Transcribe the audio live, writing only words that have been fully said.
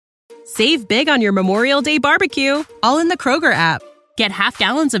Save big on your Memorial Day barbecue, all in the Kroger app. Get half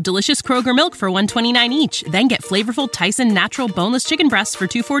gallons of delicious Kroger milk for $1.29 each. Then get flavorful Tyson natural boneless chicken breasts for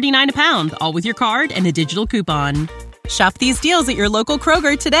 $2.49 a pound, all with your card and a digital coupon. Shop these deals at your local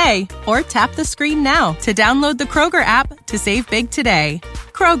Kroger today, or tap the screen now to download the Kroger app to save big today.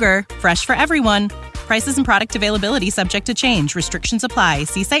 Kroger, fresh for everyone. Prices and product availability subject to change. Restrictions apply.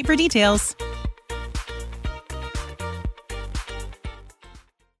 See site for details.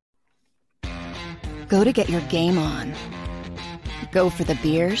 Go to get your game on. Go for the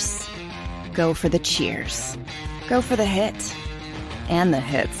beers. Go for the cheers. Go for the hit and the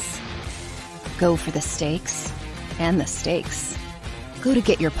hits. Go for the stakes and the stakes. Go to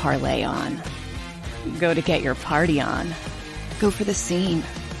get your parlay on. Go to get your party on. Go for the scene.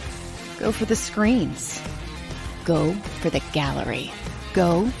 Go for the screens. Go for the gallery.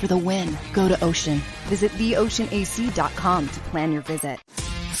 Go for the win. Go to Ocean. Visit theoceanac.com to plan your visit.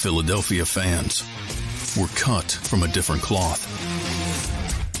 Philadelphia fans, we're cut from a different cloth.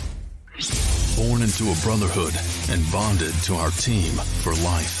 Born into a brotherhood and bonded to our team for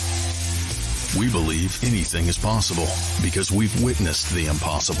life. We believe anything is possible because we've witnessed the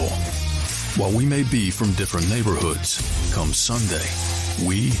impossible. While we may be from different neighborhoods, come Sunday,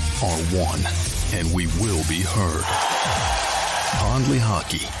 we are one, and we will be heard. Pondley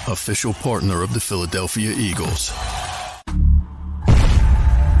Hockey, official partner of the Philadelphia Eagles.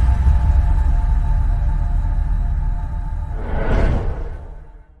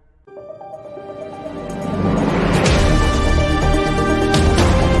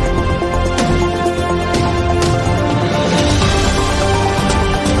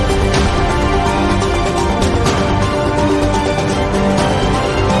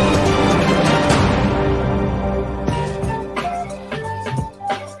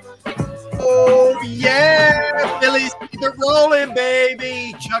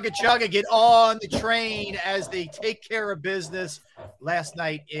 Chugga, get on the train as they take care of business last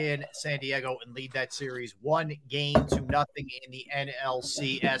night in San Diego and lead that series 1-0 in the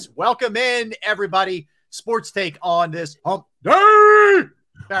NLCS. Welcome in, everybody. Sports Take on this hump day.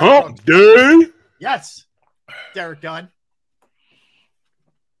 Hump day? Yes. Derrick Gunn.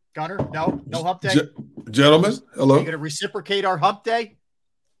 Gunner? No hump day? Gentlemen, hello. Are you going to reciprocate our hump day?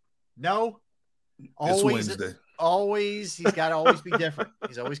 No? Always. It's Wednesday. He's got to always be different.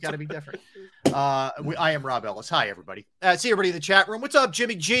 He's always got to be different. I am Rob Ellis. Hi, everybody. See everybody in the chat room. What's up,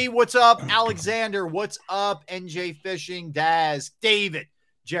 Jimmy G? What's up, Alexander? What's up, NJ Fishing, Daz, David,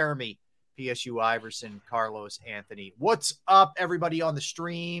 Jeremy, PSU Iverson, Carlos, Anthony. What's up, everybody on the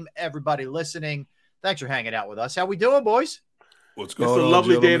stream, everybody listening? Thanks for hanging out with us. How we doing, boys? What's going on, It's a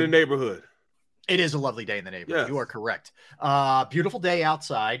lovely gentlemen? day in the neighborhood. It is a lovely day in the neighborhood. Yes. You are correct. Beautiful day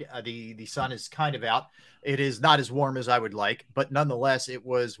outside. The sun is kind of out. It is not as warm as I would like, but nonetheless, it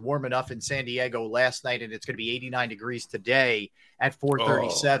was warm enough in San Diego last night, and it's going to be 89 degrees today at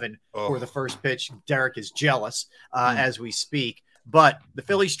 4:37 for the first pitch. Derrick is jealous as we speak. But the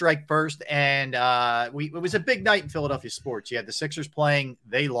Phillies strike first, and it was a big night in Philadelphia sports. You had the Sixers playing.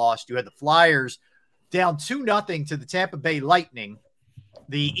 They lost. You had the Flyers down 2-0 to the Tampa Bay Lightning,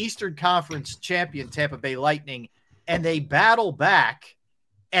 the Eastern Conference champion Tampa Bay Lightning, and they battle back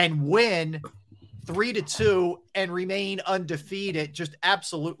and win 3-2 and remain undefeated. Just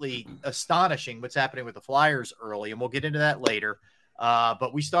absolutely astonishing what's happening with the Flyers early, and we'll get into that later.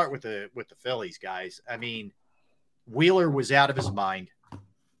 But we start with the Phillies, guys. I mean, Wheeler was out of his mind.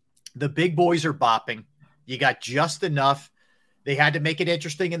 The big boys are bopping. You got just enough. They had to make it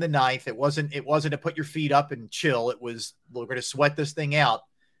interesting in the ninth. It wasn't to put your feet up and chill. It was, we're going to sweat this thing out.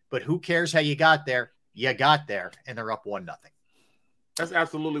 But who cares how you got there? You got there, and they're up 1-0. That's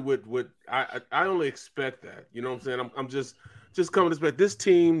absolutely what I only expect that. You know what I'm saying? I'm just coming to expect this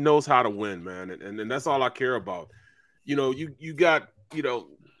team knows how to win, man. And that's all I care about. You know, you got,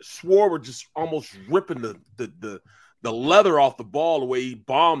 Schwarber just almost ripping the leather off the ball the way he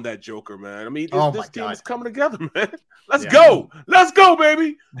bombed that Joker, man. I mean, this team is coming together, man. Let's go. Let's go,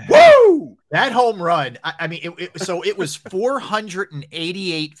 baby. Woo! That home run, I mean, it was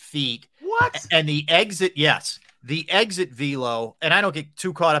 488 feet. What? And the exit, yes. The exit velo, and I don't get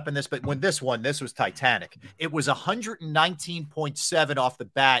too caught up in this, but when this was Titanic. It was 119.7 off the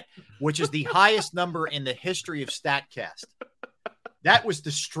bat, which is the highest number in the history of StatCast. That was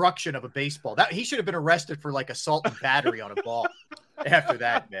destruction of a baseball. That he should have been arrested for like assault and battery on a ball after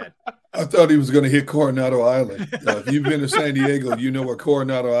that, man. I thought he was going to hit Coronado Island. If you've been to San Diego, you know where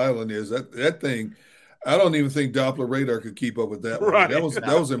Coronado Island is. That thing, I don't even think Doppler radar could keep up with that one. Right. That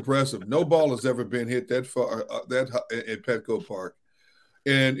was impressive. No ball has ever been hit that far at Petco Park.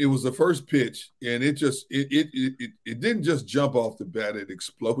 And it was the first pitch, and it didn't just jump off the bat; it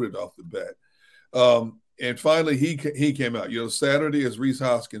exploded off the bat. And finally, he came out. Saturday is Rhys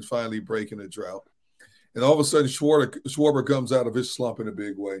Hoskins finally breaking a drought, and all of a sudden, Schwarber comes out of his slump in a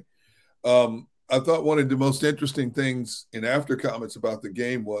big way. I thought one of the most interesting things in after comments about the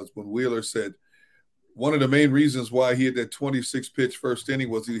game was when Wheeler said one of the main reasons why he had that 26-pitch first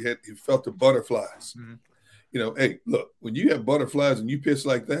inning was he felt the butterflies. Mm-hmm. Hey, look, when you have butterflies and you pitch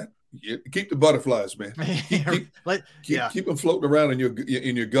like that, keep the butterflies, man. Keep them floating around in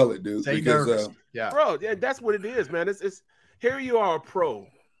your gullet, dude. Stay nervous. Bro, yeah, that's what it is, man. It's here you are, a pro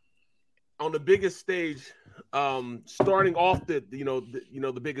on the biggest stage, starting off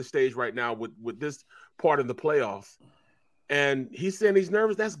the biggest stage right now with this part of the playoffs, and he's saying he's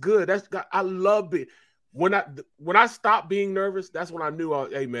nervous. That's good. I love it. When I stopped being nervous, that's when I knew,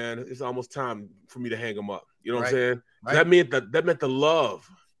 hey man, it's almost time for me to hang him up. You know what I'm saying? Right. That meant the love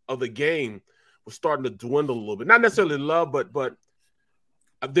of the game was starting to dwindle a little bit. Not necessarily love, but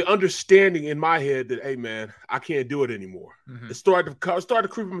the understanding in my head that, hey man, I can't do it anymore. Mm-hmm. It started to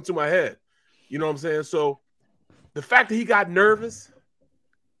creep into my head. You know what I'm saying? So the fact that he got nervous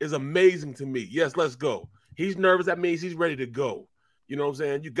is amazing to me. Yes, let's go. He's nervous. That means he's ready to go. You know what I'm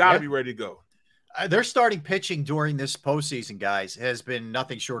saying? You got to be ready to go. Their starting pitching during this postseason, guys, has been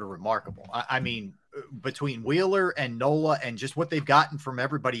nothing short of remarkable. I mean, between Wheeler and Nola and just what they've gotten from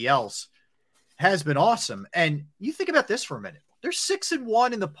everybody else has been awesome. And you think about this for a minute. They're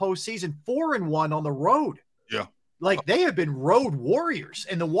 6-1 in the postseason, 4-1 on the road. Yeah. Like they have been road warriors.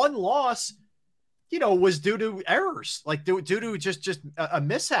 And the one loss, was due to errors, like due to just a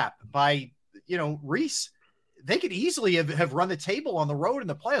mishap by, Rhys. They could easily have run the table on the road in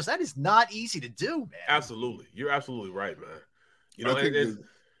the playoffs. That is not easy to do, man. Absolutely. You're absolutely right, man.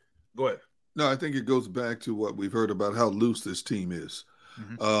 Go ahead. No, I think it goes back to what we've heard about how loose this team is.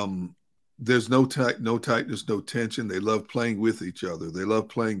 Mm-hmm. There's no tightness, no tension. They love playing with each other. They love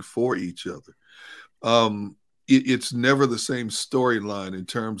playing for each other. It's never the same storyline in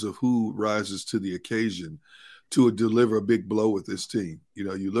terms of who rises to the occasion to deliver a big blow with this team.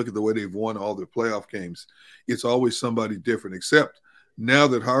 You look at the way they've won all their playoff games, it's always somebody different, except now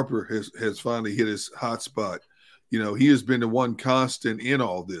that Harper has finally hit his hot spot. He has been the one constant in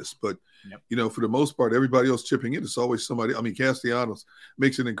all this, but for the most part, everybody else chipping in, it's always somebody. I mean, Castellanos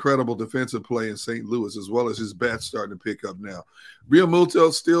makes an incredible defensive play in St. Louis, as well as his bat starting to pick up now. Real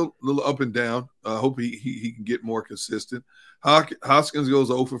Multel's still a little up and down. I hope he can get more consistent. Hoskins goes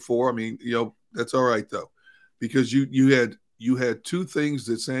 0 for 4. I mean, that's all right though, because you had two things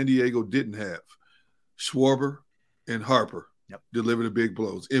that San Diego didn't have: Schwarber and Harper delivered the big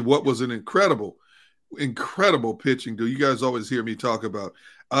blows. And what was an incredible pitching duel. You guys always hear me talk about,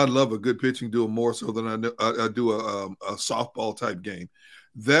 I love a good pitching duel more so than I do a softball type game.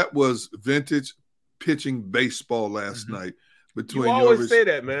 That was vintage pitching baseball last night. You always say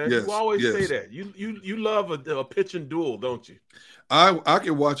that, man. Yes, you always say that. You love a pitching duel, don't you? I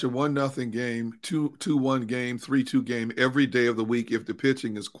can watch a 1-0 game, 2-1 game, 3-2 game every day of the week if the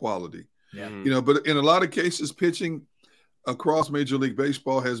pitching is quality. Yeah. But in a lot of cases, pitching across Major League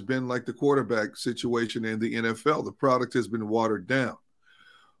Baseball has been like the quarterback situation in the NFL. The product has been watered down.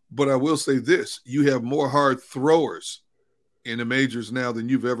 But I will say this, you have more hard throwers in the majors now than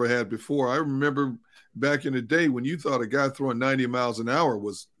you've ever had before. I remember back in the day when you thought a guy throwing 90 miles an hour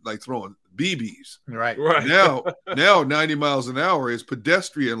was like throwing BBs. Right. Now 90 miles an hour is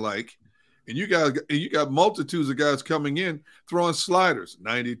pedestrian-like, and you got multitudes of guys coming in throwing sliders,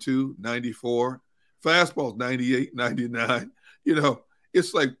 92, 94, fastballs, 98, 99.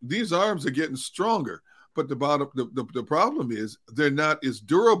 It's like these arms are getting stronger. But the problem is they're not as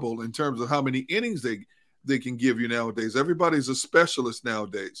durable in terms of how many innings they can give you nowadays. Everybody's a specialist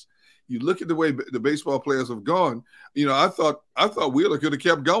nowadays. You look at the way the baseball players have gone. I thought Wheeler could have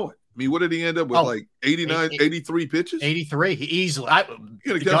kept going. I mean, what did he end up with? Like 83 pitches? 83 easily.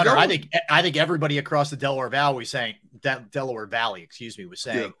 Gunner, I think everybody across the Delaware Valley was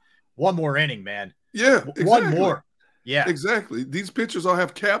saying one more inning, man. Yeah, exactly. One more. Yeah, exactly. These pitchers all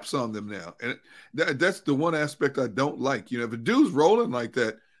have caps on them now, and that's the one aspect I don't like. If a dude's rolling like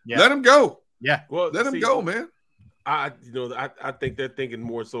that, let him go. Yeah, let him go, man. I think they're thinking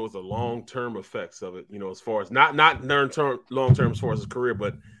more so as the long-term effects of it. As far as not long-term as far as his career,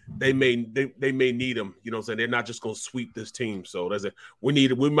 but they may need him. Saying they're not just going to sweep this team. So that's it.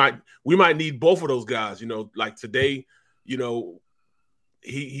 We might need both of those guys. Like today,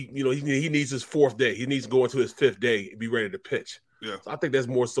 he needs his 4th day. He needs to go into his 5th day and be ready to pitch. Yeah. So I think that's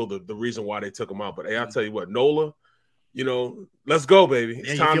more so the reason why they took him out. But hey, I'll tell you what, Nola, let's go, baby.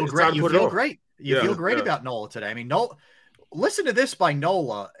 It's time to put it on. You feel great about Nola today. I mean, Nola, listen to this by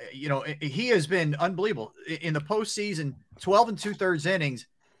Nola. You know, he has been unbelievable in the postseason. 12 and 2/3 innings.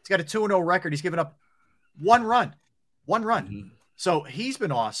 He's got a 2-0 record. He's given up one run. Mm-hmm. So he's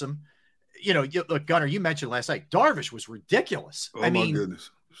been awesome. You know, look, Gunner, you mentioned last night, Darvish was ridiculous. Oh, my goodness.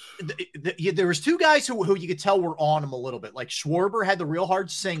 There was two guys who you could tell were on him a little bit. Like Schwarber had the real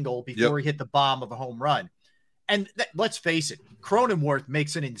hard single before he hit the bomb of a home run. And let's face it, Cronenworth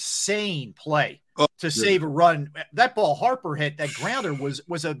makes an insane play to save a run. That ball Harper hit, that grounder was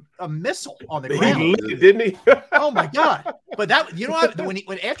a missile on the ground. Didn't he? Oh my God. But that, you know what,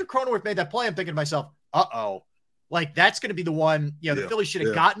 when after Cronenworth made that play, I'm thinking to myself, like that's going to be the one, you know, the Phillies should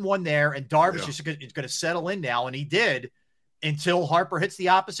have gotten one there, and Darvish is going to settle in now, and he did until Harper hits the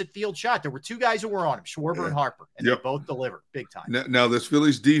opposite field shot. There were two guys who were on him, Schwarber and Harper, and they both delivered big time. Now this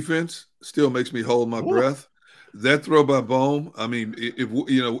Phillies defense still makes me hold my breath. That throw by Bohm, I mean,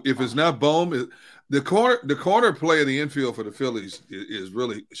 if it's not Bohm, the corner play of the infield for the Phillies is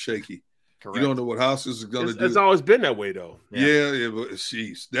really shaky. Correct. You don't know what Houses is going to do. It's always been that way, though. Yeah,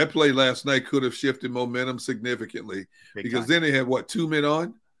 jeez. That play last night could have shifted momentum significantly because then they had, 2 men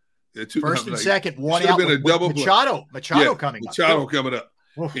on? First and second, one out. Been a double Machado coming up. Machado coming up.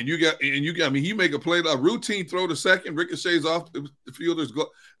 And you got, I mean, you make a routine throw to second, ricochets off the fielder's glove.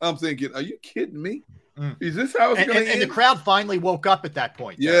 I'm thinking, are you kidding me? Is this how it's going to end? And the crowd finally woke up at that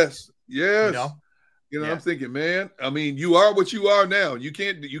point. Yes. You know, I'm thinking, man, I mean, you are what you are now. You're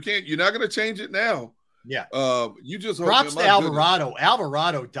not going to change it now. Yeah. You just props to Alvarado. Goodness.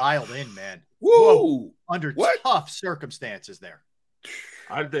 Alvarado dialed in, man. Whoa. Under tough circumstances there.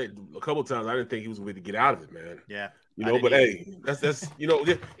 I think a couple of times I didn't think he was going to get out of it, man. Yeah. You know, but hey, that's you know,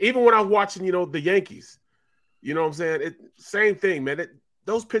 even when I'm watching, you know, the Yankees, you know what I'm saying? Same thing, man.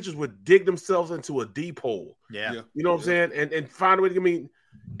 Those pitchers would dig themselves into a deep hole. Yeah. You know what I'm saying? And find a way to, I mean,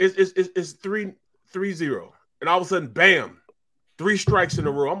 it's 3-0. And all of a sudden, bam, 3 strikes in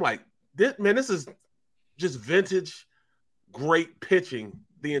a row. I'm like, this is just vintage great pitching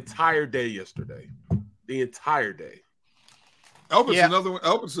the entire day yesterday. The entire day. I hope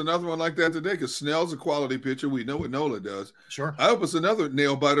it's another one like that today because Snell's a quality pitcher. We know what Nola does. Sure. I hope it's another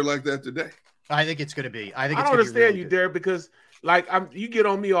nail biter like that today. I think it's going to be. I don't understand you, Derrick, because you get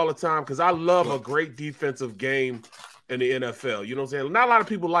on me all the time because I love a great defensive game in the NFL. You know what I'm saying? Not a lot of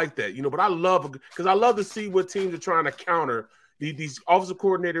people like that, you know, but I love to see what teams are trying to counter these offensive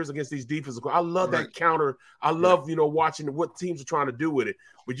coordinators against these defensive. I love that counter. I love, you know, watching what teams are trying to do with it.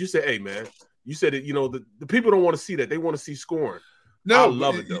 But you say, hey, man, you said it, you know, the people don't want to see that. They want to see scoring. No, I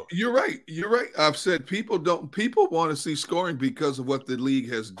love it though. You're right. I've said people want to see scoring because of what the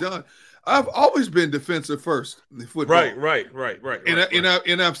league has done. I've always been defensive first in football. Right.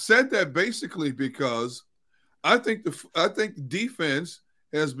 And I've said that basically because I think the defense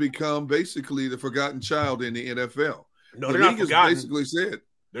has become basically the forgotten child in the NFL. No, they're not forgotten. Basically said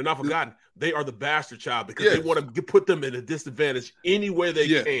they're not forgotten. They are the bastard child because they want to put them in a disadvantage any way they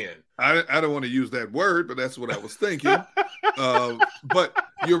can. I don't want to use that word, but that's what I was thinking. But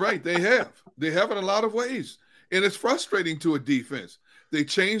you're right. They have in a lot of ways. And it's frustrating to a defense. They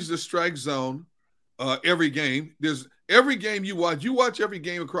change the strike zone every game. There's every game you watch every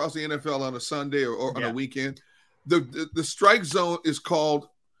game across the NFL on a Sunday or on a weekend. The strike zone is called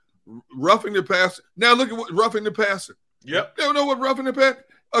roughing the passer. Now look at what roughing the passer. Yep. You don't know what roughing the passer?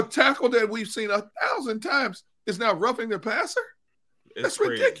 A tackle that we've seen 1,000 times is now roughing the passer? That's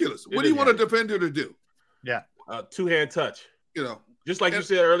ridiculous. What do you want a defender to do? Yeah. Two-hand touch. You know. Just like you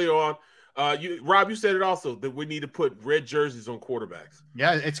said earlier on. Rob, you said it also that we need to put red jerseys on quarterbacks.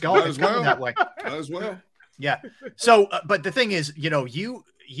 Yeah, it's coming that way. As well. Yeah. So, but the thing is, you know, you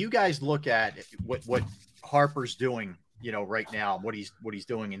guys look at what Harper's doing, you know, right now, what he's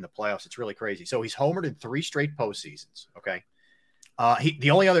doing in the playoffs. It's really crazy. So he's homered in 3 straight postseasons. Okay. The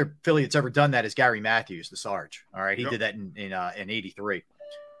only other Philly that's ever done that is Gary Matthews, the Sarge. All right. He did that in 83.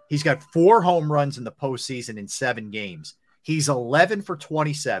 He's got 4 home runs in the postseason in 7 games. He's 11 for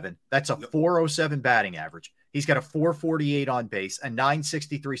 27. That's a 407 batting average. He's got a 448 on base, a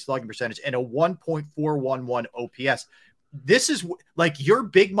 963 slugging percentage, and a 1.411 OPS. This is like your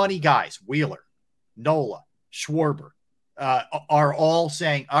big money guys, Wheeler, Nola, Schwarber, are all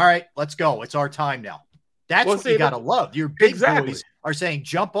saying, all right, let's go. It's our time now. That's what you got to love. Your big boys are saying,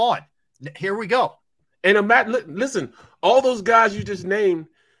 jump on. Here we go. And listen, all those guys you just named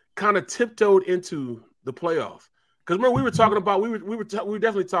kind of tiptoed into the playoffs. Because remember, we were talking about we were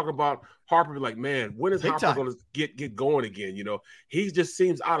definitely talking about Harper. Like, man, when is Harper going to get going again? You know, he just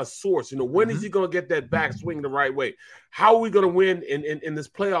seems out of sorts. You know, when is he going to get that back swing the right way? How are we going to win in this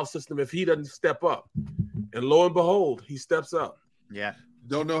playoff system if he doesn't step up? And lo and behold, he steps up. Yeah.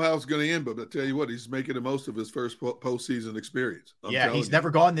 Don't know how it's going to end, but I tell you what, he's making the most of his first postseason experience. He's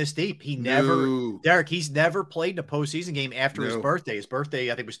never gone this deep. Derrick, he's never played in a postseason game after his birthday. His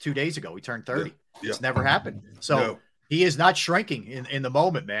birthday, I think, was 2 days ago. He turned 30. It's never happened. So he is not shrinking in the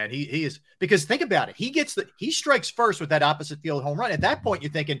moment, man. He is, because think about it. He strikes first with that opposite field home run. At that point,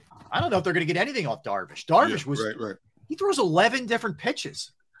 you're thinking, I don't know if they're going to get anything off Darvish. Darvish was right. He throws 11 different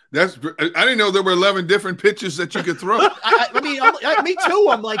pitches. I didn't know there were 11 different pitches that you could throw. Me too.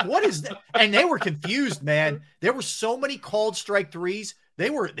 I'm like, what is that? And they were confused, man. There were so many called strike threes. They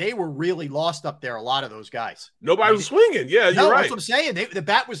were really lost up there. A lot of those guys. Nobody was swinging. Yeah, you're right. That's what I'm saying. The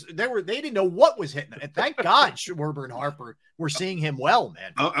bat was. They didn't know what was hitting. And thank God, Schwarber and Harper were seeing him well,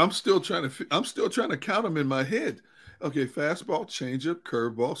 man. I'm still trying to count them in my head. Okay, fastball, changeup,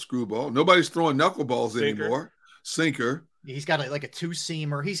 curveball, screwball. Nobody's throwing knuckleballs anymore. Sinker. He's got like a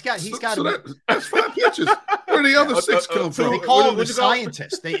two-seamer. That's 5 pitches. Where do the other 6 come from? They call him the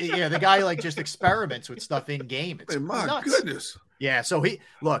scientist. The guy like just experiments with stuff in game. It's nuts. Goodness. Yeah. So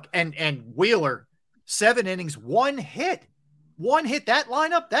and Wheeler, 7 innings, 1 hit. That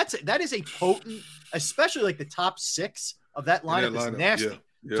lineup. That is a potent, especially like the top 6 of that lineup is nasty.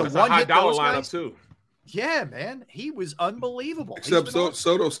 Yeah. So That's one a high hit dollar those lineup guys, too. Yeah, man, he was unbelievable. Except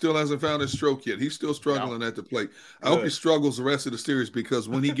Soto still hasn't found his stroke yet. He's still struggling at the plate. I hope he struggles the rest of the series, because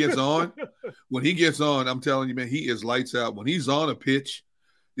when he gets on, I'm telling you, man, he is lights out. When he's on a pitch,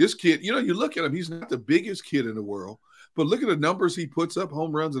 this kid, you look at him, he's not the biggest kid in the world, but look at the numbers he puts up,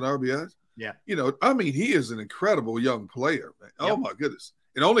 home runs and RBIs. Yeah. He is an incredible young player, man. Oh, my goodness.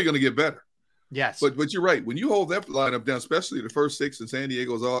 And only going to get better. Yes. But you're right. When you hold that lineup down, especially the first 6 in San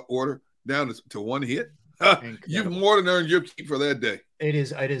Diego's order, down to 1 hit, you've more than earned your keep for that day. It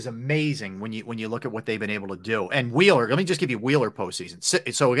is amazing when you look at what they've been able to do. And Wheeler, let me just give you Wheeler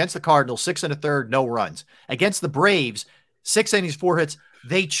postseason. So against the Cardinals, 6 1/3, no runs. Against the Braves, 6 innings, 4 hits.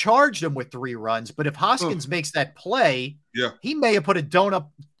 They charged him with 3 runs, but if Hoskins makes that play, he may have put a donut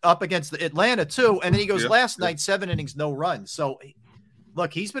up against the Atlanta too. And then he goes last night, 7 innings, no runs. So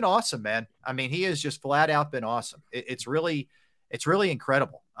look, he's been awesome, man. I mean, he has just flat out been awesome. It's really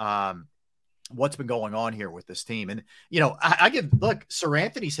incredible. What's been going on here with this team. And, Sir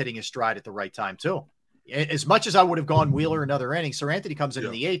Anthony's hitting his stride at the right time too. As much as I would have gone Wheeler another inning, Sir Anthony comes in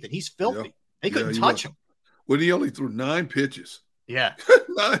the 8th and he's filthy. They couldn't touch him. Well, he only threw 9 pitches. Yeah.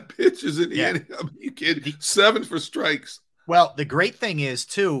 9 pitches in the inning. I mean, you kidding? 7 for strikes. Well, the great thing is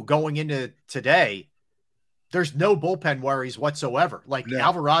too, going into today, there's no bullpen worries whatsoever. Like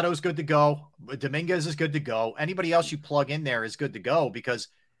Alvarado's good to go. Dominguez is good to go. Anybody else you plug in there is good to go because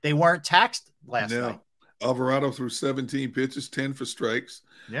they weren't taxed last night. Alvarado threw 17 pitches, 10 for strikes.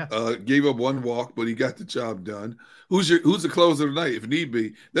 Yeah. Gave up 1 walk, but he got the job done. Who's the closer tonight, if need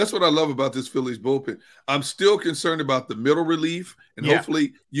be? That's what I love about this Phillies bullpen. I'm still concerned about the middle relief, and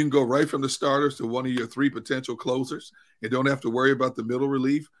hopefully you can go right from the starters to one of your 3 potential closers and don't have to worry about the middle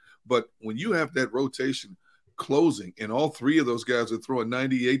relief. But when you have that rotation closing and all 3 of those guys are throwing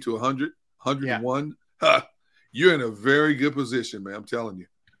 98 to 100, 101, you're in a very good position, man. I'm telling you.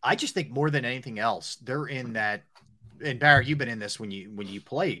 I just think more than anything else, they're in that. And Barrett, you've been in this when you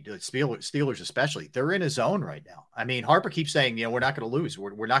played Steelers, especially. They're in a zone right now. I mean, Harper keeps saying, we're not going to lose.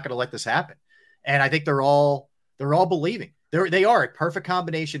 We're not going to let this happen. And I think they're all believing. They are a perfect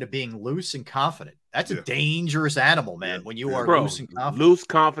combination of being loose and confident. That's a dangerous animal, man. When you are loose and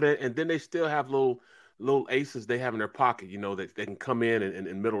confident, and then they still have little aces they have in their pocket, that they can come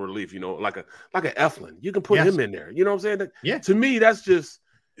in middle relief, like a Eflin. You can put him in there. You know what I'm saying? To me, that's just.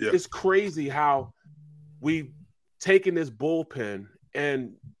 It's crazy how we've taken this bullpen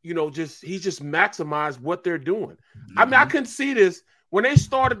and, he's just maximized what they're doing. Mm-hmm. I mean, I couldn't see this when they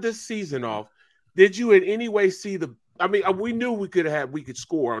started this season off. Did you in any way see we knew we could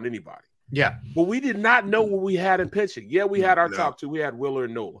score on anybody. Yeah. But we did not know what we had in pitching. Yeah, we had our top 2. We had Wheeler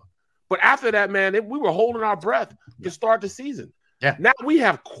and Nola. But after that, man, we were holding our breath to start the season. Yeah. Now we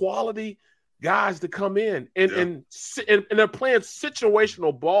have quality guys to come in and they're playing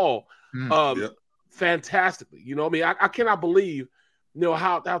situational ball fantastically. I cannot believe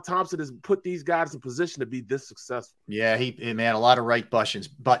how Thompson has put these guys in position to be this successful. Yeah, a lot of right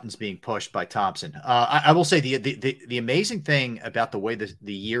buttons being pushed by Thompson. I will say the amazing thing about the way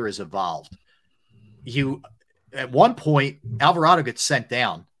the year has evolved, at one point Alvarado gets sent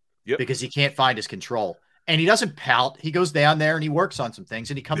down because he can't find his control. And he doesn't pout. He goes down there and he works on some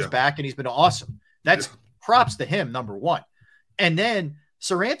things and he comes back and he's been awesome. That's props to him, number one. And then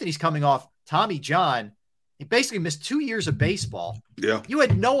Sir Anthony's coming off Tommy John. He basically missed 2 years of baseball. Yeah. You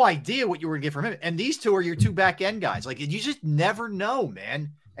had no idea what you were going to get from him. And these two are your 2 back end guys. Like, you just never know,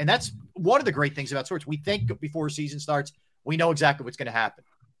 man. And that's one of the great things about sports. We think before season starts, we know exactly what's going to happen.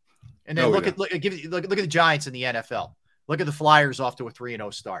 And then look at the Giants in the NFL. Look at the Flyers off to a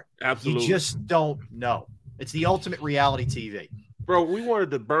 3-0 start. Absolutely. You just don't know. It's the ultimate reality TV. Bro, we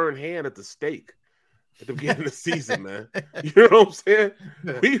wanted to burn hand at the stake at the beginning of the season, man. You know what I'm saying?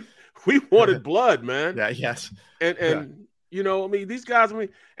 We wanted blood, man. Yeah, yes. And you know, I mean, these guys,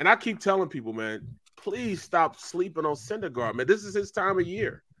 and I keep telling people, man, please stop sleeping on Syndergaard, man. This is his time of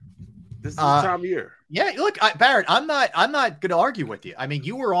year. This is his time of year. Yeah, look, Barrett, I'm not going to argue with you. I mean,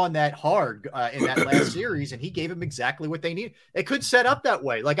 you were on that hard in that last series, and he gave them exactly what they needed. It could set up that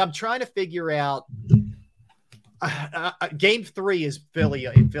way. Like, I'm trying to figure out. Game 3 is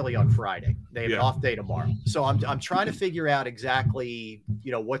in Philly on Friday. They have an off day tomorrow, so I'm trying to figure out exactly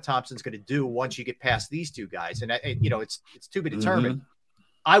what Thompson's going to do once you get past these two guys, and it's to be determined. Mm-hmm.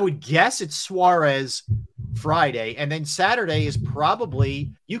 I would guess it's Suarez Friday, and then Saturday is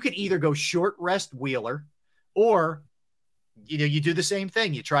probably you could either go short rest Wheeler, or you do the same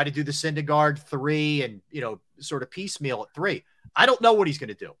thing. You try to do the Syndergaard 3, and sort of piecemeal at 3. I don't know what he's going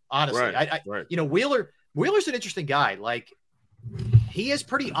to do, honestly. Right. Wheeler's an interesting guy. Like, he is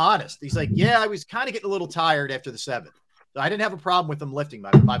pretty honest. He's like, yeah, I was kind of getting a little tired after the 7th. So I didn't have a problem with him lifting.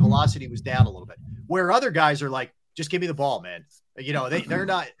 My velocity was down a little bit. Where other guys are like, just give me the ball, man. They're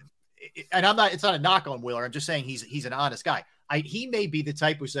not. And it's not a knock on Wheeler. I'm just saying he's an honest guy. He may be the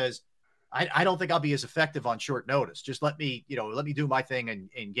type who says, I don't think I'll be as effective on short notice. Just let me do my thing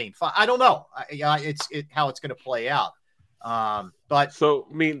in game 5. I don't know. It's how it's going to play out. But so,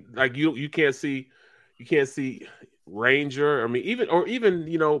 I mean, like you can't see Ranger. I mean,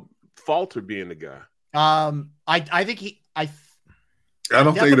 even Falter being the guy. I think I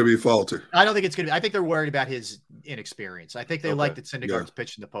don't think it'll be Falter. I don't think it's going to be. I think they're worried about his inexperience. I think they like that Syndergaard's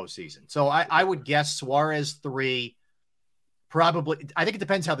pitched in the postseason. So I would guess Suarez 3, probably. I think it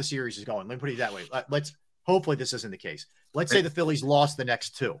depends how the series is going. Let me put it that way. Hopefully this isn't the case. Let's say the Phillies lost the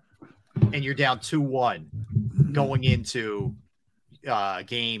next 2, and you're down 2-1 going into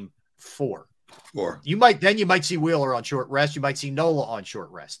game 4. You might see Wheeler on short rest. You might see Nola on short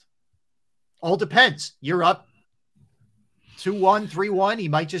rest. All depends. You're up 2-1, 3-1. He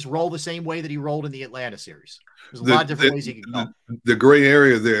might just roll the same way that he rolled in the Atlanta series. There's a lot of different ways he can go. The gray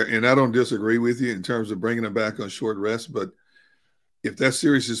area there, and I don't disagree with you in terms of bringing him back on short rest, but if that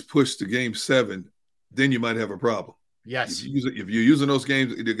series is pushed to game 7, then you might have a problem. Yes. If you're using those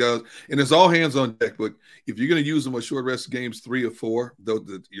games, the guys, and it's all hands on deck, but if you're going to use them on short rest games 3 or 4,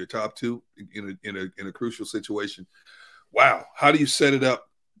 your top 2 in a crucial situation, wow, how do you set it up?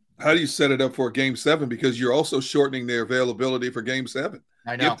 How do you set it up for game 7? Because you're also shortening their availability for game 7.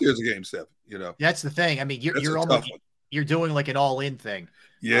 I know. If there's a game 7, That's the thing. I mean, you're doing like an all-in thing.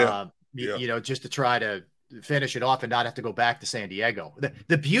 Yeah. Just to try to finish it off and not have to go back to San Diego.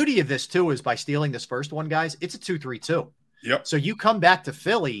 The beauty of this too is by stealing this first one, guys, it's a 2-3-2. Yep. So you come back to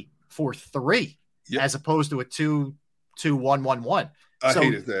Philly for 3 as opposed to a 2-2-1-1-1. I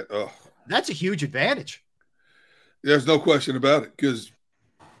hated that. Oh, that's a huge advantage. There's no question about it because,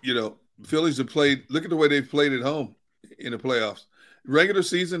 Phillies have played. Look at the way they've played at home in the playoffs. Regular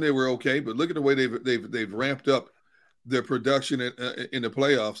season they were okay, but look at the way they've ramped up their production in the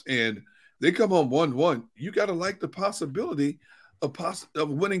playoffs, and they come home 1-1. You got to like the possibility of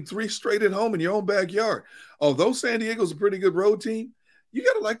winning 3 straight at home in your own backyard. Although San Diego's a pretty good road team, you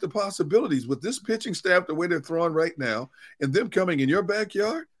got to like the possibilities with this pitching staff the way they're throwing right now, and them coming in your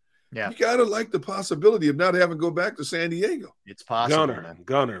backyard. Yeah, you got to like the possibility of not having to go back to San Diego. It's possible,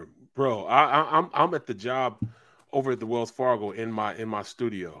 Gunner, bro. I'm at the job over at the Wells Fargo in my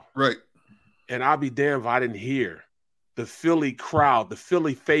studio, right? And I'll be damned if I didn't hear the Philly crowd, the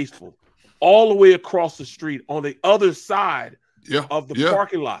Philly faithful, all the way across the street on the other side of the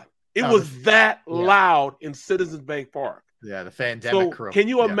parking lot. It was that loud in Citizens Bank Park. Yeah, the pandemic crew. Can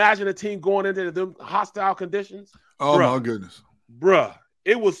you imagine a team going into them hostile conditions? Oh, my goodness. Bruh,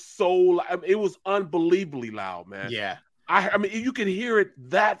 it was it was unbelievably loud, man. Yeah. I mean, you can hear it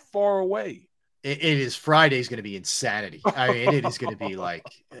that far away. It is Friday's going to be insanity. I mean, it is going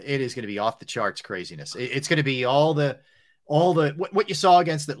to be off the charts craziness. It's going to be all the what you saw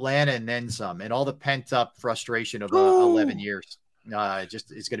against Atlanta and then some, and all the pent up frustration of 11 years.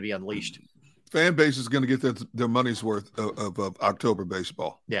 Just is going to be unleashed. Fan base is going to get their money's worth of October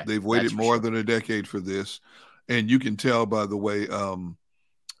baseball. Yeah, they've waited more than a decade for this, and you can tell by the way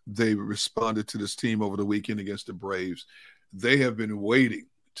they responded to this team over the weekend against the Braves. They have been waiting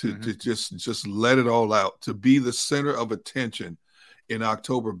to just let it all out, to be the center of attention in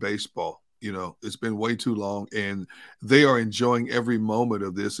October baseball. It's been way too long, and they are enjoying every moment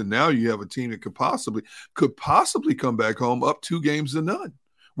of this. And now you have a team that could possibly come back home up 2 games to none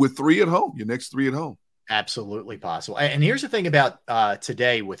with 3 at home, your next 3 at home. Absolutely possible. And here's the thing about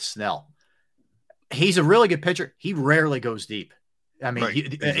today with Snell. He's a really good pitcher. He rarely goes deep. I mean,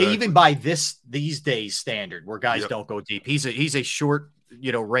 exactly. Even by these days standard where guys don't go deep, he's a short,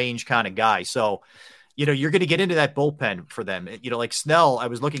 range kind of guy. So, you're going to get into that bullpen for them. Like Snell, I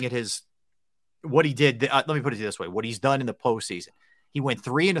was looking at what he did. Let me put it this way. What he's done in the postseason. He went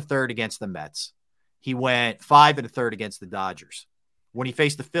 3 1/3 against the Mets. He went 5 1/3 against the Dodgers. When he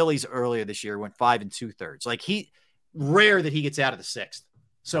faced the Phillies earlier this year, went 5 2/3. Like rare that he gets out of the 6th.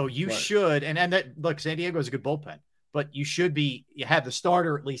 So you should, and that look, San Diego is a good bullpen, but you have the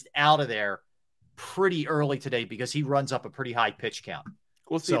starter at least out of there pretty early today because he runs up a pretty high pitch count.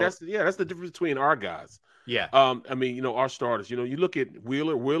 Well, see, that's the difference between our guys. Yeah. Our starters, you look at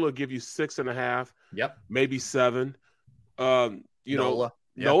Wheeler. Wheeler will give you 6.5. Yep. Maybe 7. Nola.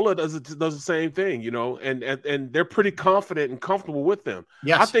 Nola does the same thing, and they're pretty confident and comfortable with them.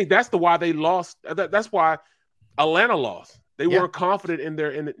 Yes. I think that's why they lost. That's why Atlanta lost. They weren't confident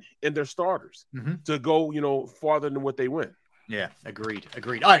in their starters to go, farther than what they went. Yeah, agreed.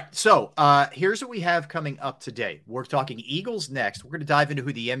 All right, so here's what we have coming up today. We're talking Eagles next. We're going to dive into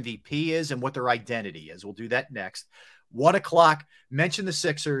who the MVP is and what their identity is. We'll do that next. 1 o'clock, mention the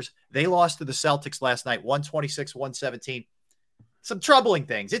Sixers. They lost to the Celtics last night, 126-117. Some troubling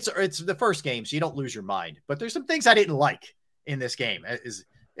things. It's the first game, so you don't lose your mind. But there's some things I didn't like in this game.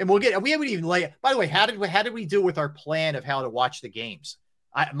 And we haven't even laid. By the way, how did we do with our plan of how to watch the games?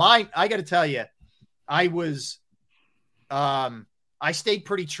 I got to tell you, I stayed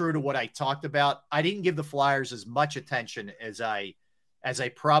pretty true to what I talked about. I didn't give the Flyers as much attention as I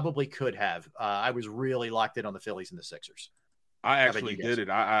probably could have. I was really locked in on the Phillies and the Sixers. I actually did it.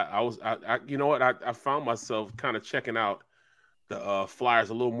 I you know what? I found myself kind of checking out the Flyers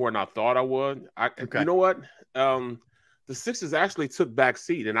a little more than I thought I would. You know what? The Sixers actually took back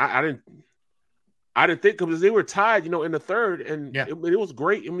seat, and I didn't think, because they were tied, in the third, and it was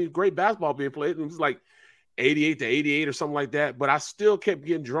great. I mean, great basketball being played. It was like 88-88 or something like that. But I still kept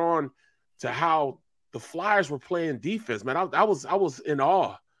getting drawn to how the Flyers were playing defense, man. I was in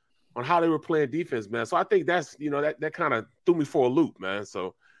awe on how they were playing defense, man. So I think that's that kind of threw me for a loop, man.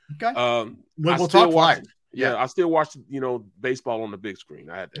 So we'll talk Flyers. Yeah, I still watch baseball on the big screen.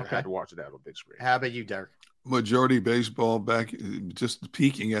 I had to watch that on the big screen. How about you, Derrick? Majority baseball back, just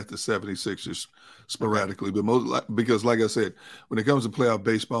peaking at the 76ers sporadically, but because, like I said, when it comes to playoff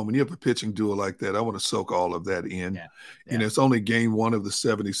baseball, when you have a pitching duel like that, I want to soak all of that in. It's only game 1 of the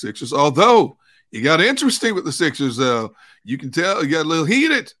 76ers, although it got interesting with the Sixers. You can tell it got a little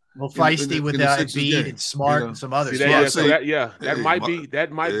heated. Well, feisty with Embiid and Smart and some others. That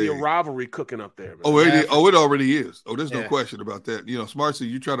might be a rivalry cooking up there. Man. It already is. There's no question about that. Smart said,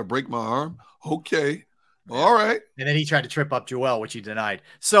 "You try to break my arm, okay." All right. And then he tried to trip up Joel, which he denied.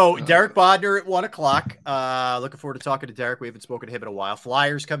 So Derrick Bodner at 1 o'clock. Looking forward to talking to Derrick. We haven't spoken to him in a while.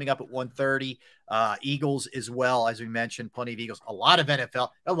 Flyers coming up at 1:30. Eagles as well, as we mentioned. Plenty of Eagles. A lot of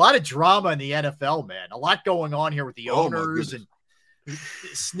NFL. A lot of drama in the NFL, man. A lot going on here with the owners and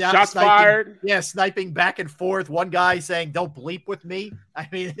shots fired. Yeah, sniping back and forth. One guy saying, "Don't bleep with me." I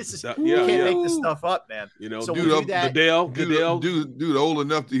mean, this is you can't make this stuff up, man. So Goodell, dude, old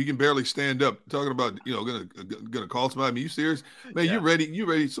enough that he can barely stand up. Talking about gonna call somebody. I mean, you serious, man? You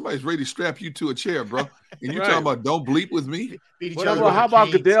ready? Somebody's ready to strap you to a chair, bro. And you're talking about don't bleep with me. Well, how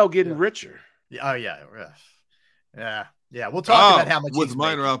about Goodell getting richer? Oh yeah. We'll talk about how much with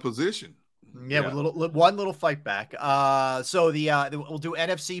minor opposition. Yeah, with one little fight back. So we'll do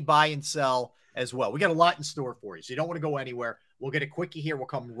NFC buy and sell as well. We got a lot in store for you, so you don't want to go anywhere. We'll get a quickie here. We'll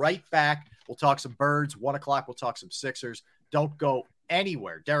come right back. We'll talk some Birds. 1 o'clock, we'll talk some Sixers. Don't go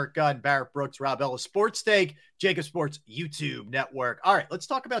anywhere. Derrick Gunn, Barrett Brooks, Rob Ellis, Sports Take, Jacob Sports YouTube Network. All right, let's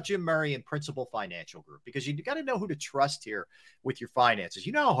talk about Jim Murray and Principal Financial Group, because you got to know who to trust here with your finances.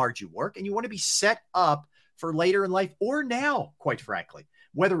 You know how hard you work, and you want to be set up for later in life or now, quite frankly.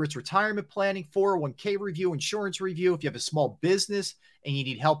 Whether it's retirement planning, 401k review, insurance review, if you have a small business and you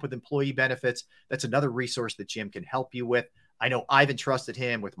need help with employee benefits, that's another resource that Jim can help you with. I know I've entrusted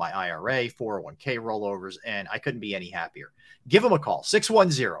him with my IRA, 401k rollovers, and I couldn't be any happier. Give him a call,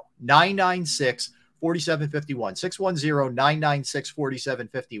 610-996-4751,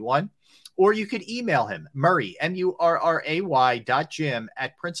 610-996-4751, or you could email him, Murray,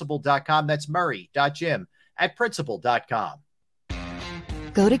 MURRAY.Jim@principal.com. That's Murray.Jim@principal.com.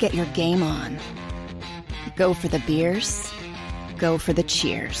 Go to get your game on. Go for the beers. Go for the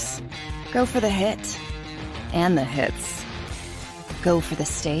cheers. Go for the hit and the hits. Go for the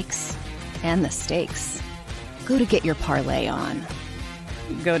stakes and the stakes. Go to get your parlay on.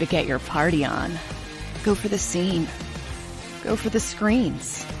 Go to get your party on. Go for the scene. Go for the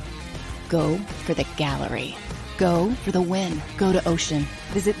screens. Go for the gallery. Go for the win. Go to Ocean.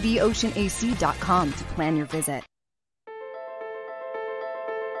 Visit theoceanac.com to plan your visit.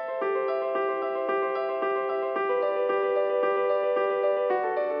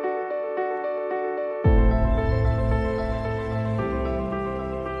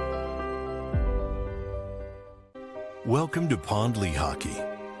 Welcome to Pond Lehocky.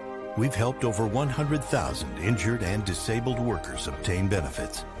 We've helped over 100,000 injured and disabled workers obtain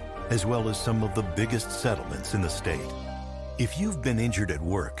benefits, as well as some of the biggest settlements in the state. If you've been injured at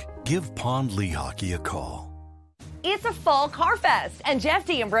work, give Pond Lehocky a call. It's a fall car fest, and Jeff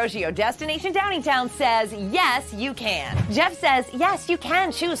D'Ambrosio, Destination Downingtown, says, yes, you can. Jeff says, yes, you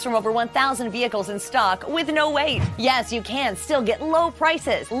can choose from over 1,000 vehicles in stock with no wait. Yes, you can still get low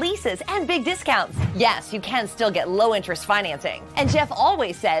prices, leases, and big discounts. Yes, you can still get low interest financing. And Jeff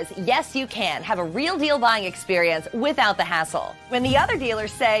always says, yes, you can have a real deal buying experience without the hassle. When the other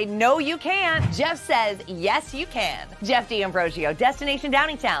dealers say, no, you can't, Jeff says, yes, you can. Jeff D'Ambrosio, Destination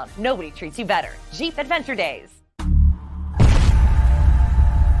Downingtown. Nobody treats you better. Jeep Adventure Days.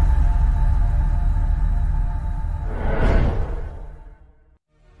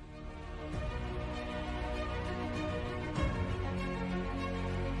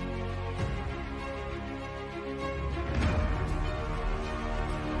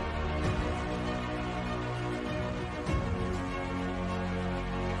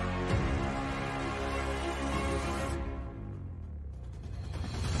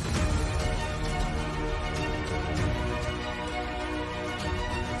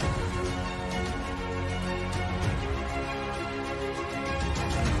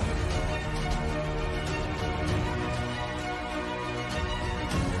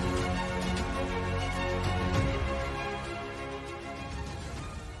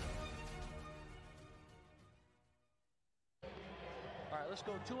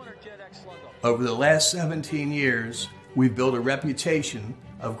 Over the last 17 years, we've built a reputation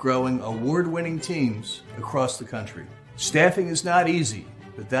of growing award-winning teams across the country. Staffing is not easy,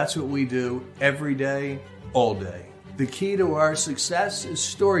 but that's what we do every day, all day. The key to our success is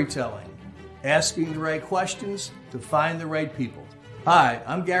storytelling, asking the right questions to find the right people. Hi,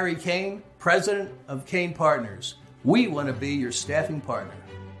 I'm Gary Kane, president of Kane Partners. We want to be your staffing partner.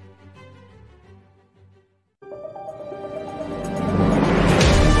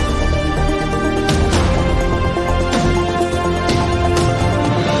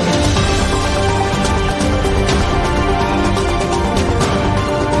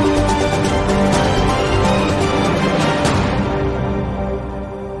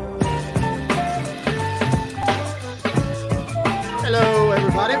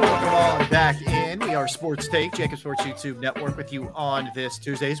 Sports Take, Jacob Sports YouTube Network, with you on this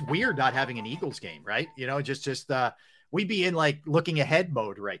Tuesday. It's weird not having an Eagles game, right? You know, we'd be in like looking ahead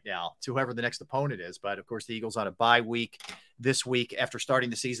mode right now to whoever the next opponent is. But of course, the Eagles on a bye week this week after starting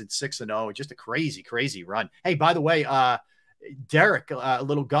the season 6-0. Just a crazy, crazy run. Hey, by the way, Derrick, a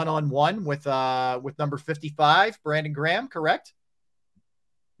little gun on one with number 55, Brandon Graham, correct?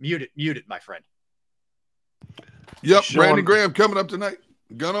 Mute it, my friend. Yep, Brandon Graham coming up tonight.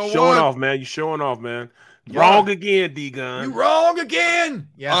 Gun on showing one. off, man. You showing off, man. Wrong again, D Gun. You wrong again.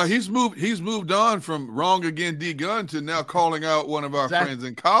 Yeah. He's moved on from wrong again, D Gun, to now calling out one of our friends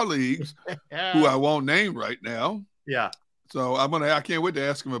and colleagues, who I won't name right now. Yeah. So I can't wait to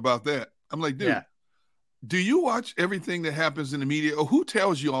ask him about that. I'm like, dude, do you watch everything that happens in the media? Or who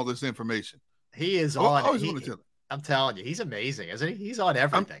tells you all this information? He is on. I always want to tell him. I'm telling you, he's amazing, isn't he? He's on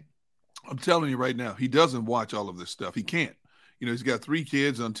everything. I'm telling you right now, he doesn't watch all of this stuff. He can't. You know, he's got 3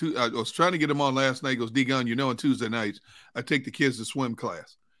 kids on two. I was trying to get him on last night. He goes, D-Gun, you know, on Tuesday nights, I take the kids to swim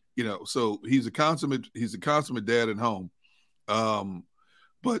class. You know, so he's a consummate dad at home.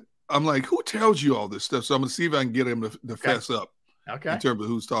 But I'm like, who tells you all this stuff? So I'm going to see if I can get him to fess up. Okay. In terms of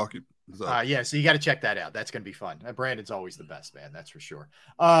who's talking. So. So you got to check that out. That's going to be fun. Brandon's always the best, man. That's for sure.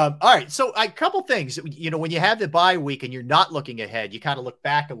 All right. So a couple things, you know, when you have the bye week and you're not looking ahead, you kind of look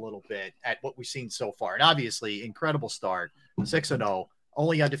back a little bit at what we've seen so far. And obviously, incredible start, 6-0,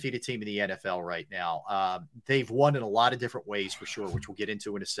 only undefeated team in the NFL right now. They've won in a lot of different ways for sure, which we'll get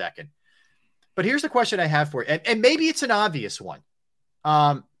into in a second. But here's the question I have for you, and maybe it's an obvious one.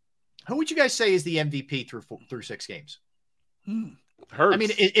 Who would you guys say is the MVP through 6 games? Hurts. I mean,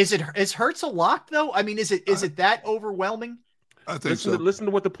 is Hurts a lock though? I mean, is it that overwhelming? I think so. Listen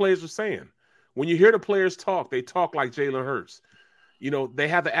to what the players are saying. When you hear the players talk, they talk like Jalen Hurts. You know, they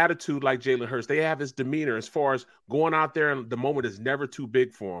have the attitude like Jalen Hurts. They have his demeanor as far as going out there, and the moment is never too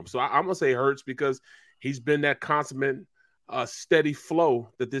big for him. So I'm gonna say Hurts because he's been that consummate, steady flow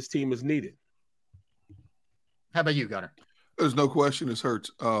that this team has needed. How about you, Gunner? There's no question it's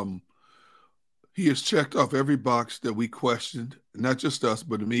Hurts. He has checked off every box that we questioned, not just us,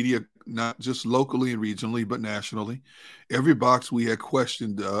 but the media, not just locally and regionally, but nationally. Every box we had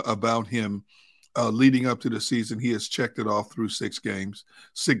questioned about him leading up to the season, he has checked it off through 6 games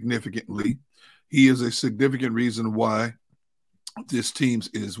significantly. He is a significant reason why this team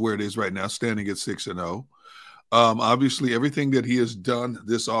is where it is right now, standing at 6-0. Obviously, everything that he has done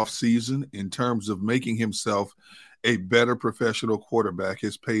this offseason in terms of making himself a better professional quarterback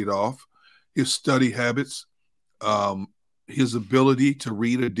has paid off. His study habits, his ability to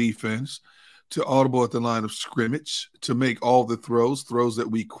read a defense, to audible at the line of scrimmage, to make all the throws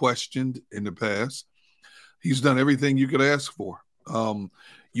that we questioned in the past. He's done everything you could ask for.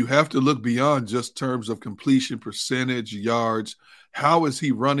 You have to look beyond just terms of completion percentage, yards. How is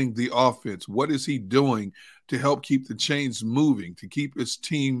he running the offense? What is he doing to help keep the chains moving, to keep his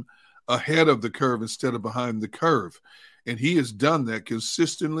team ahead of the curve instead of behind the curve? And he has done that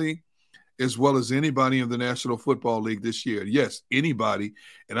consistently, as well as anybody in the National Football League this year. Yes, anybody.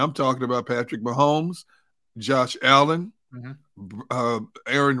 And I'm talking about Patrick Mahomes, Josh Allen,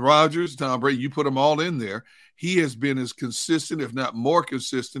 Aaron Rodgers, Tom Brady. You put them all in there. He has been as consistent, if not more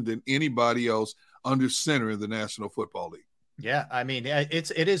consistent, than anybody else under center in the National Football League. Yeah, I mean, it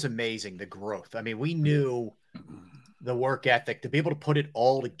is amazing, the growth. I mean, we knew the work ethic. To be able to put it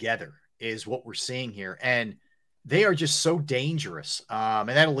all together is what we're seeing here. And they are just so dangerous. And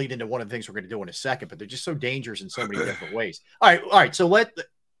that'll lead into one of the things we're going to do in a second, but they're just so dangerous in so many different ways. All right. So if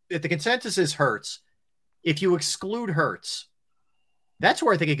the consensus is Hurts, if you exclude Hurts, that's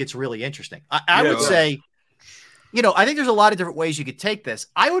where I think it gets really interesting. I would say, I think there's a lot of different ways you could take this.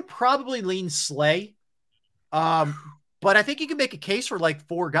 I would probably lean Slay. But I think you can make a case for like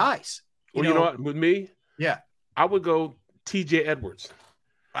 4 guys. You know what? With me, I would go TJ Edwards.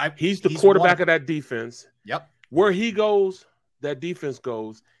 He's the quarterback of that defense. Yep. Where he goes, that defense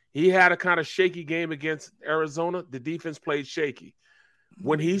goes. He had a kind of shaky game against Arizona. The defense played shaky.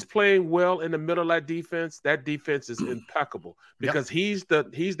 When he's playing well in the middle of that defense is impeccable because he's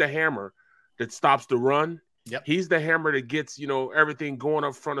the hammer that stops the run. Yep. He's the hammer that gets, everything going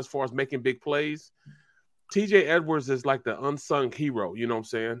up front as far as making big plays. TJ Edwards is like the unsung hero, you know what I'm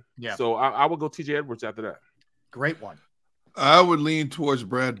saying? Yeah. So I would go TJ Edwards after that. Great one. I would lean towards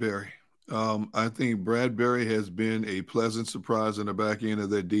Bradbury. I think Bradbury has been a pleasant surprise in the back end of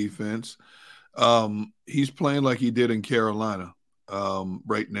their defense. He's playing like he did in Carolina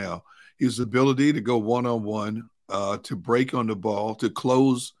right now. His ability to go one-on-one, to break on the ball, to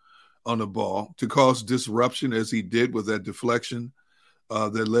close on the ball, to cause disruption as he did with that deflection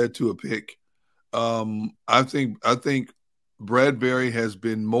that led to a pick. I think Bradbury has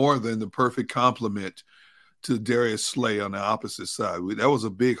been more than the perfect complement to Darius Slay on the opposite side. That was a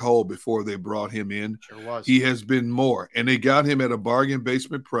big hole before they brought him in. Sure was. He has been more, and they got him at a bargain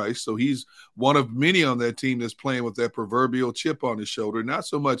basement price. So he's one of many on that team that's playing with that proverbial chip on his shoulder. Not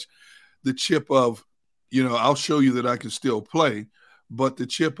so much the chip of, I'll show you that I can still play, but the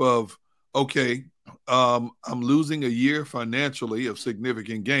chip of, okay, I'm losing a year financially of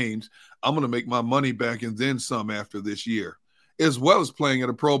significant gains. I'm going to make my money back and then some after this year, as well as playing at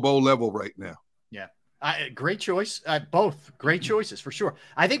a Pro Bowl level right now. Yeah. Great choice. Both great choices for sure.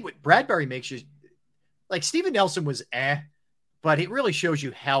 I think what Bradbury makes you like Steven Nelson was but it really shows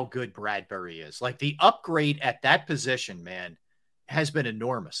you how good Bradbury is. Like the upgrade at that position, man, has been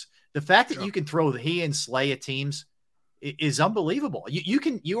enormous. The fact that you can throw he and Slay at teams is unbelievable. You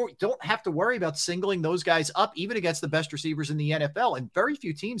don't have to worry about singling those guys up, even against the best receivers in the NFL. And very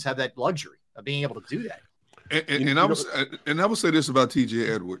few teams have that luxury of being able to do that. And I would say this about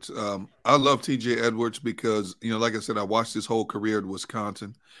TJ Edwards. I love TJ Edwards because, like I said, I watched his whole career at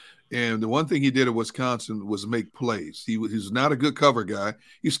Wisconsin. And the one thing he did at Wisconsin was make plays. He's not a good cover guy.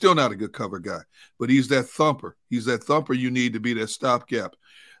 He's still not a good cover guy, but he's that thumper. He's that thumper you need to be that stopgap.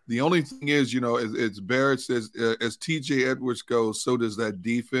 The only thing is, as Barrett says, as TJ Edwards goes, so does that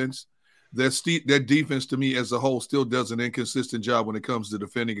defense. That defense, to me, as a whole, still does an inconsistent job when it comes to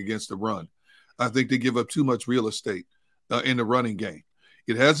defending against the run. I think they give up too much real estate in the running game.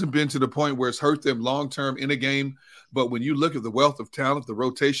 It hasn't been to the point where it's hurt them long-term in a game, but when you look at the wealth of talent, the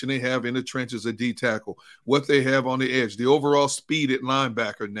rotation they have in the trenches at D tackle, what they have on the edge, the overall speed at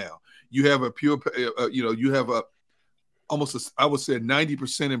linebacker now, you have I would say a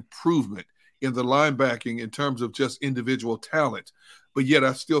 90% improvement in the linebacking in terms of just individual talent. But yet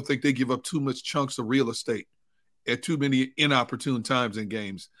I still think they give up too much chunks of real estate at too many inopportune times in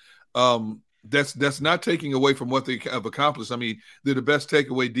games. That's not taking away from what they have accomplished. I mean, they're the best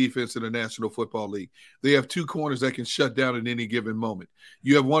takeaway defense in the National Football League. They have 2 corners that can shut down at any given moment.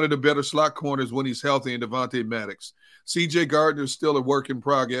 You have one of the better slot corners when he's healthy in Devontae Maddox. C.J. Gardner is still a work in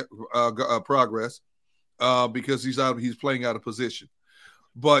progress because he's playing out of position.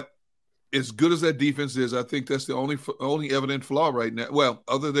 But as good as that defense is, I think that's the only evident flaw right now. Well,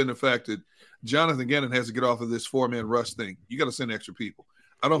 other than the fact that Jonathan Gannon has to get off of this 4-man rush thing. You got to send extra people.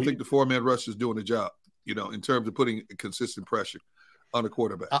 I don't think the 4-man rush is doing the job, in terms of putting consistent pressure on the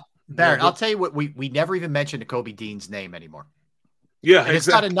quarterback. Barrett, I'll tell you what, we never even mentioned Kobe Dean's name anymore. Yeah, and it's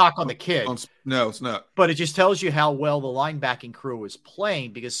not a knock on the kid. No, it's not. But it just tells you how well the linebacking crew is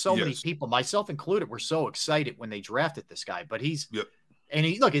playing, because so many people, myself included, were so excited when they drafted this guy. But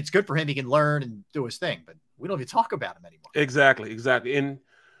look, it's good for him. He can learn and do his thing, but we don't even talk about him anymore. Exactly. And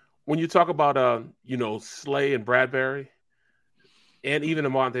when you talk about, Slay and Bradbury and even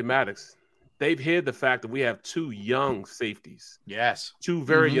Amonte Maddox, they've hid the fact that we have two young safeties. Yes. Two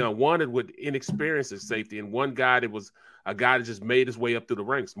very young. One with inexperience at safety, and one guy that was a guy that just made his way up through the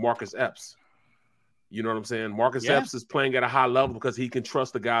ranks, Marcus Epps. You know what I'm saying? Marcus Epps is playing at a high level because he can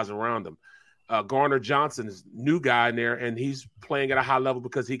trust the guys around him. Garner Johnson is a new guy in there, and he's playing at a high level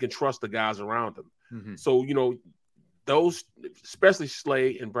because he can trust the guys around him. Mm-hmm. So, those, especially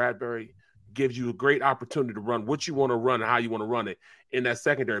Slay and Bradbury, gives you a great opportunity to run what you want to run and how you want to run it in that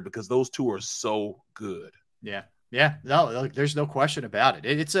secondary, because those two are so good. Yeah. Yeah. No, there's no question about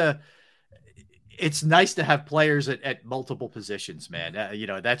it. It's nice to have players at multiple positions, man.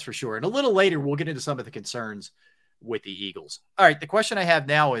 That's for sure. And a little later, we'll get into some of the concerns with the Eagles. All right. The question I have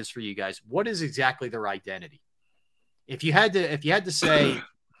now is for you guys, what is exactly their identity? If you had to say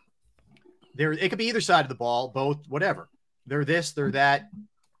it could be either side of the ball, both, whatever. They're this, they're that.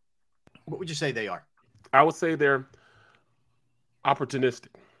 What would you say they are? I would say they're opportunistic.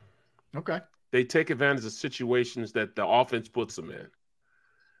 Okay. They take advantage of situations that the offense puts them in.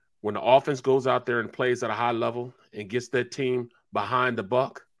 When the offense goes out there and plays at a high level and gets that team behind the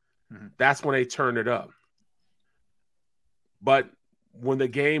buck, that's when they turn it up. But when the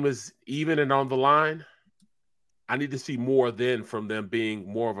game is even and on the line, I need to see more then from them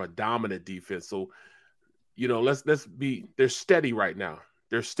being more of a dominant defense. So, they're steady right now.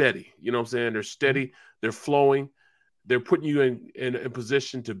 They're steady. You know what I'm saying? They're steady. They're flowing. They're putting you in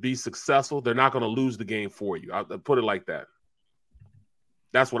position to be successful. They're not going to lose the game for you. I'll put it like that.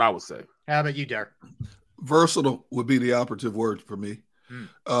 That's what I would say. How about you, Derrick? Versatile would be the operative word for me.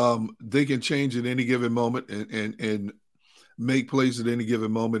 They can change at any given moment and make plays at any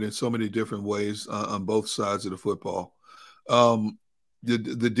given moment in so many different ways on both sides of the football.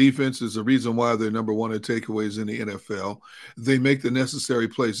 The defense is the reason why they're number one in takeaways in the NFL. They make the necessary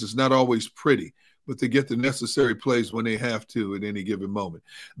plays. It's not always pretty, but they get the necessary plays when they have to at any given moment.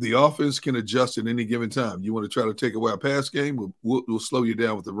 The offense can adjust at any given time. You want to try to take away a pass game, we'll slow you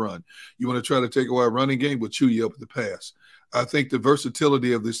down with the run. You want to try to take away a running game, we'll chew you up with the pass. I think the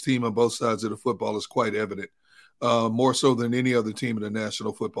versatility of this team on both sides of the football is quite evident, more so than any other team in the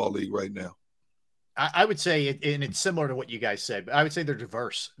National Football League right now. I would say, and it's similar to what you guys said, but I would say they're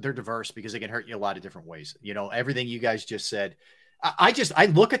diverse. They're diverse because they can hurt you a lot of different ways. Everything you guys just said. I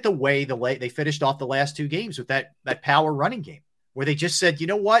look at the way they finished off the last two games with that power running game, where they just said, you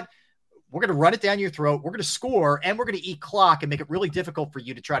know what, we're going to run it down your throat. We're going to score, and we're going to eat clock and make it really difficult for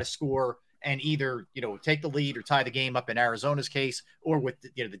you to try to score and either, take the lead or tie the game up in Arizona's case, or with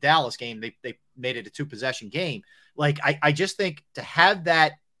the Dallas game, they made it a 2-possession game. Like, I just think to have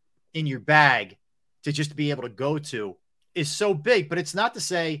that in your bag to just be able to go to is so big. But it's not to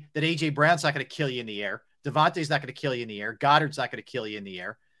say that A.J. Brown's not going to kill you in the air. Devontae's not going to kill you in the air. Goddard's not going to kill you in the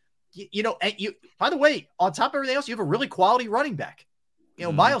air. And by the way, on top of everything else, you have a really quality running back.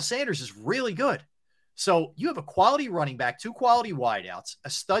 Miles Sanders is really good. So you have a quality running back, 2 quality wideouts, a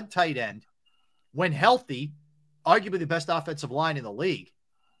stud tight end. When healthy, arguably the best offensive line in the league.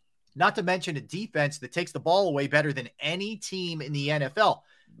 Not to mention a defense that takes the ball away better than any team in the NFL.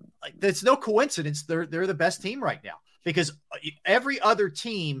 Like, that's no coincidence. They're the best team right now, because every other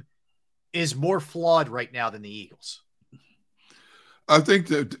team is more flawed right now than the Eagles. I think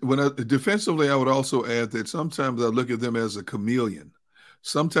that defensively, I would also add that sometimes I look at them as a chameleon.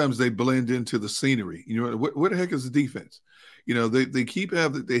 Sometimes they blend into the scenery. What the heck is the defense?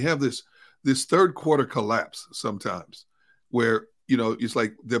 They have this third quarter collapse sometimes where, it's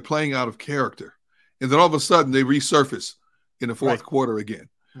like they're playing out of character, and then all of a sudden they resurface in the fourth quarter again.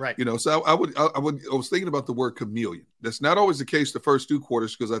 Right. So I was thinking about the word chameleon. That's not always the case the first 2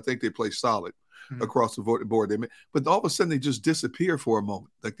 quarters, because I think they play solid across the board. But all of a sudden they just disappear for a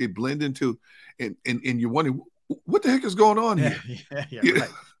moment. Like they blend into, and you're wondering, what the heck is going on here? Right.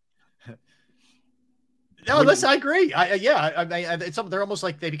 No, listen, I agree. They're almost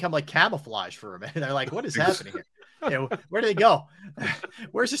like they become like camouflage for a minute. They're like, what is happening here? Where do they go?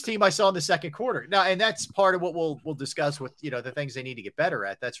 Where's this team I saw in the second quarter? Now, and that's part of what we'll discuss with, the things they need to get better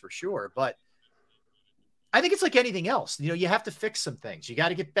at. That's for sure. But I think it's like anything else. You have to fix some things. You got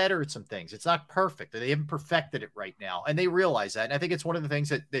to get better at some things. It's not perfect. They haven't perfected it right now. And they realize that. And I think it's one of the things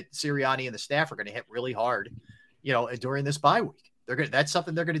that Sirianni and the staff are going to hit really hard, during this bye week. That's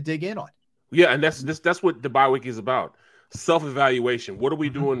something they're going to dig in on. Yeah, and that's what the bye week is about. Self-evaluation. What are we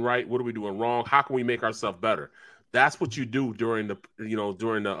doing right? What are we doing wrong? How can we make ourselves better? That's what you do during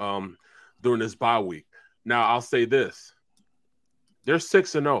this bye week. Now, I'll say this. They're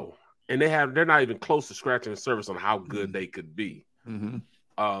 6-0, and they're not even close to scratching the surface on how good they could be.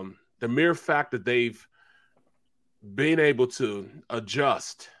 Mm-hmm. The mere fact that they've been able to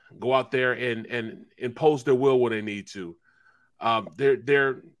adjust, go out there and impose their will when they need to.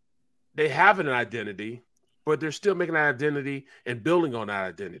 They have an identity, but they're still making that identity and building on that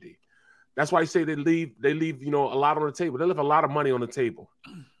identity. That's why I say they leave, a lot on the table. They leave a lot of money on the table.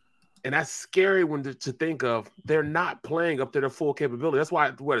 And that's scary to think of. They're not playing up to their full capability. That's why,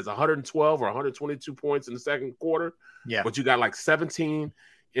 it's 112 or 122 points in the second quarter? Yeah. But you got like 17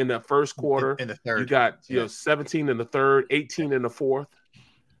 in the first quarter. In the third. You got 17 in the third, 18 in the fourth. I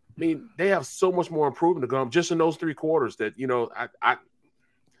mean, they have so much more improvement to come just in those 3 quarters that,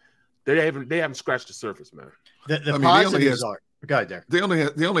 they haven't scratched the surface, man. The positives are. Go ahead, Derrick. They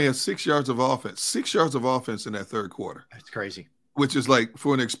only had 6 yards of offense. 6 yards of offense in that third quarter. That's crazy. Which is like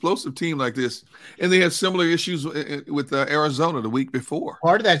for an explosive team like this, and they had similar issues with Arizona the week before.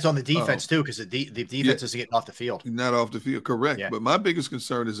 Part of that's on the defense too, because the defense is getting off the field. Not off the field, correct. Yeah. But my biggest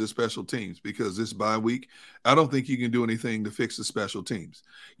concern is the special teams, because this bye week, I don't think you can do anything to fix the special teams.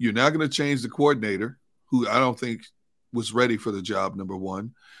 You're not going to change the coordinator, who I don't think was ready for the job, number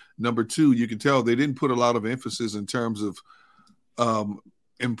one. Number two, you can tell they didn't put a lot of emphasis in terms of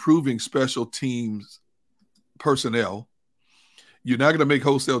improving special teams personnel. You're not going to make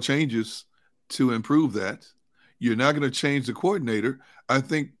wholesale changes to improve that. You're not going to change the coordinator. I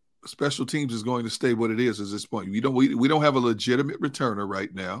think special teams is going to stay what it is at this point. We don't have a legitimate returner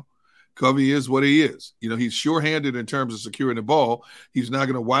right now. Covey is what he is. He's sure-handed in terms of securing the ball. He's not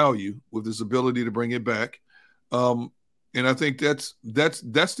going to wow you with his ability to bring it back. And I think that's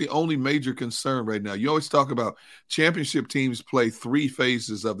the only major concern right now. You always talk about championship teams play 3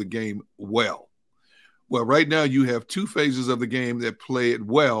 phases of the game well. Well, right now you have 2 phases of the game that play it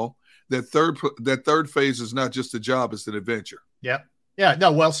well. That third phase is not just a job; it's an adventure. Yep. Yeah.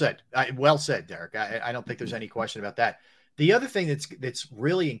 No. Well said. Well said, Derrick. I don't think there's any question about that. The other thing that's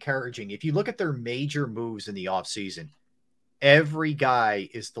really encouraging, if you look at their major moves in the offseason, every guy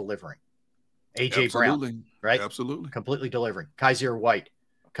is delivering. A.J. Brown, right? Absolutely. Completely delivering. Kaiser White,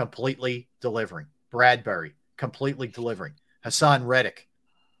 completely delivering. Bradbury, completely delivering. Hassan Reddick.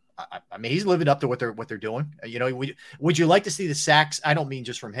 I mean, he's living up to what they're doing. Would you like to see the sacks? I don't mean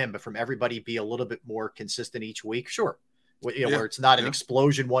just from him, but from everybody be a little bit more consistent each week? Sure. Where it's not an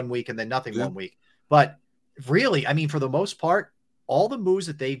explosion one week and then nothing one week. But really, I mean, for the most part, all the moves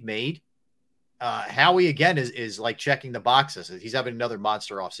that they've made, Howie, again, is like checking the boxes. He's having another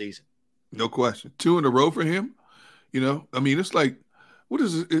monster offseason. No question. 2 in a row for him. I mean, it's like, what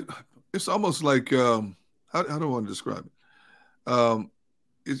is it? It's almost like, how do I want to describe it?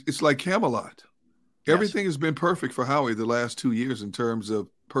 It's like Camelot. Yes. Everything has been perfect for Howie the last 2 years in terms of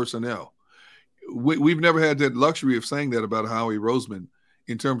personnel. We've never had that luxury of saying that about Howie Roseman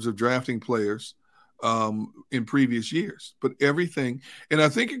in terms of drafting players in previous years. But everything, and I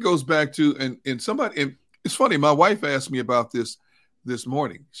think it goes back to, and it's funny, my wife asked me about this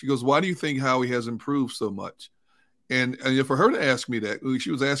morning. She goes, why do you think Howie has improved so much? And for her to ask me that, she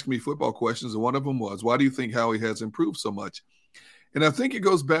was asking me football questions, and one of them was, why do you think Howie has improved so much? And I think it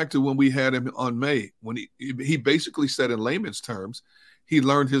goes back to when we had him on May, when he basically said in layman's terms, he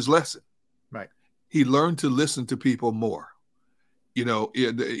learned his lesson. Right. He learned to listen to people more. He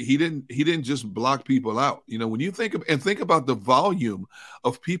didn't just block people out. When you think about the volume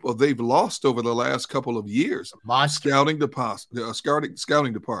of people they've lost over the last couple of years, scouting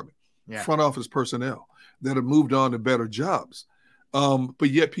department, front office personnel that have moved on to better jobs. But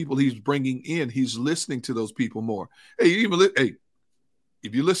yet people he's bringing in, he's listening to those people more.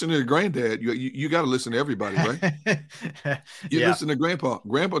 If you listen to your granddad, you got to listen to everybody, right? You listen to grandpa.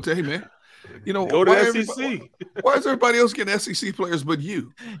 Grandpa tell you, hey, man, go to SEC. Why is everybody else getting SEC players but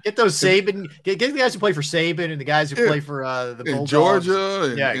you? Get those Saban, get the guys who play for Saban and the guys who play for the Bulldogs.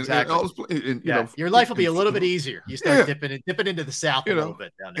 Georgia. Exactly. And all this, your life will be a little bit easier. You start dipping into the South a little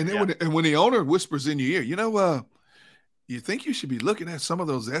bit down there. And when the owner whispers in your ear, you think you should be looking at some of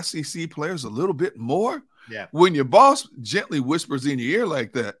those SEC players a little bit more? Yeah. When your boss gently whispers in your ear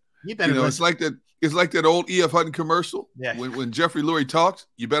like that, you better listen. It's like that old E.F. Hutton commercial. Yeah. When Jeffrey Lurie talks,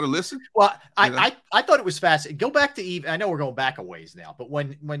 you better listen. Well, I thought it was fascinating. Go back to Eve. I know we're going back a ways now, but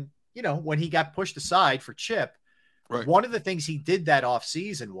when he got pushed aside for Chip, right. One of the things he did that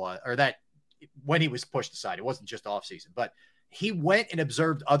offseason when he was pushed aside, it wasn't just offseason, but he went and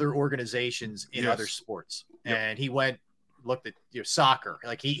observed other organizations in other sports. Yep. And he looked at soccer.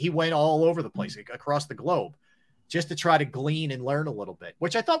 Like he went all over the place, across the globe, just to try to glean and learn a little bit,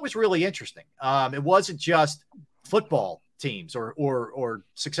 which I thought was really interesting. It wasn't just football teams or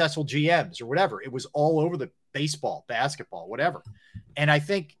successful GMs or whatever. It was all over the baseball, basketball, whatever. And I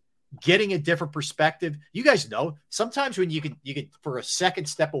think getting a different perspective, you guys know, sometimes when you can for a second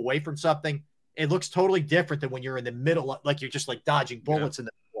step away from something, it looks totally different than when you're in the middle, like you're just like dodging bullets in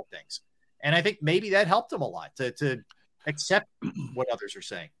the middle of things. And I think maybe that helped him a lot to accept what others are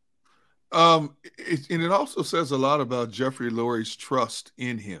saying. And it also says a lot about Jeffrey Lurie's trust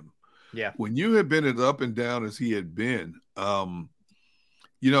in him. Yeah. When you have been as up and down as he had been, in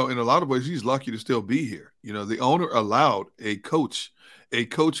a lot of ways, he's lucky to still be here. The owner allowed a coach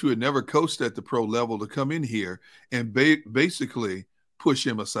who had never coached at the pro level to come in here and basically push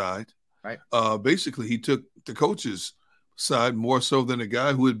him aside. Right. Basically, he took the coach's side more so than a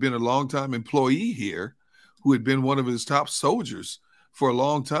guy who had been a longtime employee here, who had been one of his top soldiers for a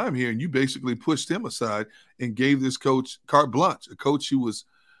long time here. And you basically pushed him aside and gave this coach carte blanche, a coach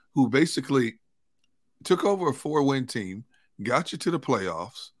who basically took over a 4-win team, got you to the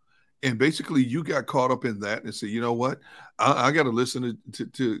playoffs, and basically you got caught up in that and said, you know what, I got to listen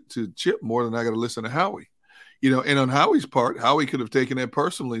to Chip more than I got to listen to Howie. And on Howie's part, Howie could have taken that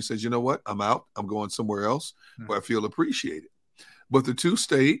personally and says, you know what, I'm out. I'm going somewhere else where I feel appreciated. But the two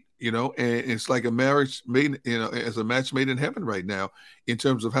stayed, and it's like a marriage made, as a match made in heaven right now in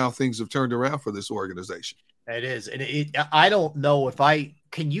terms of how things have turned around for this organization. It is. And I don't know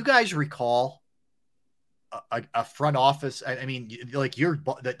can you guys recall a front office? I mean, like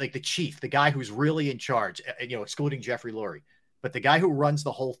like the chief, the guy who's really in charge, excluding Jeffrey Lurie, but the guy who runs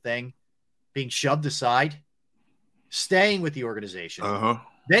the whole thing being shoved aside, staying with the organization,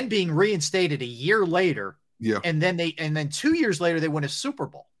 then being reinstated a year later. Yeah. And then 2 years later, they win a Super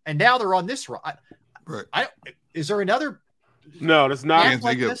Bowl. And now they're on this run. Right. Is there another? No, that's not.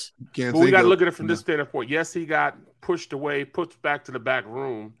 Like this? But we got to look at it from this standpoint. Yes, he got pushed away, put back to the back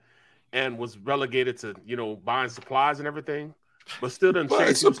room, and was relegated to, buying supplies and everything. But still didn't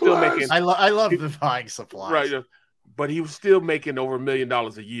change. He was still making. I love the buying supplies. Right. But he was still making over $1 million a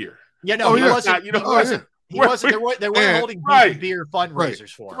year. Yeah, no, he wasn't. He wasn't. He wasn't. They weren't holding beer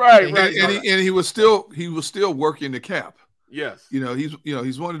fundraisers for him. Right. And he was still working the cap. Yes.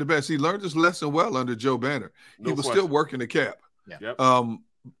 He's one of the best. He learned his lesson well under Joe Banner. He was still working the cap. Yeah.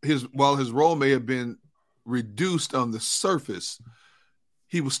 Yep. While his role may have been reduced on the surface,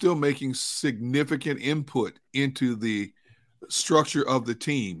 he was still making significant input into the structure of the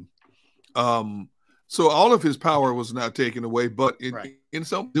team. So all of his power was not taken away, but in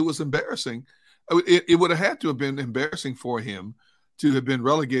some, it was embarrassing. It would have had to have been embarrassing for him to have been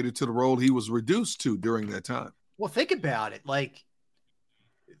relegated to the role he was reduced to during that time. Well, think about it. Like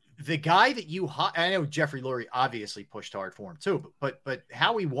the guy that I know Jeffrey Lurie obviously pushed hard for him too, but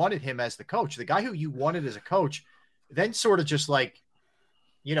how he wanted him as the coach, the guy who you wanted as a coach, then sort of just like,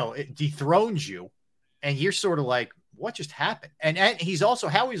 it dethrones you, and you're sort of like, what just happened? And he's also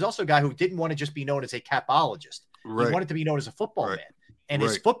a guy who didn't want to just be known as a capologist. Right. He wanted to be known as a football man, and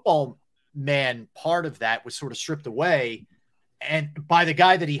his football man part of that was sort of stripped away, and by the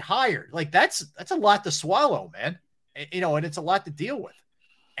guy that he hired. Like that's a lot to swallow, man. And it's a lot to deal with,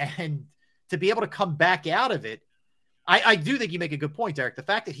 and to be able to come back out of it, I do think you make a good point, Derrick. The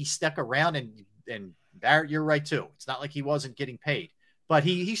fact that he stuck around, and Barrett, you're right too. It's not like he wasn't getting paid, but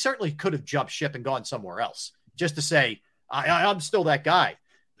he certainly could have jumped ship and gone somewhere else just to say I'm still that guy.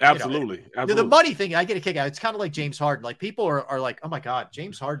 Absolutely. The money thing, I get a kick out. It's kind of like James Harden. Like people are like, oh my God,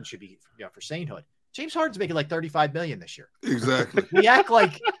 James Harden should be for sainthood. James Harden's making like $35 million this year. Exactly. We act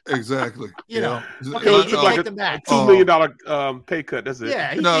like exactly. Okay, it was like a $2 million pay cut. That's it.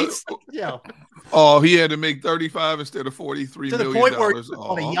 Yeah. He had to make 35 instead of $43 million. To the point where he's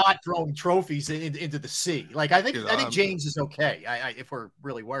on a yacht throwing trophies into the sea. Like I think James is okay. If we're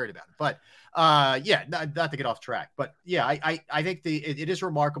really worried about it, but not to get off track, but I think it is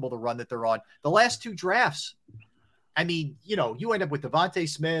remarkable the run that they're on. The last two drafts, I mean, you end up with Devontae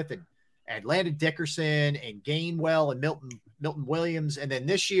Smith and Landon Dickerson and Gainwell and Milton Williams, and then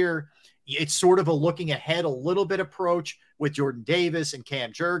this year it's sort of a looking ahead a little bit approach with Jordan Davis and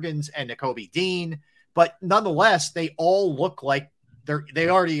Cam Jurgens and Nakobe Dean. But nonetheless, they all look like they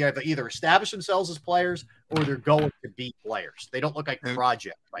already have either established themselves as players or they're going to be players. They don't look like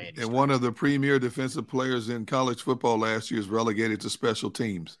projects by any stretch. And one of the premier defensive players in college football last year is relegated to special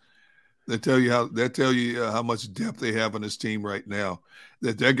teams. They tell you how much depth they have on this team right now,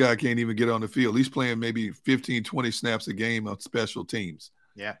 that guy can't even get on the field. He's playing maybe 15, 20 snaps a game on special teams.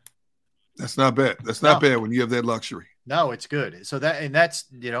 Yeah. That's not bad. That's not bad when you have that luxury. No, it's good. So that's,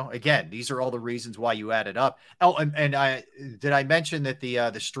 again, these are all the reasons why you add it up. Oh, and I mention that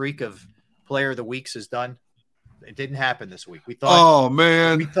the streak of player of the weeks is done? It didn't happen this week. We thought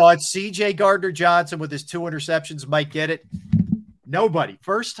CJ Gardner-Johnson with his 2 interceptions might get it. Nobody.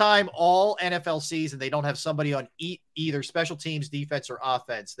 First time all NFL season they don't have somebody on either special teams, defense, or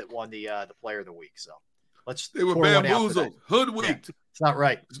offense that won the player of the week. So they were bamboozled, hoodwinked. Yeah, it's not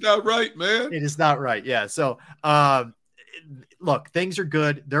right. It's not right, man. It is not right. Yeah. So look, things are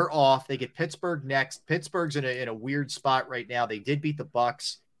good. They're off. They get Pittsburgh next. Pittsburgh's in a weird spot right now. They did beat the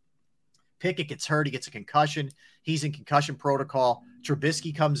Bucs. Pickett gets hurt. He gets a concussion. He's in concussion protocol.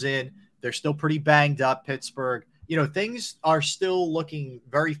 Trubisky comes in. They're still pretty banged up, Pittsburgh. Things are still looking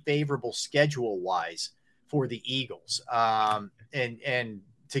very favorable schedule-wise for the Eagles. And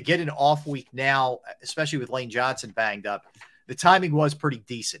to get an off week now, especially with Lane Johnson banged up, the timing was pretty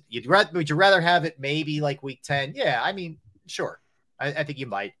decent. Would you rather have it maybe like week 10? Yeah, I mean, sure. I think you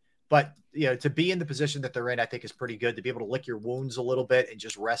might. But, to be in the position that they're in, I think is pretty good to be able to lick your wounds a little bit and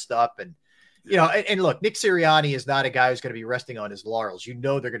just rest up. And, and look, Nick Sirianni is not a guy who's going to be resting on his laurels.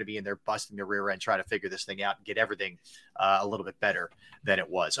 They're going to be in there busting the rear end, trying to figure this thing out and get everything a little bit better than it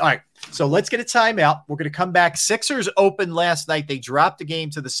was. All right, so let's get a timeout. We're going to come back. Sixers opened last night. They dropped the game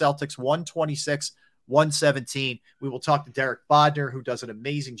to the Celtics, 126-117. We will talk to Derrick Bodner, who does an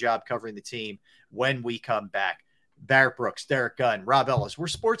amazing job covering the team when we come back. Barrett Brooks, Derrick Gunn, Rob Ellis. We're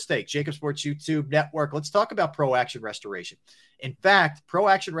Sports Take, Jacob Sports YouTube Network. Let's talk about Pro Action Restoration. In fact, Pro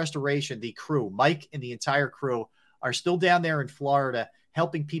Action Restoration, the crew, Mike and the entire crew, are still down there in Florida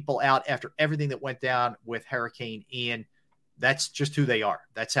helping people out after everything that went down with Hurricane Ian. That's just who they are.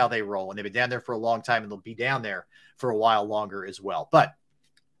 That's how they roll. And they've been down there for a long time, and they'll be down there for a while longer as well. But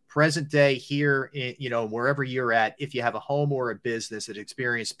present day here, wherever you're at, if you have a home or a business that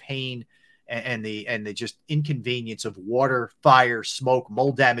experienced pain and the just inconvenience of water, fire, smoke,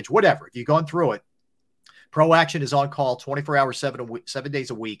 mold damage, whatever, if you've gone through it, Pro Action is on call 24 hours, 7 days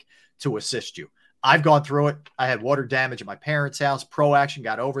a week to assist you. I've gone through it. I had water damage at my parents' house. Pro Action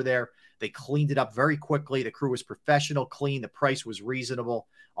got over there. They cleaned it up very quickly. The crew was professional, clean. The price was reasonable.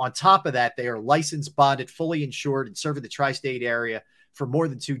 On top of that, they are licensed, bonded, fully insured, and serving the tri-state area for more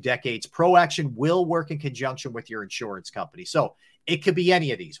than 2 decades. Pro Action will work in conjunction with your insurance company. So it could be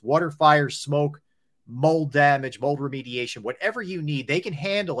any of these: water, fire, smoke, mold damage, mold remediation, whatever you need. They can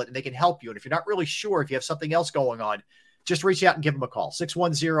handle it and they can help you. And if you're not really sure if you have something else going on, just reach out and give them a call.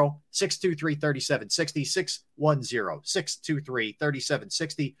 610-623-3760,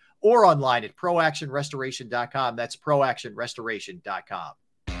 610-623-3760, or online at proactionrestoration.com. That's proactionrestoration.com.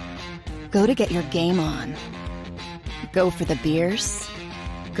 Go to get your game on. Go for the beers.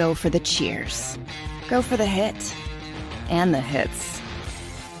 Go for the cheers. Go for the hit and the hits.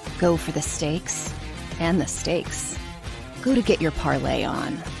 Go for the stakes and the stakes. Go to get your parlay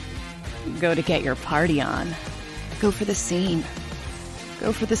on. Go to get your party on. Go for the scene.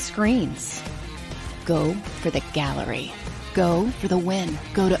 Go for the screens. Go for the gallery. Go for the win.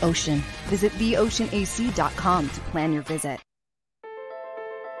 Go to Ocean. Visit theoceanac.com to plan your visit.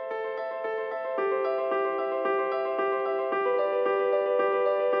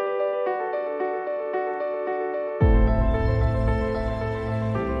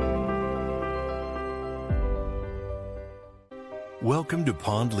 Welcome to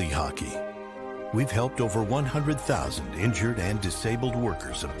Pond Lehocky. We've helped over 100,000 injured and disabled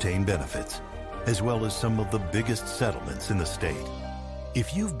workers obtain benefits, as well as some of the biggest settlements in the state.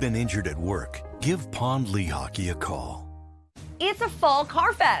 If you've been injured at work, give Pond Lehocky a call. It's a fall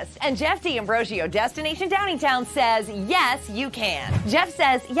car fest, and Jeff D'Ambrosio, Destination Downingtown, says, yes, you can. Jeff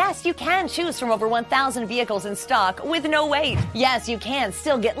says, yes, you can choose from over 1,000 vehicles in stock with no wait. Yes, you can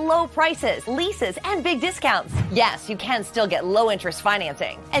still get low prices, leases, and big discounts. Yes, you can still get low interest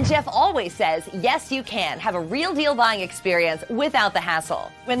financing. And Jeff always says, yes, you can have a real deal buying experience without the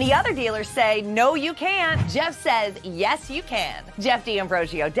hassle. When the other dealers say, no, you can't, Jeff says, yes, you can. Jeff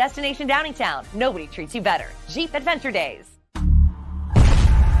D'Ambrosio, Destination Downingtown. Nobody treats you better. Jeep Adventure Days.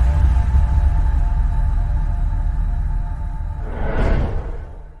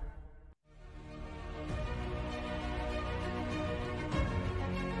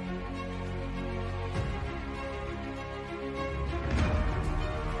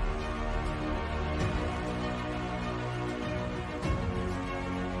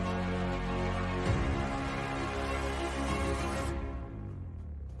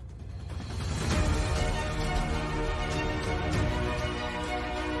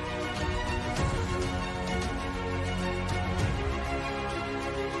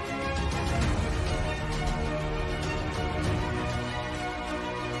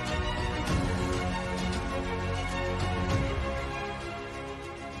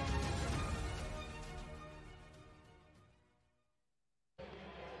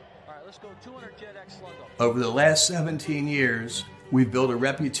 Over the last 17 years, we've built a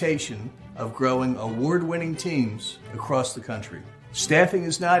reputation of growing award-winning teams across the country. Staffing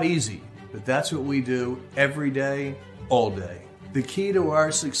is not easy, but that's what we do every day, all day. The key to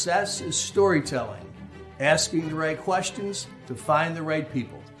our success is storytelling, asking the right questions to find the right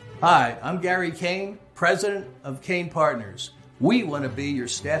people. Hi, I'm Gary Kane, president of Kane Partners. We want to be your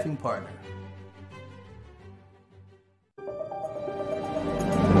staffing partner.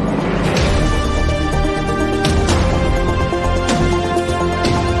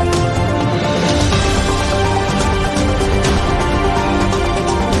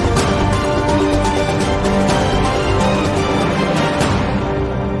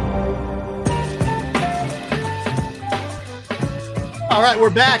 All right, we're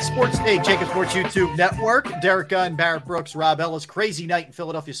back. Sports Day, Jacob Sports YouTube Network. Derrick Gunn, Barrett Brooks, Rob Ellis. Crazy night in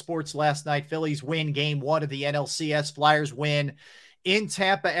Philadelphia sports last night. Phillies win game 1 of the NLCS. Flyers win in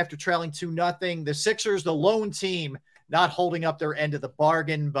Tampa after trailing 2-0. The Sixers, the lone team, not holding up their end of the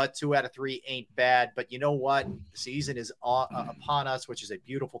bargain, but 2 out of 3 ain't bad. But you know what? The season is upon us, which is a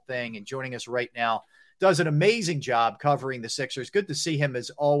beautiful thing. And joining us right now, does an amazing job covering the Sixers. Good to see him as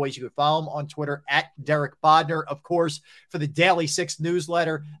always. You can follow him on Twitter at Derrick Bodner, of course, for the Daily Six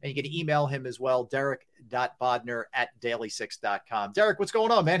newsletter. And you can email him as well, derrick.bodner@daily6.com. Derrick, what's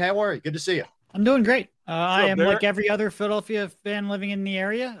going on, man? How are you? Good to see you. I'm doing great. I am Barrett? like every other Philadelphia fan living in the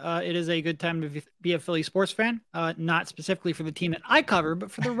area. It is a good time to be a Philly sports fan, not specifically for the team that I cover, but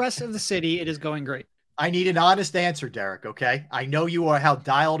for the rest of the city, it is going great. I need an honest answer, Derrick, okay? I know you are how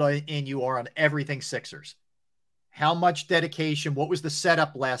dialed in you are on everything Sixers. How much dedication? What was the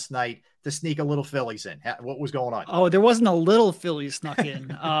setup last night to sneak a little Phillies in? What was going on? Oh, there wasn't a little Phillies snuck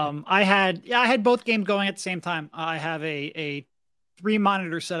in. I had both games going at the same time. I have a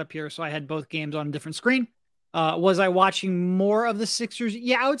 3-monitor setup here, so I had both games on a different screen. Was I watching more of the Sixers?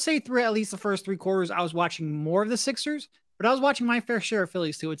 Yeah, I would say through at least the first 3 quarters, I was watching more of the Sixers. But I was watching my fair share of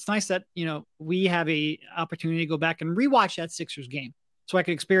Phillies too. It's nice that, we have a opportunity to go back and rewatch that Sixers game so I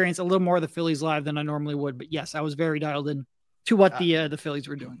could experience a little more of the Phillies live than I normally would. But yes, I was very dialed in to what the Phillies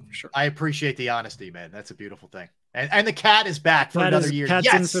were doing for sure. I appreciate the honesty, man. That's a beautiful thing. And the cat is back for another year. Cat's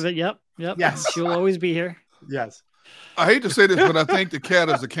yes. in for the, yep. Yes. She'll always be here. Yes. I hate to say this, but I think the cat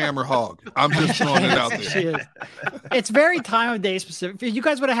is a camera hog. I'm just throwing it out there. She is. It's very time of day specific. If you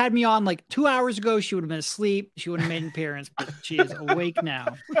guys would have had me on like 2 hours ago, she would have been asleep. She would have made an appearance, but she is awake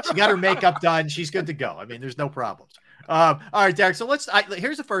now. She got her makeup done. She's good to go. I mean, there's no problems. All right, Derrick. So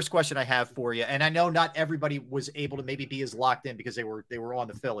here's the first question I have for you. And I know not everybody was able to maybe be as locked in because they were on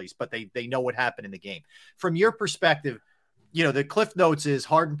the Phillies, but they know what happened in the game. From your perspective, the Cliff Notes is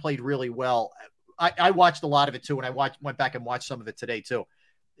Harden played really well. I watched a lot of it too, and I went back and watched some of it today too.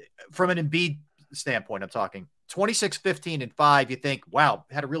 From an Embiid standpoint, I'm talking 26, 15, and 5. You think, wow,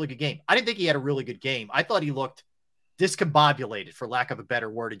 had a really good game. I didn't think he had a really good game. I thought he looked discombobulated, for lack of a better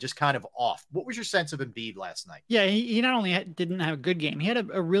word, and just kind of off. What was your sense of Embiid last night? Yeah, he not only didn't have a good game, he had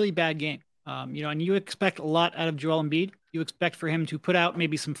a really bad game. And you expect a lot out of Joel Embiid. You expect for him to put out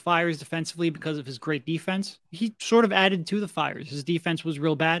maybe some fires defensively because of his great defense. He sort of added to the fires. His defense was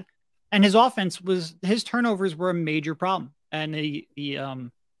real bad. And his offense his turnovers were a major problem. And the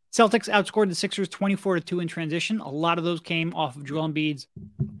Celtics outscored the Sixers 24-2 in transition. A lot of those came off of Joel Embiid's.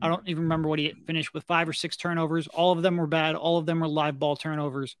 I don't even remember what he finished with, 5 or 6 turnovers. All of them were bad. All of them were live ball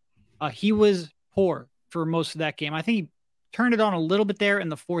turnovers. He was poor for most of that game. I think he turned it on a little bit there in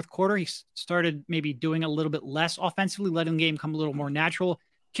the fourth quarter. He started maybe doing a little bit less offensively, letting the game come a little more natural,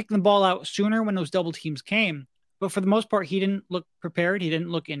 kicking the ball out sooner when those double teams came. But for the most part, he didn't look prepared. He didn't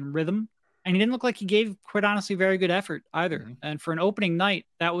look in rhythm. And he didn't look like he gave, quite honestly, very good effort either. Mm-hmm. And for an opening night,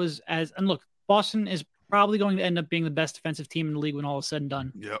 that was and look, Boston is probably going to end up being the best defensive team in the league when all is said and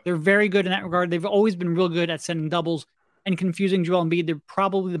done. Yep. They're very good in that regard. They've always been real good at sending doubles and confusing Joel Embiid. They're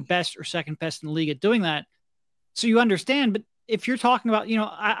probably the best or second best in the league at doing that. So you understand. But if you're talking about,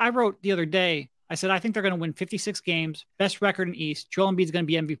 I wrote the other day, I said, I think they're going to win 56 games, best record in East. Joel Embiid's going to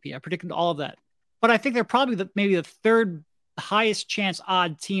be MVP. I predicted all of that. But I think they're probably maybe the third highest chance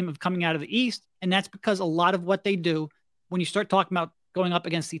odd team of coming out of the East. And that's because a lot of what they do, when you start talking about going up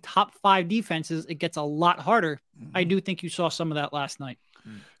against the top 5 defenses, it gets a lot harder. Mm-hmm. I do think you saw some of that last night.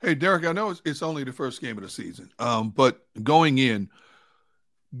 Hey, Derrick, I know it's only the first game of the season, but going in,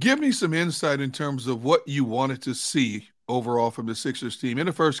 give me some insight in terms of what you wanted to see overall from the Sixers team in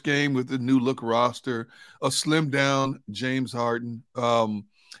the first game with the new look roster, a slimmed down James Harden.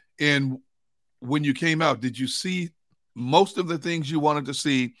 And when you came out, did you see most of the things you wanted to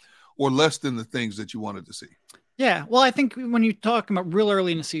see or less than the things that you wanted to see? Yeah, well, I think when you talk about real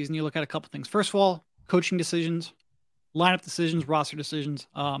early in the season, you look at a couple things. First of all, coaching decisions. lineup decisions, roster decisions.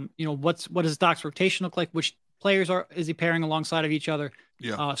 What does Doc's rotation look like? Which players is he pairing alongside of each other?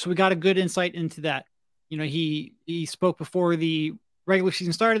 Yeah. So we got a good insight into that. He spoke before the regular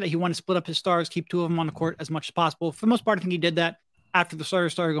season started that he wanted to split up his stars, keep two of them on the court as much as possible. For the most part, I think he did that. After the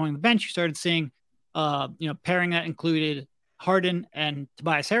starters started going to the bench, you started seeing, pairing that included Harden and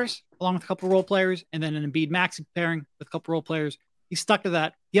Tobias Harris, along with a couple of role players, and then an Embiid Maxey pairing with a couple of role players. He stuck to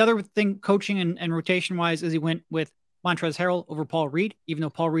that. The other thing, coaching and rotation-wise, is he went with Montrezl Harrell over Paul Reed, even though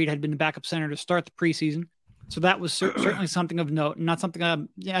Paul Reed had been the backup center to start the preseason. So that was certainly something of note, and not something.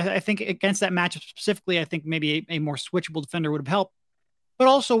 I think against that matchup specifically, I think maybe a more switchable defender would have helped. But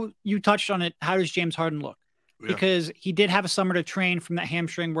also, you touched on it. How does James Harden look? Yeah. Because he did have a summer to train from that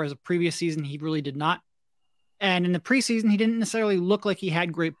hamstring, whereas the previous season he really did not. And in the preseason, he didn't necessarily look like he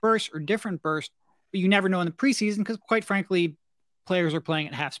had great bursts or different bursts, but you never know in the preseason because, quite frankly, players are playing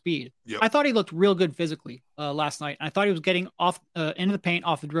at half speed. Yep. I thought he looked real good physically last night. I thought he was getting off into the paint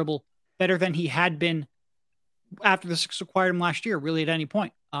off the dribble better than he had been after the Sixers acquired him last year, really at any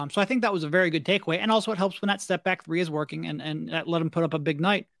point. So I think that was a very good takeaway. And also it helps when that step back three is working and that let him put up a big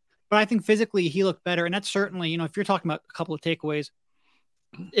night. But I think physically he looked better. And that's certainly, if you're talking about a couple of takeaways,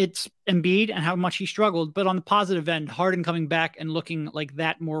 it's Embiid and how much he struggled. But on the positive end, Harden coming back and looking like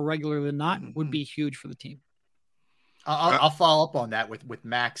that more regular than not would be huge for the team. I'll follow up on that with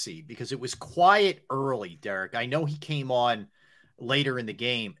Maxey because it was quiet early, Derrick. I know he came on later in the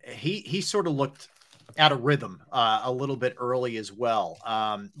game. He sort of looked out of rhythm a little bit early as well.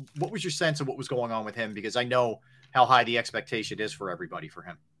 What was your sense of what was going on with him? Because I know how high the expectation is for everybody for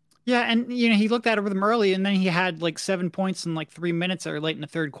him. Yeah, and he looked out of rhythm early, and then he had like 7 points in like 3 minutes or late in the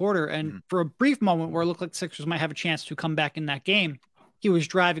third quarter. And for a brief moment where it looked like the Sixers might have a chance to come back in that game, he was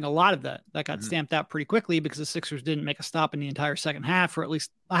driving a lot of that. That got stamped out pretty quickly because the Sixers didn't make a stop in the entire second half, or at least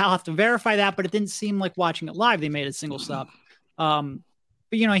I'll have to verify that, but it didn't seem like watching it live they made a single stop. But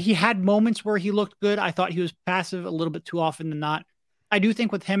he had moments where he looked good. I thought he was passive a little bit too often than not. I do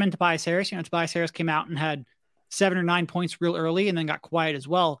think with him and Tobias Harris, Tobias Harris came out and had 7 or 9 points real early and then got quiet as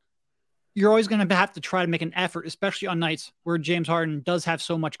well. You're always going to have to try to make an effort, especially on nights where James Harden does have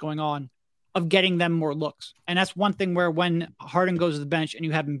so much going on, of getting them more looks. And that's one thing where when Harden goes to the bench and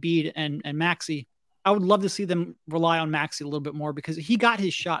you have Embiid and Maxey, I would love to see them rely on Maxey a little bit more because he got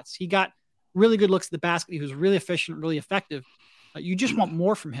his shots. He got really good looks at the basket. He was really efficient, really effective. You just want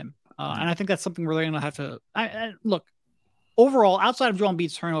more from him. And I think that's something we're going to have to look. Overall, outside of Joel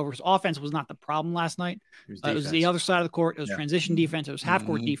Embiid's turnovers, offense was not the problem last night. It was the other side of the court. It was transition defense. It was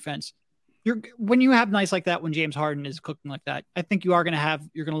half-court defense. When you have nights like that, when James Harden is cooking like that, I think you're going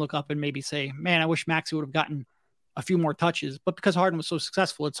to look up and maybe say, man, I wish Maxey would have gotten a few more touches. But because Harden was so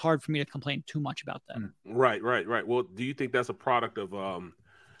successful, it's hard for me to complain too much about that. Right. Well, do you think that's a product of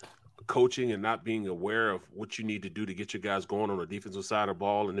coaching and not being aware of what you need to do to get your guys going on the defensive side of the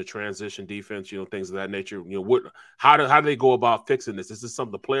ball and the transition defense, things of that nature? How do they go about fixing this? Is this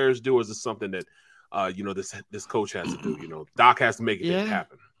something the players do, or is this something that this coach has to do? Doc has to make it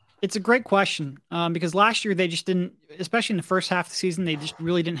happen. It's a great question because last year they just didn't, especially in the first half of the season, they just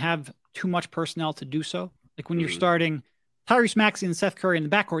really didn't have too much personnel to do so. Like when you're starting Tyrese Maxey and Seth Curry in the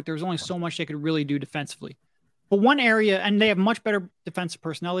backcourt, there was only so much they could really do defensively. But one area, and they have much better defensive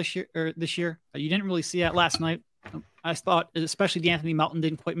personnel this year. You didn't really see that last night. I thought, especially D'Anthony Melton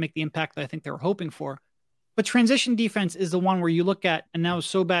didn't quite make the impact that I think they were hoping for. But transition defense is the one where you look at, and that was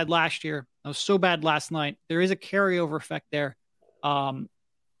so bad last year, that was so bad last night. There is a carryover effect there.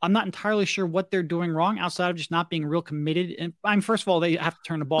 I'm not entirely sure what they're doing wrong outside of just not being real committed. And first of all, they have to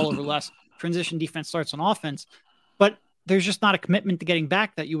turn the ball over less. Transition defense starts on offense, but there's just not a commitment to getting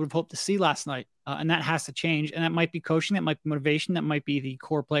back that you would have hoped to see last night. And that has to change. And that might be coaching. That might be motivation. That might be the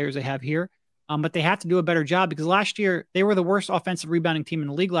core players they have here. But they have to do a better job because last year they were the worst offensive rebounding team in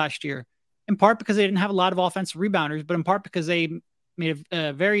the league last year, in part because they didn't have a lot of offensive rebounders, but in part because they made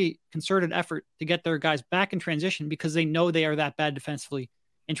a very concerted effort to get their guys back in transition because they know they are that bad defensively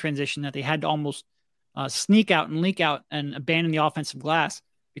in transition that they had to almost sneak out and leak out and abandon the offensive glass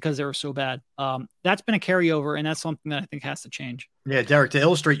because they were so bad. That's been a carryover, and that's something that I think has to change. Yeah, Derrick, to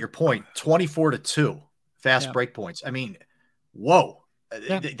illustrate your point, 24-2 fast break points. I mean, whoa,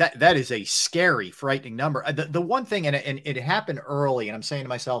 that is a scary, frightening number. The one thing, and it happened early, and I'm saying to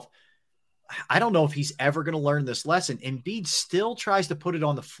myself, I don't know if he's ever going to learn this lesson. Embiid still tries to put it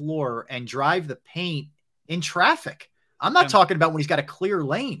on the floor and drive the paint in traffic. I'm not talking about when he's got a clear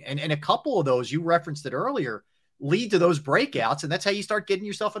lane. And a couple of those, you referenced it earlier, lead to those breakouts. And that's how you start getting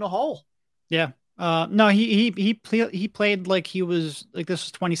yourself in a hole. Yeah. No, he played like he was like this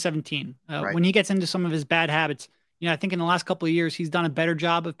was 2017. Right. When he gets into some of his bad habits, I think in the last couple of years, he's done a better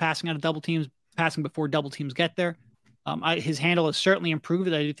job of passing out of double teams, passing before double teams get there. His handle has certainly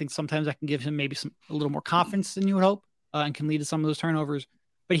improved. I do think sometimes I can give him maybe a little more confidence than you would hope, and can lead to some of those turnovers.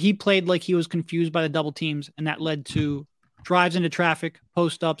 But he played like he was confused by the double teams, and that led to drives into traffic,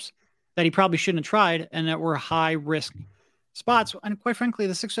 post-ups that he probably shouldn't have tried, and that were high-risk spots. And quite frankly,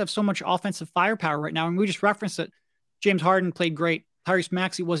 the Sixers have so much offensive firepower right now, and we just referenced it. James Harden played great. Tyrese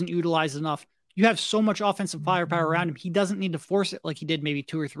Maxey wasn't utilized enough. You have so much offensive firepower around him. He doesn't need to force it like he did maybe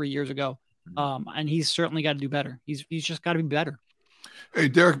 2 or 3 years ago. And he's certainly got to do better. He's just got to be better. Hey,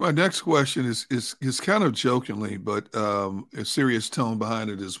 Derrick, my next question is kind of jokingly, but a serious tone behind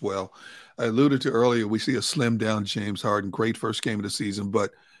it as well. I alluded to earlier, we see a slimmed down James Harden, great first game of the season,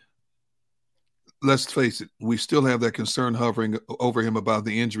 but let's face it, we still have that concern hovering over him about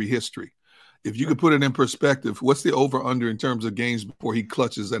the injury history. If you could put it in perspective, what's the over-under in terms of games before he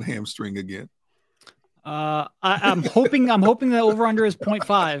clutches that hamstring again? I'm hoping the over-under is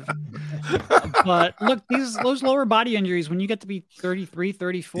 0.5. But look, those lower body injuries, when you get to be 33,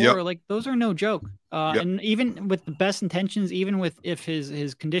 34, like those are no joke. And even with the best intentions, even if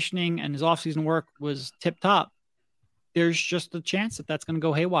his conditioning and his offseason work was tip-top, there's just a chance that that's going to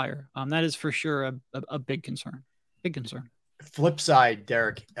go haywire. That is for sure a big concern. Big concern. Flip side,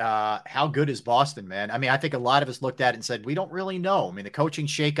 Derrick, how good is Boston, man? I mean, I think a lot of us looked at it and said, we don't really know. I mean, the coaching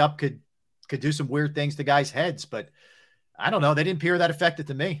shakeup could do some weird things to guys' heads, but I don't know. They didn't appear that affected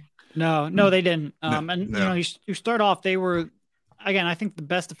to me. No, they didn't. You start off, they were, again, I think the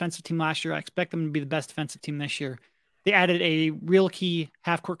best defensive team last year. I expect them to be the best defensive team this year. They added a real key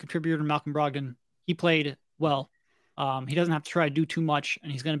half-court contributor, Malcolm Brogdon. He played well. He doesn't have to try to do too much,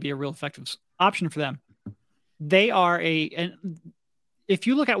 and he's going to be a real effective option for them. They are and if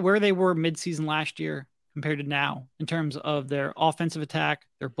you look at where they were midseason last year compared to now, in terms of their offensive attack,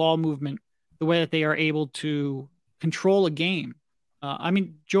 their ball movement, the way that they are able to control a game. I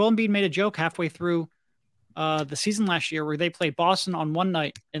mean, Joel Embiid made a joke halfway through the season last year where they played Boston on one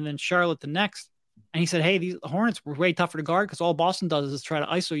night and then Charlotte the next. And he said, hey, these Hornets were way tougher to guard because all Boston does is try to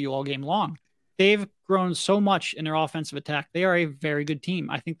ISO you all game long. They've grown so much in their offensive attack. They are a very good team.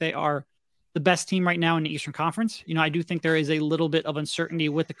 I think they are the best team right now in the Eastern Conference. I do think there is a little bit of uncertainty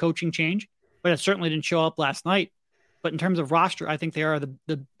with the coaching change, but it certainly didn't show up last night. But in terms of roster, I think they are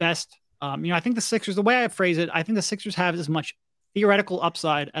the best. I think the Sixers, the way I phrase it, I think the Sixers have as much theoretical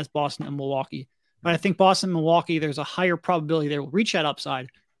upside as Boston and Milwaukee. But I think Boston and Milwaukee, there's a higher probability they will reach that upside.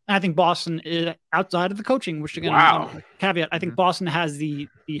 And I think Boston is outside of the coaching, which again, caveat, I think Boston has the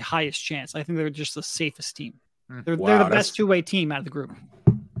highest chance. I think they're just the safest team. They're the best two-way team out of the group.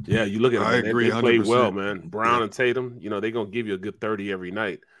 Yeah, you look at them. I agree. They played well, man. Brown and Tatum, they're going to give you a good 30 every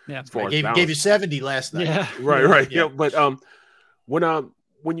night. Yeah, gave you 70 last night. Yeah, right. Yeah, but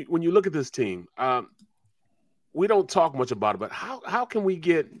when you look at this team, we don't talk much about it. But how can we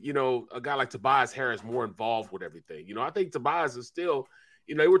get a guy like Tobias Harris more involved with everything? I think Tobias is still,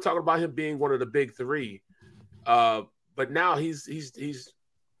 they were talking about him being one of the big three, but now he's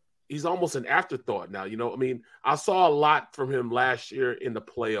almost an afterthought now. I saw a lot from him last year in the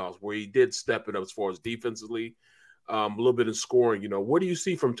playoffs where he did step it up as far as defensively, a little bit in scoring. What do you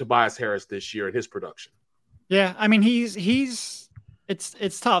see from Tobias Harris this year in his production? Yeah, I mean,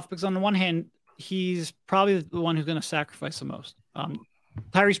 it's tough because on the one hand, he's probably the one who's going to sacrifice the most.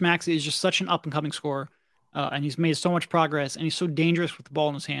 Tyrese Maxey is just such an up-and-coming scorer, and he's made so much progress, and he's so dangerous with the ball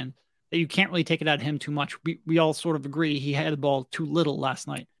in his hand that you can't really take it out of him too much. We all sort of agree he had the ball too little last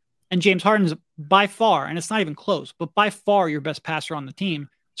night. And James Harden's by far, and it's not even close, but by far your best passer on the team.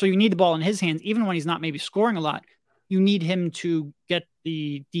 So you need the ball in his hands, even when he's not maybe scoring a lot. You need him to get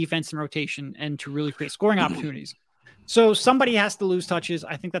the defense in rotation and to really create scoring opportunities. So somebody has to lose touches.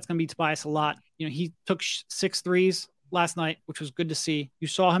 I think that's going to be Tobias a lot. He took 6 threes last night, which was good to see. You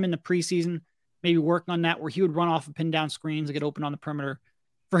saw him in the preseason, maybe working on that, where he would run off of pin down screens and get open on the perimeter.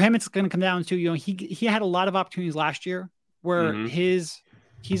 For him, it's going to come down to, he had a lot of opportunities last year where he's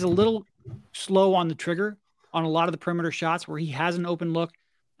a little slow on the trigger on a lot of the perimeter shots where he has an open look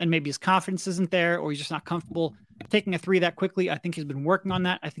and maybe his confidence isn't there or he's just not comfortable taking a three that quickly. I think he's been working on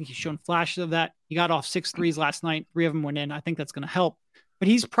that. I think he's shown flashes of that. He got off 6 threes last night. 3 of them went in. I think that's going to help. But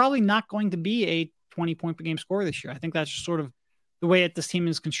he's probably not going to be a 20-point per game scorer this year. I think that's just sort of the way that this team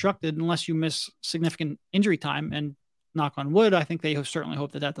is constructed, unless you miss significant injury time. And knock on wood, I think they certainly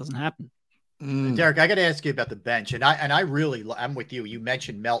hope that doesn't happen. Derrick, I got to ask you about the bench, and I'm with you. You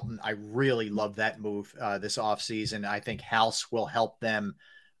mentioned Melton. I really love that move this offseason. I think House will help them.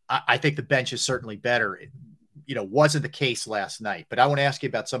 I think the bench is certainly better. It, wasn't the case last night, but I want to ask you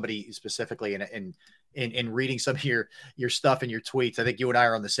about somebody specifically. In reading some of your stuff and your tweets, I think you and I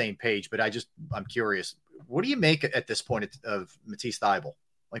are on the same page. But I'm curious. What do you make at this point of Matisse Thybulle?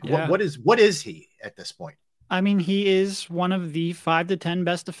 Like, what is he at this point? I mean, he is one of the 5 to 10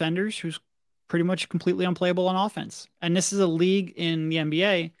 best defenders who's pretty much completely unplayable on offense. And this is a league in the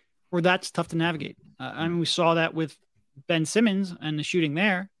NBA where that's tough to navigate. I mean, we saw that with Ben Simmons and the shooting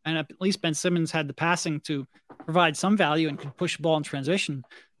there. And at least Ben Simmons had the passing to provide some value and could push the ball in transition.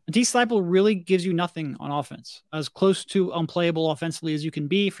 Matisse Thybulle really gives you nothing on offense, as close to unplayable offensively as you can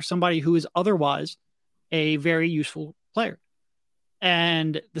be for somebody who is otherwise a very useful player.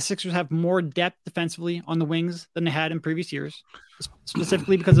 And the Sixers have more depth defensively on the wings than they had in previous years,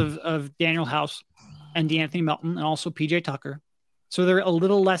 specifically because of Daniel House and DeAnthony Melton and also PJ Tucker. So they're a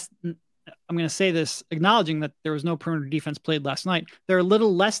little less, I'm going to say this, acknowledging that there was no perimeter defense played last night. They're a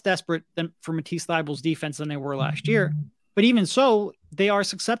little less desperate than for Matisse Thybulle's defense than they were last year. But even so, they are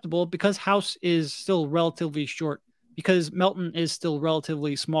susceptible because House is still relatively short, because Melton is still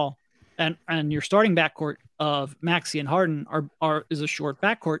relatively small. And your starting backcourt of Maxey and Harden is a short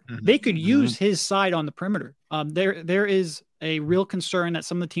backcourt. Mm-hmm. They could use his side on the perimeter. There is a real concern that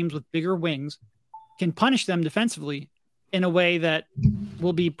some of the teams with bigger wings can punish them defensively in a way that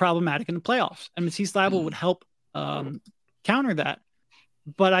will be problematic in the playoffs. And Matisse Thybulle would help counter that.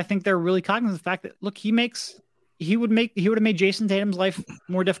 But I think they're really cognizant of the fact that, look, he would have made Jason Tatum's life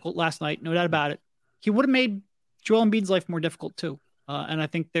more difficult last night, no doubt about it. He would have made Joel Embiid's life more difficult too. And I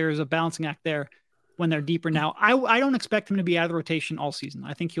think there's a balancing act there when they're deeper now. I don't expect him to be out of the rotation all season.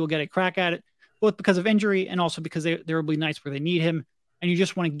 I think he'll get a crack at it, both because of injury and also because there will be nights where they need him, and you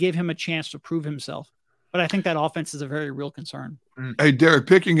just want to give him a chance to prove himself. But I think that offense is a very real concern. Hey, Derrick,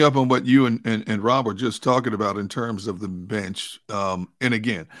 picking up on what you and Rob were just talking about in terms of the bench, and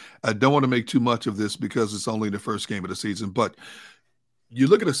again, I don't want to make too much of this because it's only the first game of the season, but you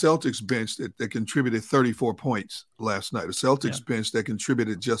look at a Celtics bench that contributed 34 points last night, a Celtics bench that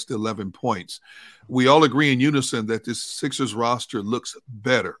contributed just 11 points. We all agree in unison that this Sixers roster looks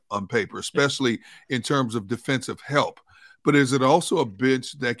better on paper, especially in terms of defensive help. But is it also a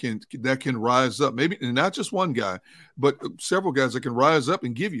bench that can rise up? Maybe not just one guy, but several guys that can rise up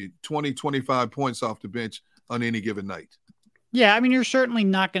and give you 20, 25 points off the bench on any given night. Yeah, I mean, you're certainly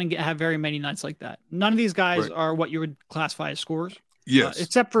not going to have very many nights like that. None of these guys are what you would classify as scorers. Yes,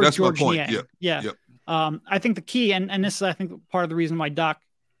 except for George Niang. Yeah. I think the key, and this is, I think, part of the reason why Doc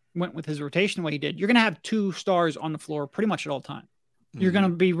went with his rotation the way he did. You're going to have 2 stars on the floor pretty much at all time. Mm-hmm. You're going to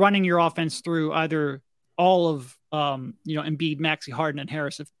be running your offense through either all of Embiid, Maxey, Harden, and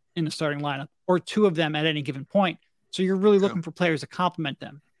Harris in the starting lineup, or 2 of them at any given point. So you're really looking for players to complement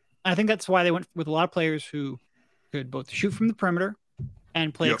them. And I think that's why they went with a lot of players who could both shoot from the perimeter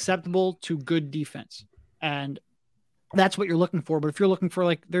and play acceptable to good defense. And that's what you're looking for. But if you're looking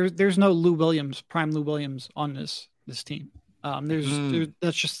for there's no prime Lou Williams on this team.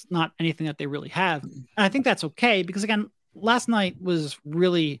 That's just not anything that they really have. And I think that's okay because, again, last night was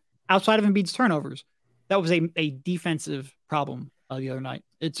really, outside of Embiid's turnovers, that was a defensive problem the other night.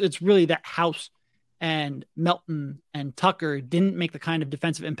 It's really that House and Melton and Tucker didn't make the kind of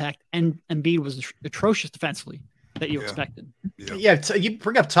defensive impact, and Embiid was atrocious defensively that you expected. You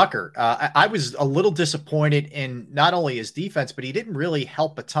bring up Tucker. I was a little disappointed in not only his defense, but he didn't really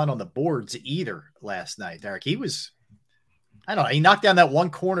help a ton on the boards either last night, Derrick. He was, I don't know, he knocked down that one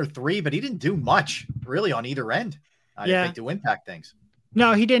corner 3, but he didn't do much really on either end, I think, to impact things.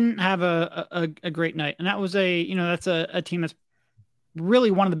 No, he didn't have a great night. And that was that's a team that's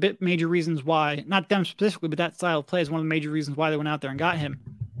really one of the major reasons why, not them specifically, but that style of play is one of the major reasons why they went out there and got him.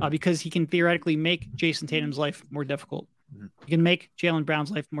 Because he can theoretically make Jason Tatum's life more difficult. He can make Jaylen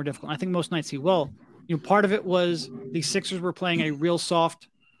Brown's life more difficult. I think most nights he will. Part of it was the Sixers were playing a real soft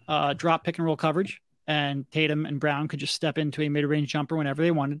drop pick and roll coverage, and Tatum and Brown could just step into a mid-range jumper whenever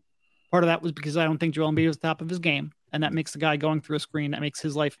they wanted. Part of that was because I don't think Joel Embiid was the top of his game, and that makes the guy going through a screen, that makes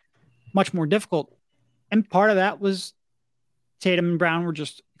his life much more difficult. And part of that was Tatum and Brown were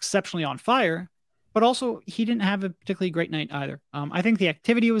just exceptionally on fire. But also, he didn't have a particularly great night either. I think the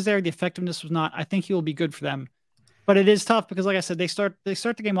activity was there. The effectiveness was not. I think he will be good for them. But it is tough because, like I said, they start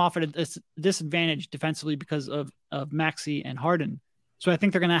the game off at a disadvantage defensively because of Maxey and Harden. So I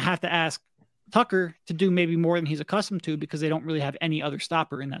think they're going to have to ask Tucker to do maybe more than he's accustomed to because they don't really have any other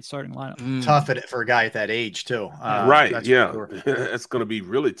stopper in that starting lineup. Tough for a guy at that age, too. Right, Sure. It's going to be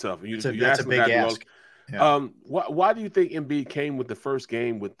really tough. That's a big ask. Why do you think Embiid came with the first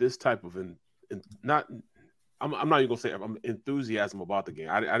game with this type of I'm not even gonna say enthusiasm about the game.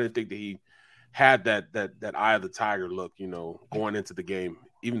 I didn't think that he had that eye of the tiger look, going into the game,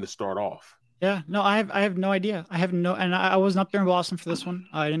 even to start off. Yeah, no, I have no idea. And I wasn't up there in Boston for this one.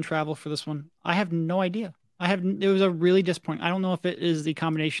 I didn't travel for this one. I have no idea. It was a really disappointing. I don't know if it is the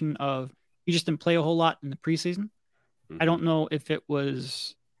combination of he just didn't play a whole lot in the preseason. Mm-hmm. I don't know if it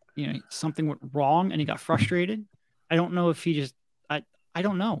was something went wrong and he got frustrated. I don't know if he just, I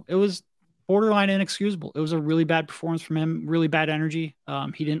don't know. It was borderline inexcusable. It was a really bad performance from him, really bad energy.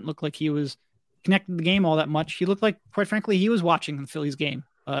 He didn't look like he was connected to the game all that much. He looked like, quite frankly, he was watching the Phillies game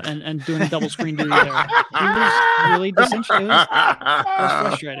and doing a double screen duty there. He was really disinterested. It was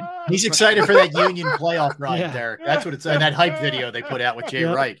frustrating. He's excited for that Union playoff run, Derrick. That's what it's that hype video they put out with Jay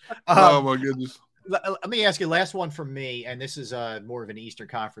Wright. Oh my goodness. Let me ask you last one from me, and this is more of an Eastern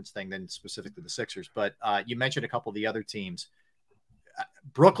Conference thing than specific to the Sixers, but you mentioned a couple of the other teams.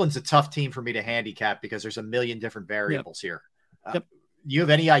 Brooklyn's a tough team for me to handicap because there's a million different variables here. You have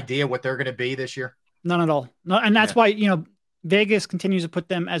any idea what they're going to be this year? None at all. No, and that's why, Vegas continues to put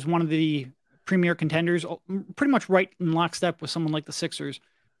them as one of the premier contenders, pretty much right in lockstep with someone like the Sixers,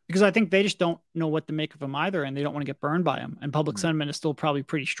 because I think they just don't know what to make of them either, and they don't want to get burned by them. And public sentiment is still probably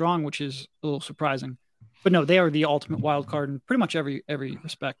pretty strong, which is a little surprising. But no, they are the ultimate wild card in pretty much every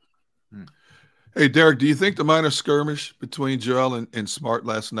respect. Hey, Derrick, do you think the minor skirmish between Joel and Smart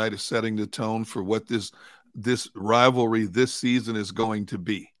last night is setting the tone for what this rivalry this season is going to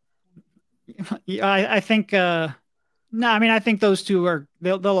be? Yeah, I think I think those two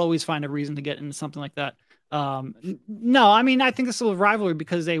they'll always find a reason to get into something like that. No, I think this is a rivalry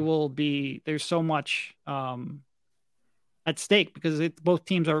because there's so much at stake because both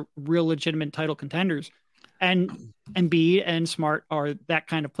teams are real legitimate title contenders, and Embiid and Smart are that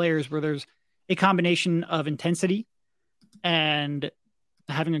kind of players where there's a combination of intensity and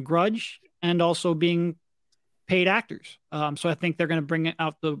having a grudge and also being paid actors. So I think they're going to bring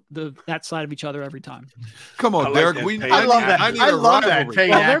out that side of each other every time. Come on, Derrick. I love that. I love that.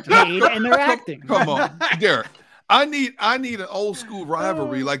 They're paid and they're acting. Come on, Derrick. I need an old school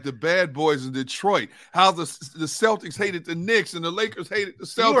rivalry like the Bad Boys in Detroit. How the Celtics hated the Knicks and the Lakers hated the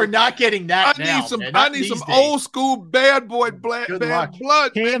Celtics. You are not getting that. I need some old school bad boy bad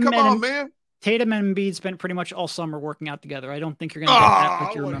blood. Man. Come on, man. Tatum and Embiid spent pretty much all summer working out together. I don't think you're going to get that,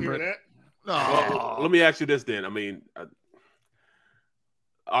 but you remember it. Well, let me ask you this then.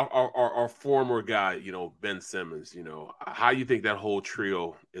 Our former guy, Ben Simmons, how you think that whole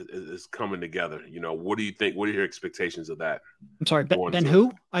trio is coming together? What do you think? What are your expectations of that? I'm sorry, Ben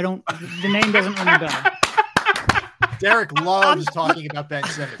who? The name doesn't ring a bell. Derrick loves talking about Ben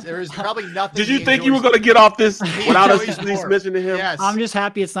Simmons. There is probably nothing. Did you think you were going to get off this without us at least mentioning him? Yes. I'm just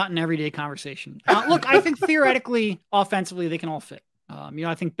happy it's not an everyday conversation. Look, I think theoretically, offensively, they can all fit.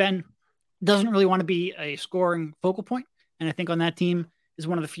 I think Ben doesn't really want to be a scoring focal point, and I think on that team is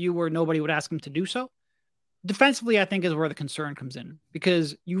one of the few where nobody would ask him to do so. Defensively, I think is where the concern comes in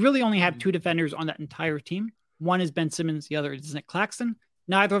because you really only have two defenders on that entire team. One is Ben Simmons, the other is Nick Claxton.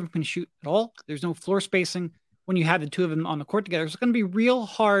 Neither of them can shoot at all. There's no floor spacing. When you have the two of them on the court together, it's going to be real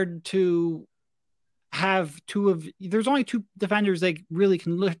hard to have there's only two defenders they really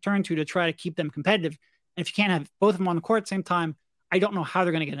can turn to try to keep them competitive. And if you can't have both of them on the court at the same time, I don't know how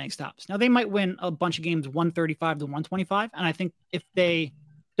they're going to get any stops. Now, they might win a bunch of games 135 to 125. And I think if they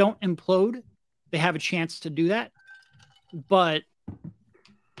don't implode, they have a chance to do that. But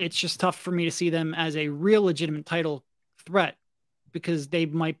it's just tough for me to see them as a real legitimate title threat because they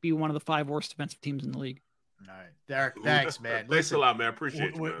might be one of the 5 worst defensive teams in the league. All right, Derrick, thanks, man. Thanks a lot, man.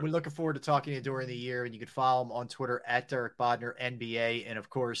 Appreciate you. We're looking forward to talking to you during the year, and you can follow him on Twitter at Derrick Bodner NBA, and of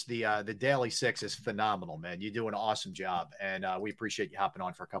course the Daily Six is phenomenal, man. You do an awesome job, and we appreciate you hopping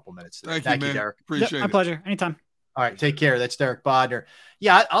on for a couple minutes today. Thank you, Derrick. Appreciate it. My pleasure. Anytime. All right, take care. That's Derrick Bodner.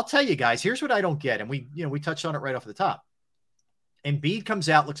 Yeah, I'll tell you guys. Here's what I don't get, and we touched on it right off the top. Embiid comes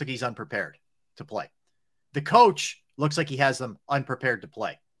out, looks like he's unprepared to play. The coach looks like he has them unprepared to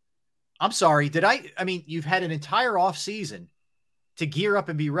play. I'm sorry. You've had an entire offseason to gear up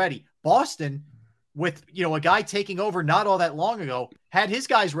and be ready. Boston, with, a guy taking over not all that long ago, had his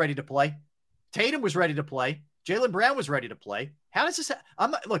guys ready to play. Tatum was ready to play. Jaylen Brown was ready to play. How does this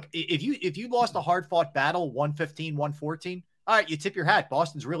look, if you lost a hard-fought battle, 115, 114, all right, you tip your hat.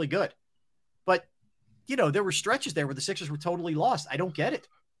 Boston's really good. But, there were stretches there where the Sixers were totally lost. I don't get it.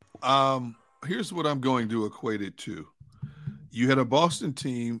 Here's what I'm going to equate it to. You had a Boston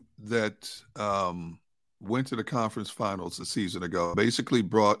team that went to the conference finals a season ago, basically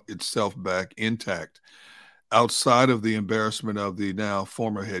brought itself back intact outside of the embarrassment of the now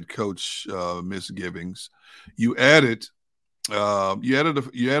former head coach misgivings. You added a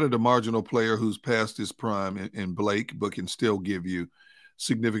marginal player who's past his prime in Blake, but can still give you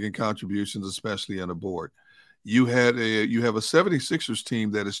significant contributions, especially on the board. You have a 76ers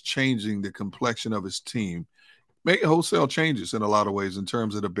team that is changing the complexion of his team, making wholesale changes in a lot of ways in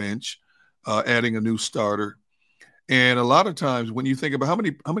terms of the bench, adding a new starter. And a lot of times when you think about how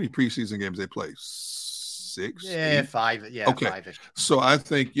many preseason games they play, 6? Yeah, 8? 5. Yeah, okay. 5-ish. So I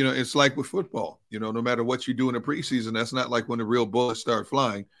think, it's like with football. No matter what you do in the preseason, that's not like when the real bullets start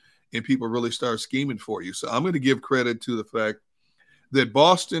flying and people really start scheming for you. So I'm going to give credit to the fact that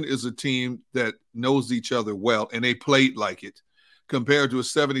Boston is a team that knows each other well, and they played like it, compared to a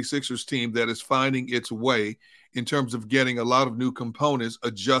 76ers team that is finding its way in terms of getting a lot of new components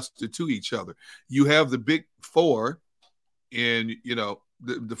adjusted to each other. You have the big four and,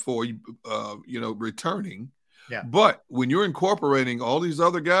 the four, returning. Yeah. But when you're incorporating all these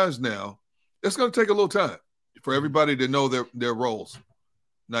other guys now, it's going to take a little time for everybody to know their roles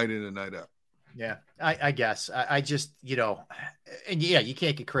night in and night out. Yeah, I guess. I just, and yeah, you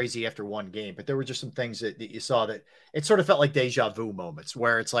can't get crazy after one game, but there were just some things that you saw that it sort of felt like deja vu moments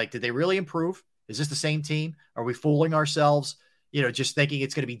where it's like, did they really improve? Is this the same team? Are we fooling ourselves? Just thinking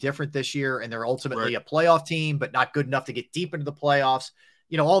it's going to be different this year and they're ultimately a playoff team, but not good enough to get deep into the playoffs.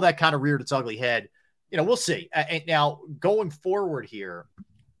 All that kind of reared its ugly head. We'll see. And now going forward here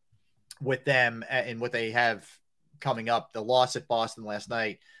with them and what they have coming up, the loss at Boston last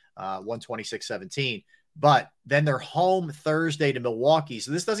night, 126-17, but then they're home Thursday to Milwaukee.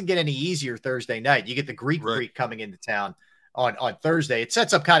 So this doesn't get any easier Thursday night. You get the Greek Freak coming into town on Thursday. It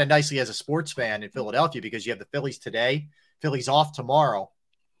sets up kind of nicely as a sports fan in Philadelphia because you have the Phillies today, Phillies off tomorrow.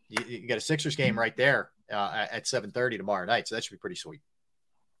 You got a Sixers game right there at 7:30 tomorrow night. So that should be pretty sweet.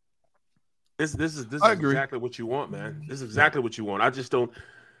 This is exactly what you want, man. This is exactly what you want. I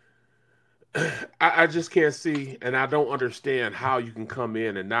just can't see, and I don't understand how you can come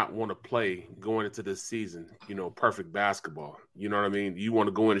in and not want to play going into this season, perfect basketball. You know what I mean? You want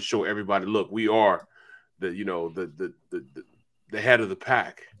to go in and show everybody, look, we are the head of the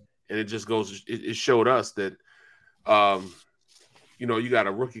pack. And it just goes, it showed us that, you got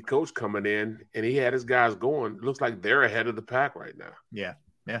a rookie coach coming in and he had his guys going. It looks like they're ahead of the pack right now. Yeah.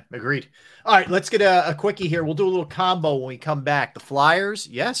 Yeah, agreed. All right, let's get a quickie here. We'll do a little combo when we come back. The Flyers,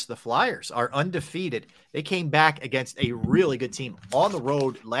 yes, the Flyers are undefeated. They came back against a really good team on the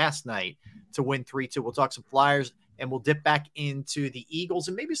road last night to win 3-2. We'll talk some Flyers, and we'll dip back into the Eagles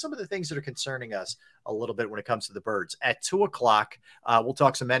and maybe some of the things that are concerning us a little bit when it comes to the Birds. At 2 o'clock, we'll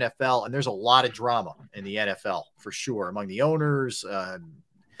talk some NFL, and there's a lot of drama in the NFL for sure among the owners,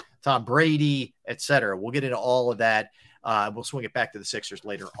 Tom Brady, et cetera. We'll get into all of that. We'll swing it back to the Sixers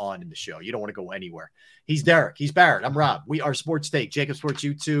later on in the show. You don't want to go anywhere. He's Derrick. He's Barrett. I'm Rob. We are Sports Take, Jacob Sports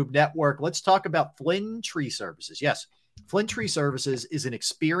YouTube Network. Let's talk about Flynn Tree Services. Yes, Flynn Tree Services is an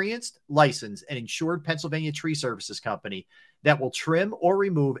experienced, licensed, and insured Pennsylvania tree services company that will trim or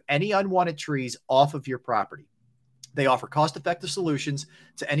remove any unwanted trees off of your property. They offer cost-effective solutions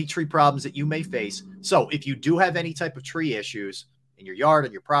to any tree problems that you may face. So if you do have any type of tree issues in your yard,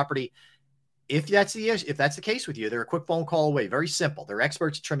 on your property, if that's the case with you, they're a quick phone call away. Very simple. They're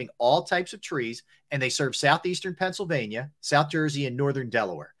experts at trimming all types of trees, and they serve southeastern Pennsylvania, South Jersey, and northern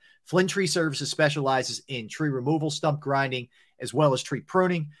Delaware. Flynn Tree Services specializes in tree removal, stump grinding, as well as tree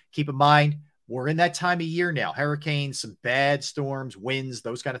pruning. Keep in mind, we're in that time of year now. Hurricanes, some bad storms, winds,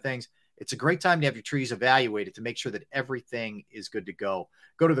 those kind of things. It's a great time to have your trees evaluated to make sure that everything is good to go.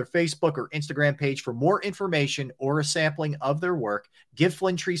 Go to their Facebook or Instagram page for more information or a sampling of their work. Give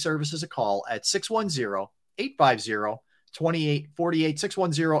Flynn Tree Services a call at 610-850-2848,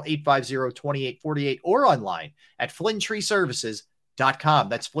 610-850-2848, or online at flynntreeservices.com.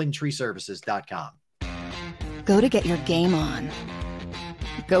 That's flynntreeservices.com. Go to get your game on.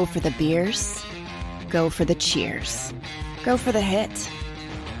 Go for the beers. Go for the cheers. Go for the hit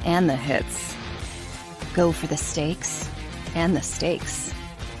and the hits. Go for the stakes and the stakes.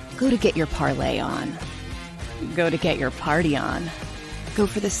 Go to get your parlay on. Go to get your party on. Go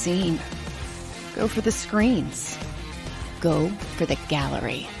for the scene. Go for the screens. Go for the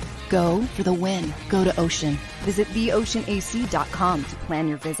gallery. Go for the win. Go to Ocean. Visit theoceanac.com to plan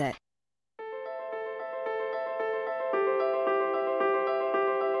your visit.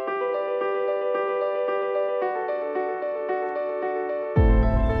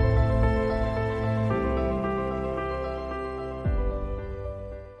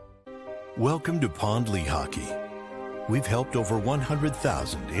 Welcome to Pond Lehocky. We've helped over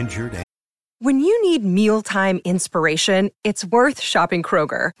 100,000 injured and When you need mealtime inspiration, it's worth shopping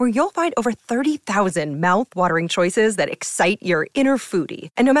Kroger, where you'll find over 30,000 mouth-watering choices that excite your inner foodie.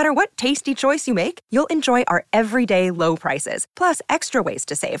 And no matter what tasty choice you make, you'll enjoy our everyday low prices, plus extra ways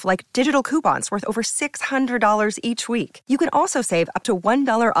to save, like digital coupons worth over $600 each week. You can also save up to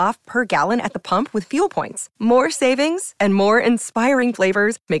 $1 off per gallon at the pump with fuel points. More savings and more inspiring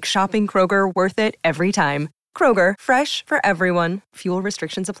flavors make shopping Kroger worth it every time. Kroger, fresh for everyone. Fuel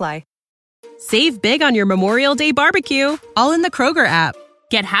restrictions apply. Save big on your Memorial Day barbecue, all in the Kroger app.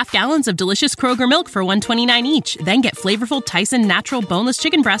 Get half gallons of delicious Kroger milk for $1.29 each. Then get flavorful Tyson natural boneless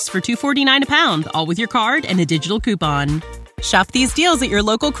chicken breasts for $2.49 a pound, all with your card and a digital coupon. Shop these deals at your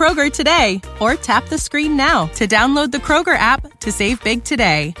local Kroger today, or tap the screen now to download the Kroger app to save big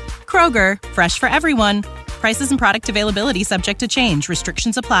today. Kroger, fresh for everyone. Prices and product availability subject to change.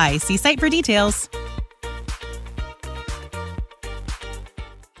 Restrictions apply. See site for details.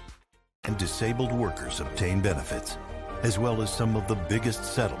 And disabled workers obtain benefits, as well as some of the biggest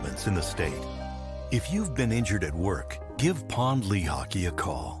settlements in the state. If you've been injured at work, give Pond Lehocky a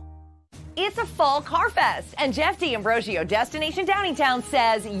call. It's a fall car fest, and Jeff D'Ambrosio, Destination Downingtown,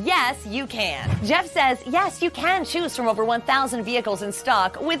 says, yes, you can. Jeff says, yes, you can choose from over 1,000 vehicles in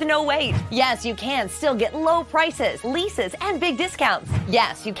stock with no wait. Yes, you can still get low prices, leases, and big discounts.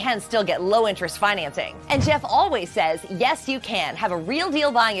 Yes, you can still get low interest financing. And Jeff always says, yes, you can have a real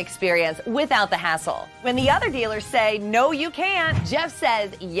deal buying experience without the hassle. When the other dealers say, no, you can't, Jeff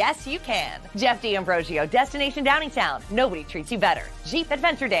says, yes, you can. Jeff D'Ambrosio, Destination Downingtown. Nobody treats you better. Jeep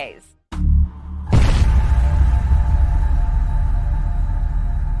Adventure Days.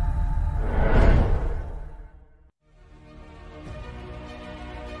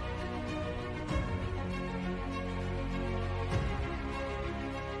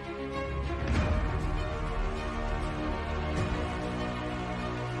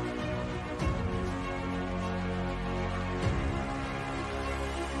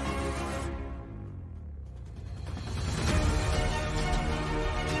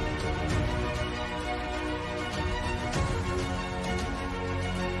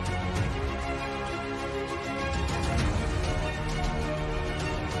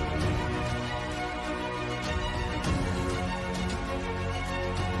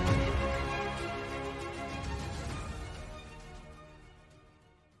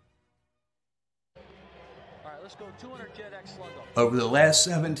 Over the last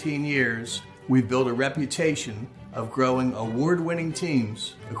 17 years, we've built a reputation of growing award-winning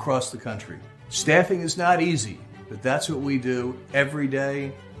teams across the country. Staffing is not easy, but that's what we do every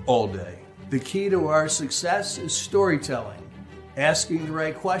day, all day. The key to our success is storytelling, asking the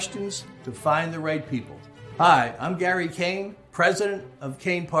right questions to find the right people. Hi, I'm Gary Kane, president of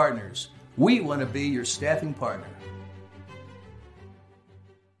Kane Partners. We want to be your staffing partner.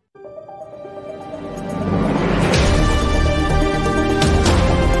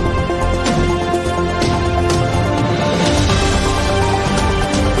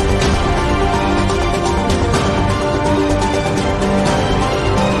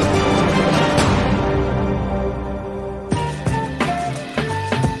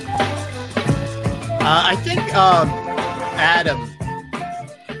 I think Adam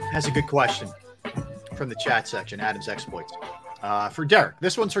has a good question from the chat section. Adam's exploits for Derrick.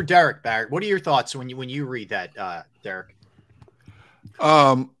 This one's for Derrick, Barrett. What are your thoughts when you read that, Derrick?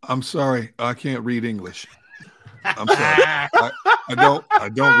 I'm sorry, I can't read English. I'm sorry, I don't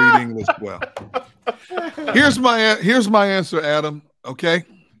read English well. Here's my answer, Adam. Okay,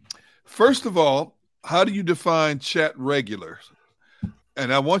 first of all, how do you define chat regulars?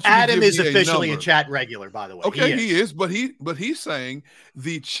 And I want you Adam to give is me officially a a chat regular, by the way. Okay, he is, but he's saying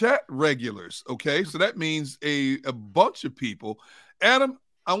the chat regulars. Okay, so that means a bunch of people. Adam,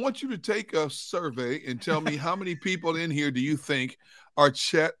 I want you to take a survey and tell me how many people in here do you think are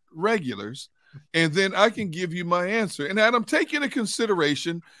chat regulars, and then I can give you my answer. And Adam, take into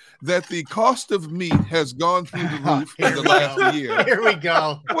consideration that the cost of meat has gone through the roof in the last year. Here we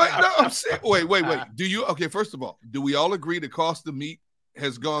go. Wait. Do you? Okay, first of all, do we all agree the cost of meat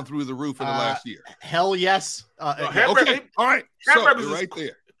has gone through the roof in the last year? Hell yes. Okay, all right. So right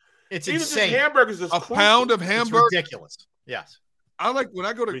there. It's even insane. Hamburgers is a pound of hamburger. It's ridiculous. Yes. I like when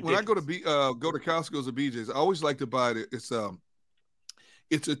I go to Costco's or BJ's. I always like to buy it. It's a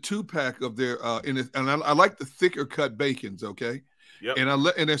 2-pack of their and I like the thicker cut bacons. Okay. Yep.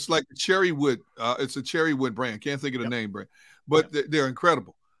 And it's like Cherrywood. It's a Cherrywood brand. Can't think of the name brand, but they're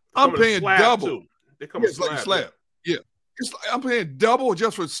incredible. I'm paying double. Too. They come in like a slab. Yeah. I'm paying double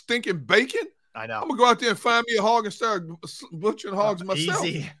just for stinking bacon. I know. I'm gonna go out there and find me a hog and start butchering hogs myself.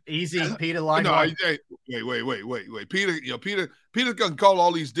 Easy, Peter. Line no, wait. Peter's gonna call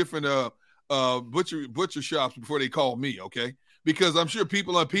all these different butcher shops before they call me, okay? Because I'm sure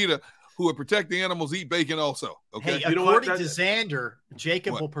people on Peter who would protect the animals eat bacon also. Okay. Hey, according to Xander,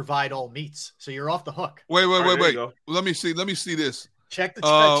 Jacob will provide all meats, so you're off the hook. Wait. Let me see this. Check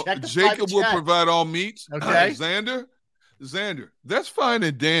the Jacob will provide all meats. Okay. Xander, that's fine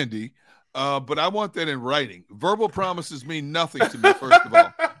and dandy, but I want that in writing. Verbal promises mean nothing to me, first of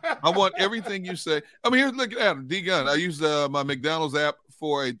all. I want everything you say. I mean, look at Adam, Gunn. I used my McDonald's app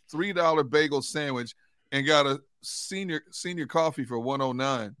for a $3 bagel sandwich and got senior coffee for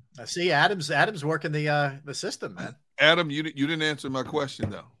 109. See, Adam's working the system, man. Adam, you didn't answer my question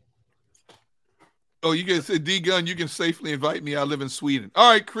though. Oh, you can say D Gunn, you can safely invite me. I live in Sweden.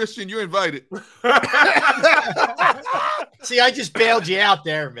 All right, Christian, you're invited. See, I just bailed you out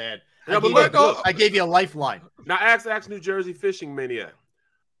there, man. Yeah, I gave you a lifeline. Now ask New Jersey Fishing Maniac.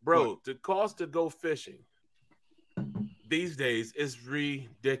 Bro, the cost to go fishing these days is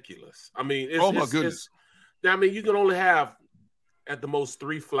ridiculous. I mean, my goodness. I mean, you can only have at the most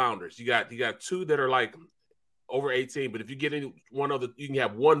 3 flounders. You got 2 that are like over 18, but if you get any one other, you can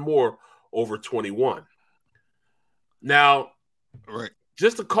have one more over 21. Now, right,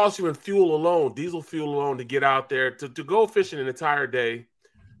 just the cost you in fuel alone, diesel fuel alone, to get out there to go fishing an entire day,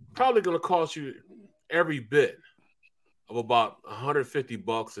 probably going to cost you every bit of about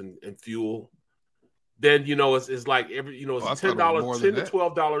 $150 in fuel. Then it's like it's $10, $10 to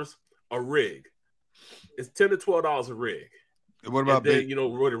 $12 a rig. It's $10 to $12 a rig. And what about then,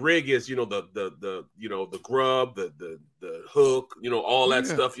 what a rig is? The grub, the hook, all that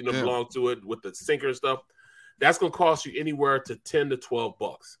stuff. Belong to it with the sinker and stuff. That's gonna cost you anywhere to $10 to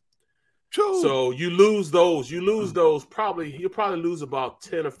 $12. True. So you lose those. You'll probably lose about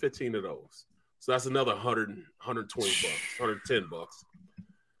 10 or 15 of those. So that's another $120, $110.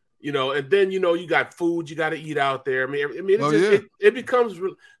 And then you got food you got to eat out there. I mean, it becomes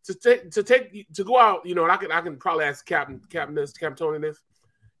to go out. And I can probably ask Captain Tony this.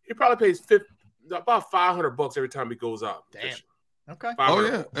 He probably pays about $500 every time he goes out. Damn. Fishing. Okay. Oh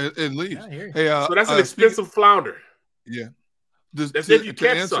yeah, at least. Yeah, hey, so that's an expensive flounder. Yeah. That's if you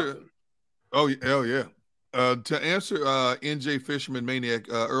catch something. Oh yeah. To answer NJ Fisherman Maniac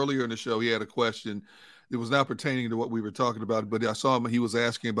earlier in the show, he had a question. It was not pertaining to what we were talking about, but I saw him. He was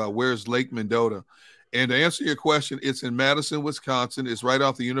asking about where's Lake Mendota. And to answer your question, it's in Madison, Wisconsin. It's right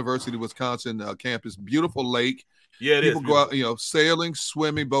off the University of Wisconsin campus. Beautiful lake. Yeah, People go out, sailing,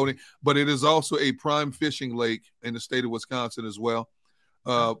 swimming, boating, but it is also a prime fishing lake in the state of Wisconsin as well.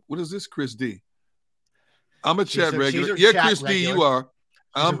 What is this, Chris D? I'm a chat regular. Yeah, Chris D, you are.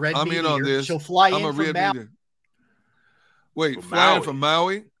 I'm in on this. She'll fly I'm in from Maui. Wait, flying from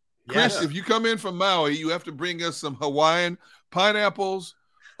Maui? Chris, Yes. if you come in from Maui, you have to bring us some Hawaiian pineapples,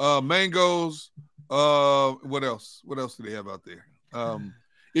 mangoes. What else? What else do they have out there?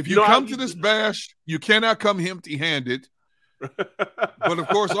 If you come to this bash, you cannot come empty-handed. But of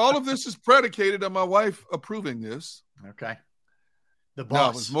course, all of this is predicated on my wife approving this. Okay. The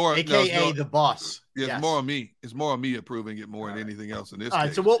boss, AKA the boss. Yeah, it's more on me. It's more on me approving it more than anything else in this. All right,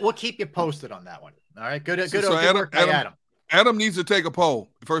 case. so we'll keep you posted on that one. All right, good Adam, work by Adam. Adam needs to take a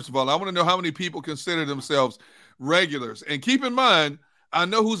poll. First of all, I want to know how many people consider themselves regulars. And keep in mind, I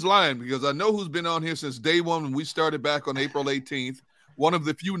know who's lying because I know who's been on here since day one when we started back on April 18th. One of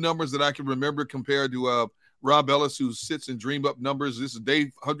the few numbers that I can remember compared to Rob Ellis, who sits and dream up numbers. This is day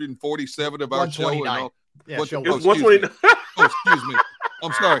 147 of our show. And all. Yeah, excuse me.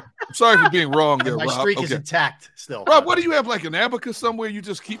 I'm sorry. I'm sorry for being wrong there, my Rob. streak is intact still. Rob, what do you have, like an abacus somewhere? You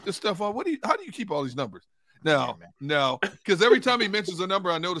just keep this stuff on? How do you keep all these numbers? No, because every time he mentions a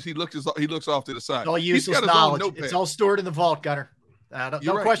number, I notice he looks off to the side. It's all useless knowledge. It's all stored in the vault, Gunner.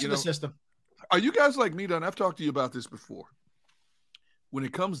 Don't question the system. Are you guys like me, Don? I've talked to you about this before. When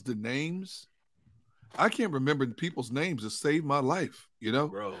it comes to names, I can't remember people's names that saved my life.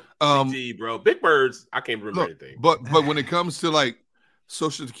 Bro. Bro, Big Birds. I can't remember anything. But when it comes to like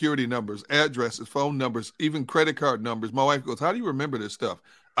Social Security numbers, addresses, phone numbers, even credit card numbers, my wife goes, "How do you remember this stuff?"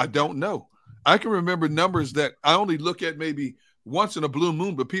 I don't know. I can remember numbers that I only look at maybe once in a blue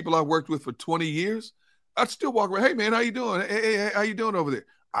moon, but people I worked with for 20 years, I'd still walk around. Hey, man, how you doing? Hey, how you doing over there?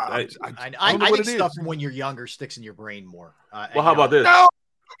 I think stuff from when you're younger sticks in your brain more. Well, how about this? No,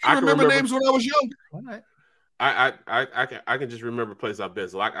 I can remember names when I was younger. All right. I can just remember places I've been.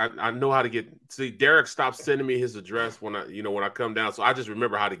 So I know how to get. See, Derrick stopped sending me his address when I come down. So I just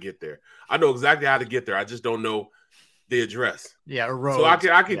remember how to get there. I know exactly how to get there. I just don't know the address. Yeah, a road. So I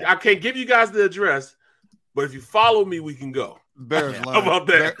can't give you guys the address, but if you follow me, we can go. Bear's lying. How about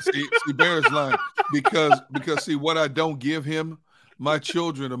that? See, Bear's lying because see what I don't give him, my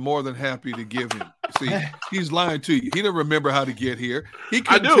children are more than happy to give him. See, he's lying to you. He didn't remember how to get here. He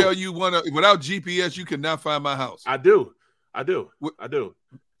couldn't tell you without GPS you could not find my house. I do. So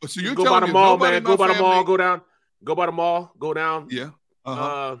you're go telling by the me mall, nobody man. Go by the family... mall. Go down. Go by the mall. Go down. Yeah.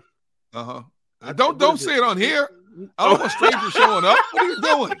 Don't say it on here. I don't want strangers showing up. What are you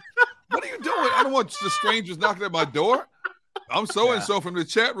doing? I don't want the strangers knocking at my door. I'm so and so from the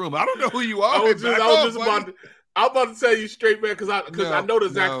chat room. I don't know who you are. I was about to tell you straight, man, because I know the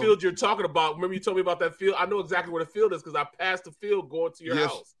exact field you're talking about. Remember you told me about that field? I know exactly where the field is because I passed the field going to your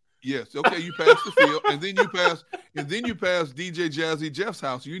house. Yes. Okay, you pass the field, and then you pass DJ Jazzy Jeff's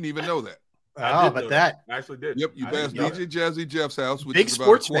house. You didn't even know that. Oh, but that I actually did. Yep, you passed DJ Jazzy Jeff's house, which big is about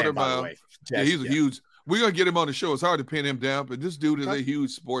sports a quarter fan, by the mile. way. Yeah, he's a huge. We're gonna get him on the show. It's hard to pin him down, but this dude is a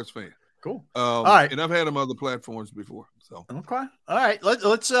huge sports fan. Cool. All right, and I've had him on other platforms before. So okay, all right.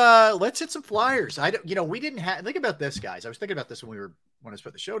 Let's hit some flyers. We didn't have. Think about this, guys. I was thinking about this when I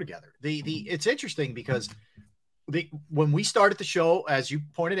put the show together. It's interesting because when we started the show, as you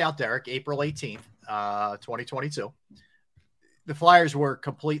pointed out, Derrick, April 18th, 2022, the Flyers were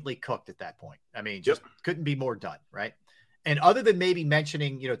completely cooked at that point. I mean, just couldn't be more done, right? And other than maybe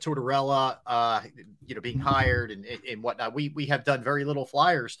mentioning, Tortorella, being hired and whatnot, we have done very little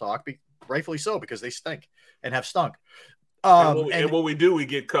Flyers talk, rightfully so, because they stink and have stunk. And when we do, we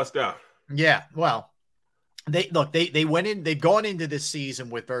get cussed out. Yeah, well, they went in. They've gone into this season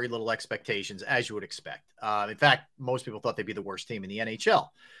with very little expectations, as you would expect. In fact, most people thought they'd be the worst team in the NHL.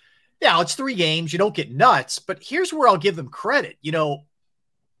 Yeah, it's 3 games. You don't get nuts, but here's where I'll give them credit.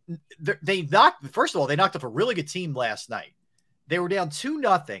 They knocked off a really good team last night. They were down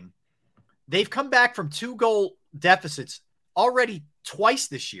 2-0. They've come back from 2-goal deficits already twice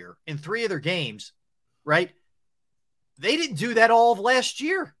this year in 3 of their games, right? They didn't do that all of last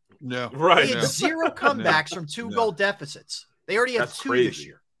year. No, right. They had 0 comebacks from 2-goal deficits. They already have 2 this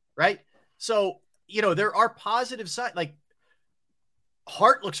year, right? So, there are positive signs. Like,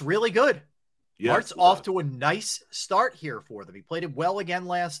 Hart looks really good. Yes, Hart's off to a nice start here for them. He played it well again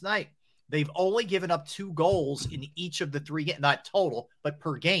last night. They've only given up 2 goals in each of the 3 games, not total, but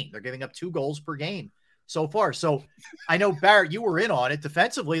per game. They're giving up 2 goals per game so far. So I know, Barrett, you were in on it.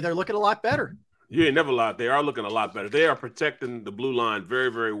 Defensively, they're looking a lot better. You ain't never lied. They are looking a lot better. They are protecting the blue line very,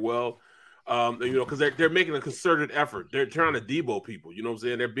 very well. Because they're making a concerted effort. They're trying to Debo people. You know what I'm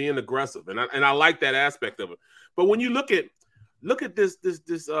saying? They're being aggressive, and I like that aspect of it. But when you look at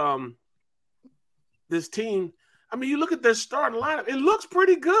this team, I mean, you look at their starting lineup, it looks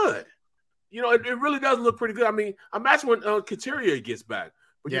pretty good. It really does look pretty good. I mean, imagine when Couturier gets back.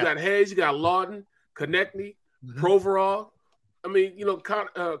 But you got Hayes, you got Lawton, Konechny, Provorov. I mean,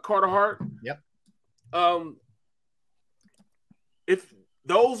 Carter Hart. Yep. If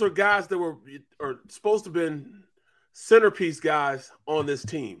those are guys that are supposed to have been centerpiece guys on this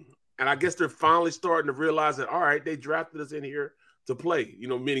team, and I guess they're finally starting to realize that, all right, they drafted us in here to play,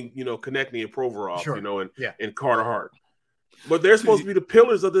 meaning, Konechny and Provorov, sure. And Carter Hart. But they're supposed to be the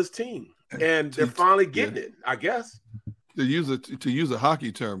pillars of this team, and they're finally getting it, I guess. To use a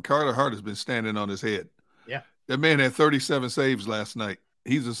hockey term, Carter Hart has been standing on his head. Yeah. That man had 37 saves last night.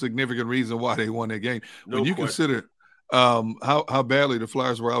 He's a significant reason why they won that game. When you consider how badly the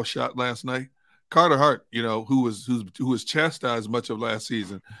Flyers were outshot last night, Carter Hart, who was chastised much of last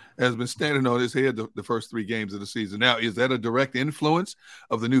season, has been standing on his head the first 3 games of the season. Now, is that a direct influence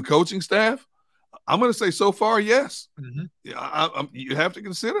of the new coaching staff? I'm going to say so far, yes. Mm-hmm. You have to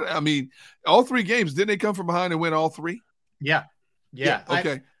consider that. I mean, all 3 games, didn't they come from behind and win all 3? Yeah.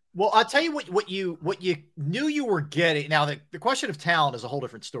 Okay. I'll tell you what you knew you were getting. Now, the question of talent is a whole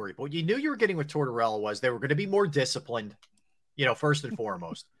different story. But what you knew you were getting with Tortorella was they were going to be more disciplined, first and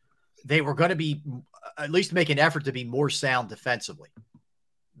foremost. They were going to be at least make an effort to be more sound defensively.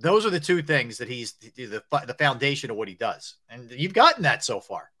 Those are the 2 things that he's the foundation of what he does. And you've gotten that so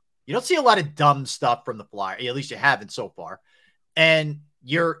far. You don't see a lot of dumb stuff from the Flyers. At least you haven't so far. And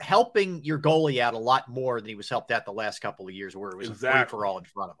you're helping your goalie out a lot more than he was helped out the last couple of years, where it was a free-for-all in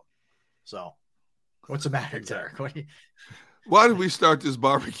front of him. So what's the matter, Derrick? Why did we start this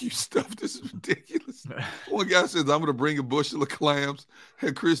barbecue stuff? This is ridiculous. One guy says, I'm going to bring a bushel of clams.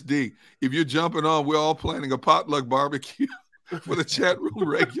 Hey, Chris D., if you're jumping on, we're all planning a potluck barbecue for the chat room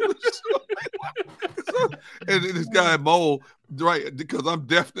regulars. And this guy, Mole, right, because I'm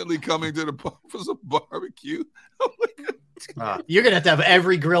definitely coming to the bar for some barbecue. You're going to have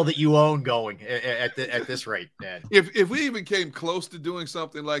every grill that you own going at this rate, man. If we even came close to doing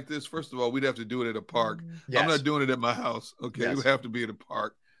something like this, first of all, we'd have to do it at a park. Yes. I'm not doing it at my house. Okay, It would have to be at a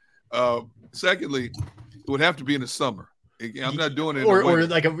park. Secondly, it would have to be in the summer. I'm not doing it. Or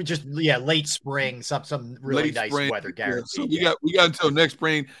like late spring, some really late nice spring, weather guaranteed. So we got until next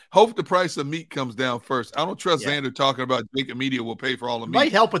spring. Hope the price of meat comes down first. I don't trust Xander talking about Jacob Media will pay for all the meat.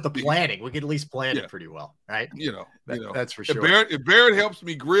 Might help with the planning. We could at least plan it pretty well, right? That's for sure. If Barrett helps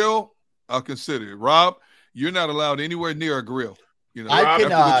me grill, I'll consider it. Rob, you're not allowed anywhere near a grill. I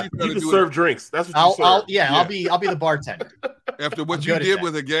can. You can serve drinks. That's what you serve. I'll be the bartender. After what you did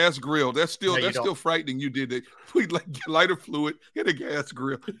with a gas grill, that's still frightening. You did that. We lighter fluid in a gas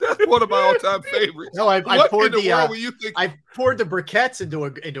grill. That's one of my all-time favorites. No, I poured I poured the briquettes into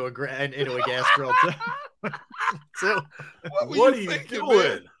a gas grill too. What are you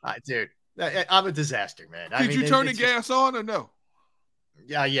doing? Dude, I'm a disaster, man. Did you turn the gas on or no?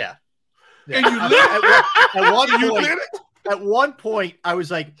 Yeah. And you lit it? At one point, I was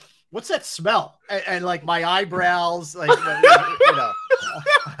like, what's that smell? And like my eyebrows, like, Dude,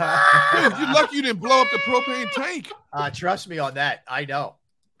 you're lucky you didn't blow up the propane tank. Trust me on that. I know.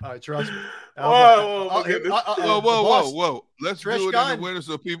 Trust me. Whoa. Let's Trish do it Gunn. in the winter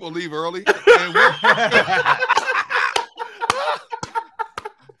so people leave early.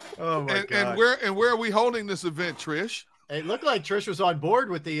 Oh my God. And where are we holding this event, Trish? It looked like Trish was on board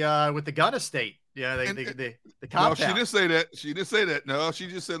with the Gunn estate. Yeah, the compound. No, she didn't say that. She didn't say that. No, she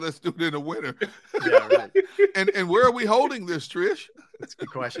just said let's do it in the winter. Yeah, right. And where are we holding this, Trish? That's a good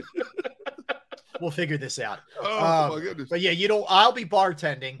question. We'll figure this out. Oh my goodness. But yeah, I'll be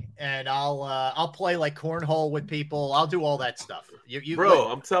bartending and I'll play like cornhole with people. I'll do all that stuff.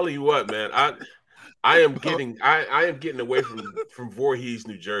 Bro, I'm telling you what, man. I am getting away from Voorhees,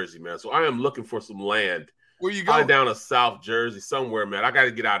 New Jersey, man. So I am looking for some land. Where you going? Down to South Jersey somewhere, man. I got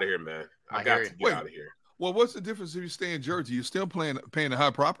to get out of here, man. I got to get out of here. Well, what's the difference if you stay in Jersey? You're still paying a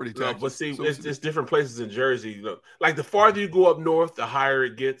high property tax. No, but see, it's different places in Jersey. You know, like the farther you go up north, the higher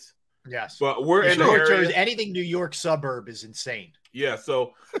it gets. Yes, but we're in the area. Jersey, anything New York suburb is insane. Yeah,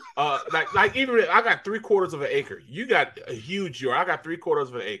 so like even I got 3/4 of an acre. You got a huge yard. I got 3/4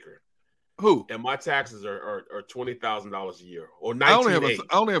 of an acre. Who? And my taxes are $20,000 a year or I only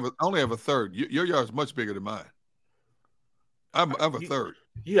have a third. Your yard's much bigger than mine. I have a third.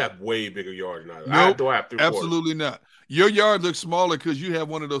 You have way bigger yard than I. Nope, I have 3/4. Absolutely not. Your yard looks smaller because you have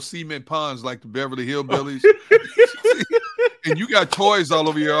one of those cement ponds like the Beverly Hillbillies. And you got toys all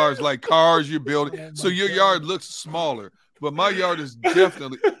over your yards like cars you're building. So your yard looks smaller. But my yard is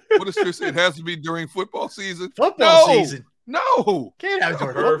definitely, what does Chris say? It has to be during football season? Season. No. Can't have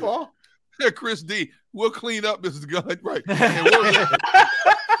during football. Yeah, Chris D. We'll clean up Mrs. Gunn. Right.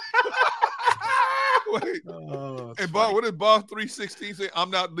 Wait. And Bob, what did Bob 316 say?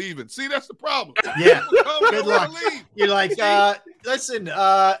 I'm not leaving. See, that's the problem. Yeah. Good luck. You're like, listen,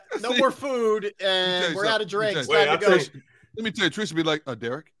 no more food, and we're out of drinks. Let me tell you, Trish would be like,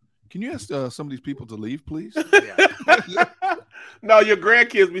 Derrick, can you ask some of these people to leave, please? Yeah. No, your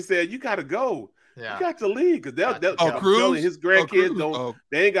grandkids be saying, you got to go. Yeah. You got to leave because they'll telling his grandkids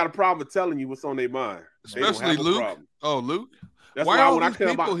they ain't got a problem with telling you what's on their mind. Especially Luke. Luke. That's why are all these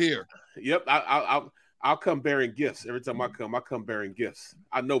people here? Yep, I'll come bearing gifts every time I come bearing gifts.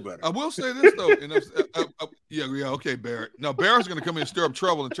 I know better. I will say this though, okay, Barrett. Now Barrett's going to come in and stir up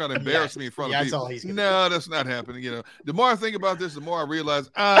trouble and try to embarrass me in front of people. No, that's not happening. You know, the more I think about this, the more I realize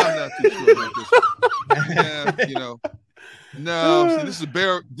I'm not too sure about this. No. See, this is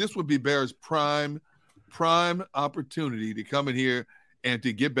Barrett. This would be Barrett's prime opportunity to come in here and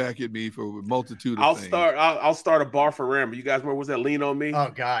to get back at me for a multitude of things. I'll start a bar for Rambo. You guys remember, was that Lean on Me?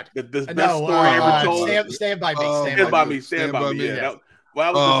 Oh God, the best story ever told. Stand by me. Stand by me. Yeah.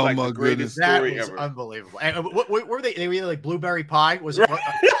 That was just the greatest story ever. Unbelievable. And what were they? They were either like blueberry pie. Was it?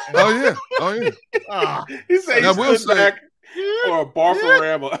 Oh yeah. He said he's back for a bar for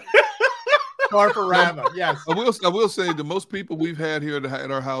Rambo. Bar for Rambo. Yes. I will say the most people we've had here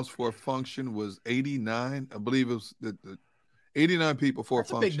at our house for a function was 89. I believe it was the 89 people for a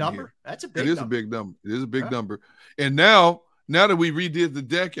function. Big number. Here. That's a big number. It is a big number. And now that we redid the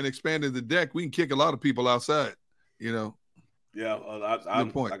deck and expanded the deck, we can kick a lot of people outside, you know. Yeah,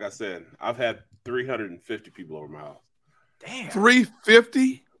 like I said, I've had 350 people over my house. Damn.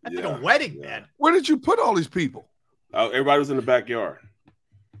 350? That's like a wedding, man. Where did you put all these people? Everybody was in the backyard.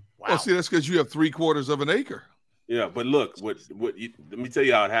 Wow. Well, see, that's because you have 3/4 of an acre. Yeah, but look, let me tell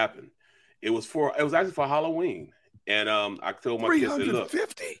you how it happened. It was actually for Halloween. And I told my kids, look,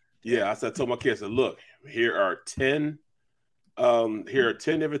 350? Yeah, I told my kids, look, here are 10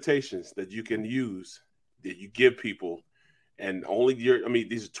 invitations that you can use that you give people, and only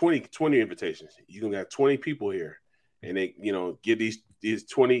these are 20 invitations. You can have 20 people here, and they give these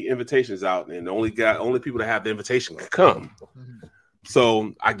 20 invitations out, and only people that have the invitation can come. Mm-hmm.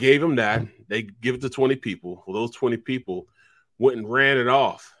 So I gave them that. They give it to 20 people. Well, those 20 people went and ran it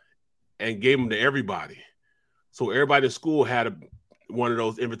off and gave them to everybody. So everybody in school had one of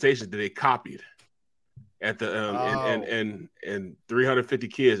those invitations that they copied at the and 350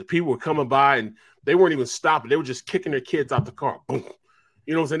 kids. People were coming by and they weren't even stopping. They were just kicking their kids out the car. Boom.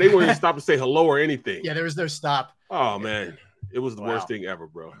 You know what I'm saying? They weren't even stopping to say hello or anything. Yeah, there was no stop. Oh man, it was the worst thing ever,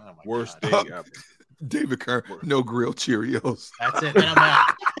 bro. Worst thing ever. David Kerr, no grilled Cheerios. That's it. And I'm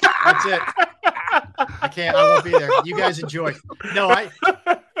out. That's it. I won't be there. You guys enjoy. No,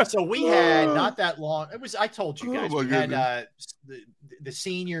 so we had not that long. I told you guys, we had the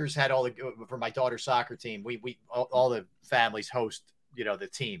seniors had for my daughter's soccer team. We all the families host, the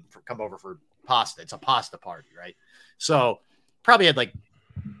team come over for pasta. It's a pasta party, right? So probably had like,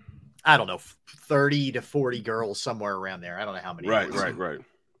 I don't know, 30 to 40 girls somewhere around there. I don't know how many. Right.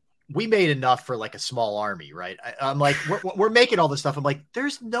 We made enough for like a small army, right? I'm like, we're making all this stuff. I'm like,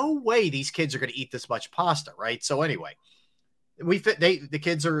 there's no way these kids are going to eat this much pasta, right? So anyway, the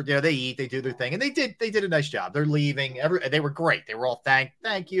kids are, they eat, they do their thing, and they did a nice job. They're leaving. They were great. They were all thank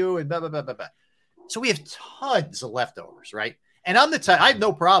you and blah blah blah blah blah. So we have tons of leftovers, right? And I'm the type, I have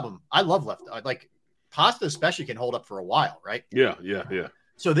no problem. I love leftovers. Like pasta, especially, can hold up for a while, right? Yeah.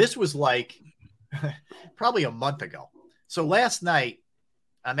 So this was like probably a month ago. So last night,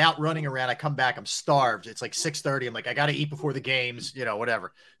 I'm out running around. I come back. I'm starved. It's like 6:30. I'm like, I got to eat before the games,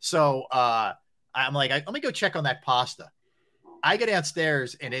 whatever. So I'm like, let me go check on that pasta. I get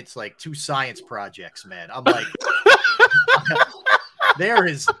downstairs and it's like 2 science projects, man. I'm like, there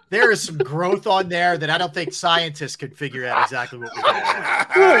is some growth on there that I don't think scientists could figure out exactly what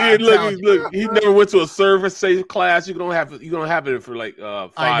we're doing. Look, he never went to a surface class. You're gonna have it for like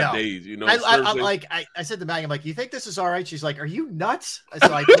 5 days. I said to Maggie, I'm like, you think this is all right? She's like, are you nuts?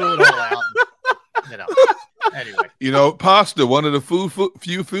 So I threw it all out. Anyway, pasta, one of the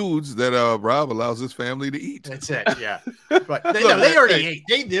few foods that Rob allows his family to eat. That's it. Yeah. But they already ate.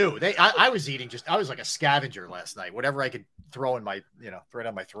 They knew. I was eating I was like a scavenger last night. Whatever I could throw in my, throw it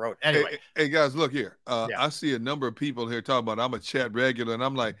down my throat. Anyway. Hey guys, look here. I see a number of people here talking about I'm a chat regular, and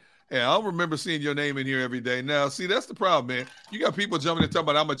I'm like, hey, I don't remember seeing your name in here every day. Now, see, that's the problem, man. You got people jumping and talking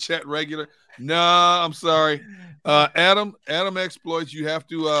about I'm a chat regular. Nah, I'm sorry. Adam Exploits, you have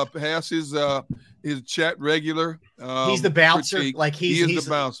to pass his chat regular. He's the bouncer. critique. Like he's the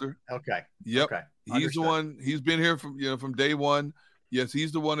bouncer. Okay. Yep. Okay. He's the one. He's been here from day one. Yes,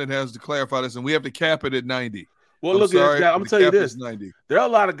 he's the one that has to clarify this, and we have to cap it at 90. Well, look, I'm gonna tell you this: 90. There are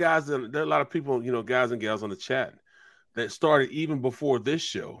a lot of guys, there are a lot of people, guys and gals on the chat that started even before this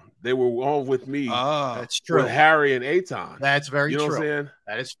show. They were all with me. That's true. With Harry and Aton. That's very true. You know what I'm saying?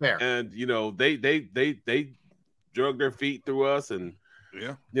 That is fair. And they drug their feet through us, and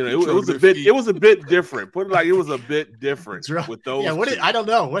yeah, it was a bit different. Put it like it was a bit different with those. Yeah, I don't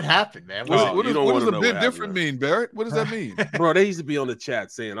know what happened, man. What does a bit different mean, Barrett? What does that mean? Bro, they used to be on the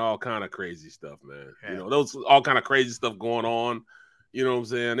chat saying all kind of crazy stuff, man. Yeah. Those all kind of crazy stuff going on. You know what I'm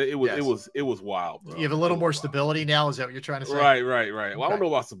saying? It was wild, bro. You have a little more stability now. Is that what you're trying to say? Right. Okay. Well, I don't know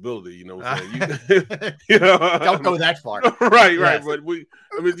about stability. You know what I'm saying? Don't go that far. Right. But you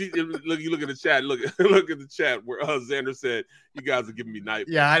look at the chat. Look at the chat where Xander said, "You guys are giving me nightmares."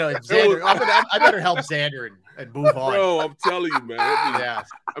 Yeah, I know. Xander, I better help Xander and move on. Bro, I'm telling you, man.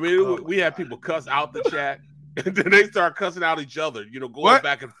 We had people cuss out the chat. And then they start cussing out each other, going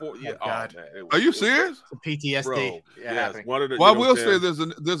back and forth. Yeah, God. Man, are you serious? PTSD. Bro, yes. Well, I will say there's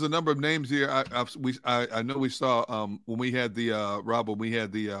a number of names here. I know we saw when we had the Rob, when we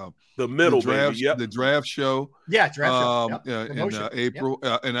had the middle draft, yep. the draft show. Yeah, draft show. In April,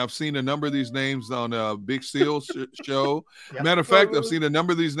 and I've seen a number of these names on Big Seal's show. Yep. Matter of fact, I've seen a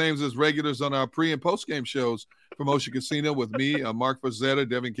number of these names as regulars on our pre and post game shows from Ocean Casino with me, Mark Frazetta,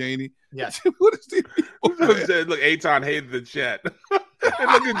 Devin Caney. Yes. What is these people? Look, Aton hated the chat.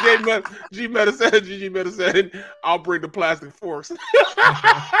 And look at G Meta said, "I'll bring the plastic forks."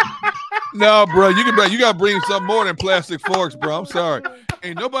 No, bro, you got to bring something more than plastic forks, bro. I'm sorry.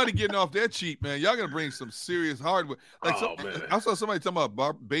 Ain't nobody getting off that cheap, man. Y'all got to bring some serious hardware. Man. I saw somebody talking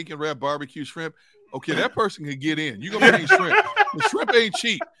about bacon wrap barbecue shrimp. Okay, that person can get in. You're going to bring shrimp. The shrimp ain't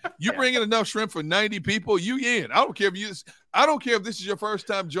cheap. You bring in enough shrimp for 90 people, you in. I don't care if this is your first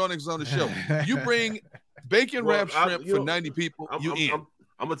time joining us on the show. You bring bacon wrapped shrimp for 90 people, you in.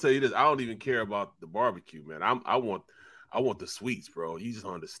 I'm going to tell you this. I don't even care about the barbecue, man. I want the sweets, bro. You just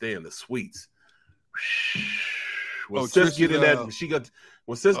don't understand the sweets. When Sis get in that,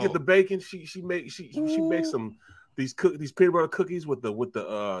 when Sis get the bacon, she makes some these peanut butter cookies with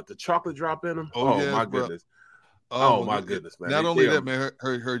the chocolate drop in them. My goodness. Oh my goodness, man! Not only that, man,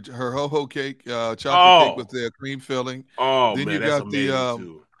 her ho-ho cake, chocolate cake with the cream filling. Oh, then man, you that's got the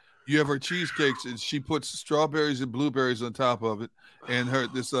too. You have her cheesecakes, and she puts strawberries and blueberries on top of it, and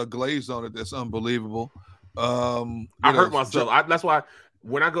this glaze on it that's unbelievable. I hurt myself. That's why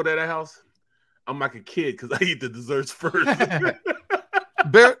when I go to that house, I'm like a kid because I eat the desserts first.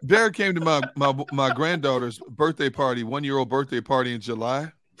 Barrett came to my granddaughter's birthday party, 1-year-old birthday party in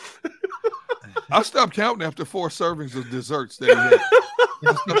July. I stopped counting after 4 servings of desserts that he had.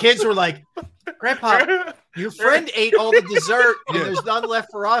 The kids were like, "Grandpa, your friend ate all the dessert, and there's none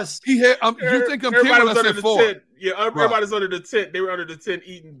left for us." He had. You think I'm kidding when I said 4? Yeah, everybody's under the tent. They were under the tent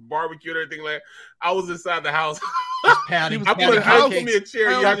eating barbecue and everything like that. I was inside the house. I put me a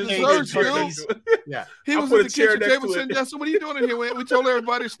chair. Yeah, he was in the kitchen table sitting down. So what are you doing in here? We told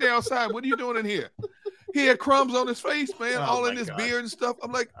everybody to stay outside. What are you doing in here? He had crumbs on his face, man, all in his beard and stuff.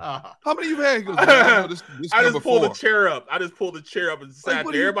 I'm like, how many of you had? He goes, this I just pulled the chair up. And sat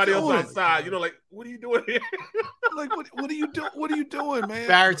there. Everybody else outside. Like, what are you doing here? Like, what are you doing? What are you doing, man?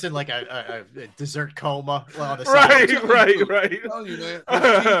 Barrett's in like a dessert coma. Right. I'm telling you,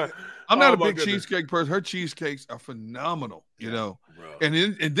 man. I'm not a big cheesecake person. Her cheesecakes are phenomenal, you know. Bro.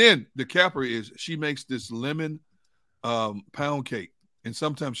 And then the capper is she makes this lemon pound cake, and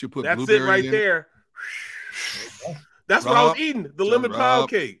sometimes she'll put blueberry in it. That's it right there. That's what I was eating, the lemon pound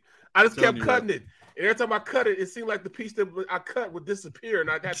cake. I just kept cutting it. And every time I cut it, it seemed like the piece that I cut would disappear, and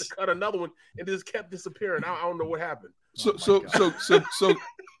I'd have to cut another one, and it just kept disappearing. I don't know what happened. So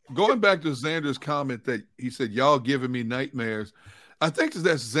going back to Xander's comment that he said, y'all giving me nightmares, I think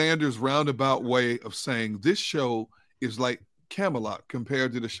that's Xander's roundabout way of saying this show is like Camelot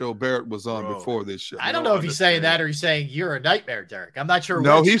compared to the show Barrett was on before this show. I don't know if he's saying that or he's saying you're a nightmare, Derrick. I'm not sure.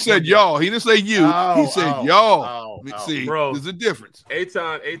 No, he said y'all. He didn't say you. He said y'all. See, bro, there's a difference.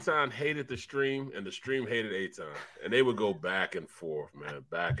 Eitan hated the stream, and the stream hated Eitan, and they would go back and forth, man,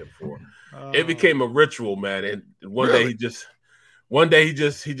 back and forth. It became a ritual, man. And one day he just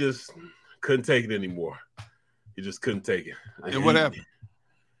couldn't take it anymore. He just couldn't take it. And what happened?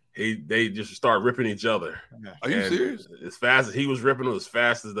 They just started ripping each other. Are you serious? As fast as he was ripping them, as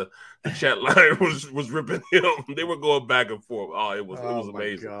fast as the chat line was ripping him, they were going back and forth. Oh, it was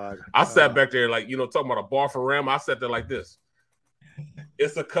amazing. God. I sat back there like, talking about a barfarama. I sat there like this.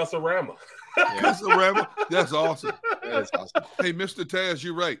 It's a cussorama. Cussorama. That's awesome. That is awesome. Hey, Mr. Taz,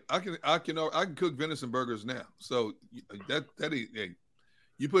 you're right. I can cook venison burgers now. So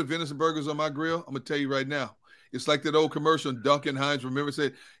you put venison burgers on my grill, I'm gonna tell you right now. It's like that old commercial Duncan Hines. Remember,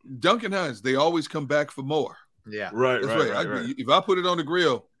 said Duncan Hines. They always come back for more. Yeah, right. If I put it on the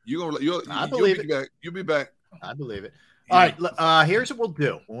grill, you'll be back. You'll be back. I believe it. All right. Here's what we'll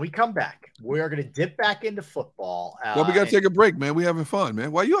do. When we come back, we are going to dip back into football. Well, we got to take a break, man. We having fun,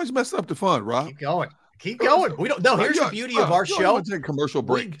 man. Why you always messing up the fun, Rob? Keep going. We don't. No, here's the beauty of our show. Take a commercial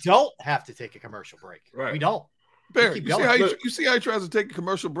break. We don't have to take a commercial break. Right. We don't. Barrett, you see how he tries to take a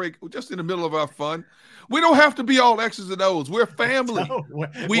commercial break just in the middle of our fun? We don't have to be all X's and O's. We're family. No,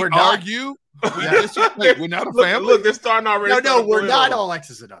 we argue. We're not a family. Look, they're starting already. No, we're not all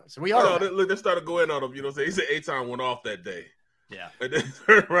X's and O's. We are. Look, they started going on him. He said Eitan went off that day. Yeah. And then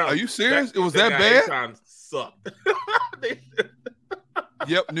turned around. Are you serious? It was that bad? Eitan sucked.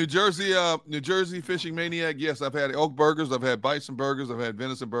 Yep, New Jersey Fishing Maniac. Yes, I've had elk burgers. I've had bison burgers. I've had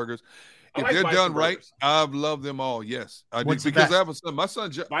venison burgers. If they're done right, I've loved them all. Yes, I do because I have a son. My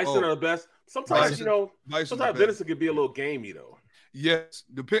son, bison are the best. Sometimes sometimes venison can be a little gamey though. Yes,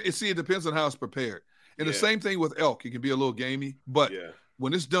 it depends on how it's prepared. And the same thing with elk, it can be a little gamey. But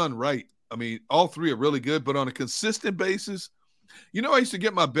when it's done right, I mean, all three are really good. But on a consistent basis, I used to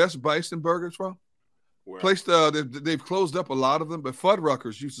get my best bison burgers from. Where? Place they've closed up a lot of them, but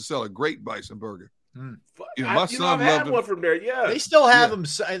Fuddruckers used to sell a great bison burger. My son loved them. One from there. Yeah, they still have them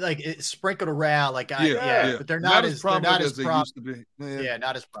like sprinkled around, but they're not as prominent as they used to be.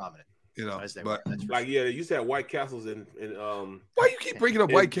 Not as prominent. As they were. They used to have White Castles in why you keep bringing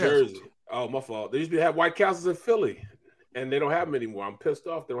up White Castles? Oh, my fault. They used to have White Castles in Philly, and they don't have them anymore. I'm pissed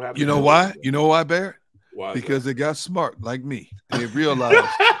off. They don't have them. You know why? You know why, Barrett? Why? Because they got smart like me. And they realized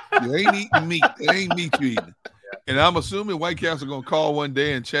you ain't eating meat. It ain't meat you eating. And I'm assuming White Castle going to call one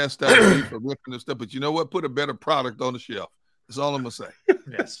day and chastise me for ripping this stuff. But you know what? Put a better product on the shelf. That's all I'm going to say.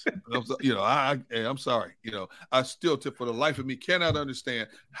 Yes. I'm sorry. I still, for the life of me, cannot understand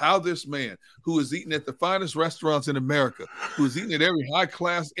how this man who is eating at the finest restaurants in America, who is eating at every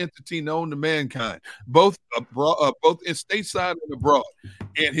high-class entity known to mankind, both in stateside and abroad,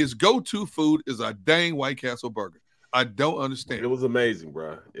 and his go-to food is a dang White Castle burger. I don't understand. It was amazing,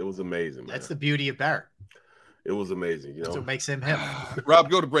 bro. It was amazing, man. That's the beauty of Barrett. It was amazing. That's what makes him him.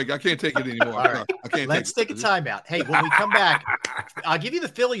 Rob, go to break. I can't take it anymore. All right. I can't. Let's take a timeout. Hey, when we come back, I'll give you the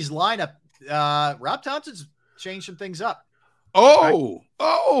Phillies lineup. Rob Thompson's changed some things up. Really?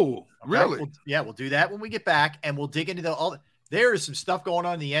 We'll do that when we get back, and we'll dig into there is some stuff going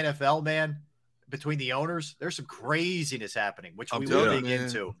on in the NFL, man, between the owners. There's some craziness happening, which we will dig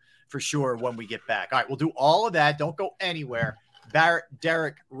into for sure when we get back. All right, we'll do all of that. Don't go anywhere. Barrett,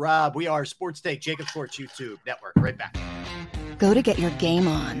 Derrick, Rob, we are Sports Take, Jacob Sports YouTube Network. Right back. Go to get your game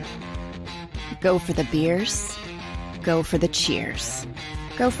on. Go for the beers. Go for the cheers.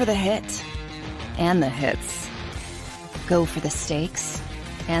 Go for the hit and the hits. Go for the stakes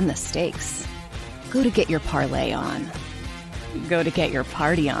and the stakes. Go to get your parlay on. Go to get your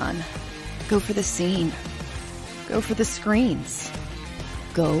party on. Go for the scene. Go for the screens.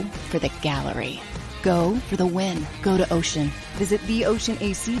 Go for the gallery. Go for the win. Go to Ocean. Visit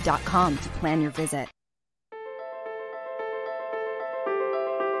theoceanac.com to plan your visit.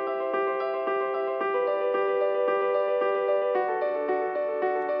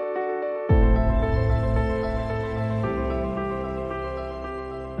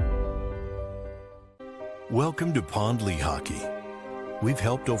 Welcome to Pond Lee Hockey. We've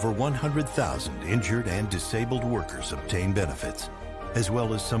helped over 100,000 injured and disabled workers obtain benefits, as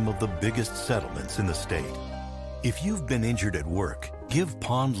well as some of the biggest settlements in the state. If you've been injured at work, give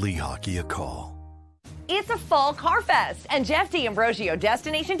Pond Lee Hockey a call. It's a fall car fest, and Jeff D'Ambrosio,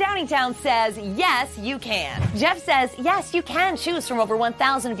 Destination Downingtown, says, yes, you can. Jeff says, yes, you can choose from over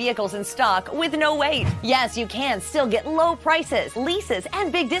 1,000 vehicles in stock with no wait. Yes, you can still get low prices, leases,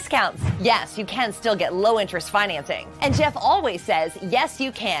 and big discounts. Yes, you can still get low interest financing. And Jeff always says, yes,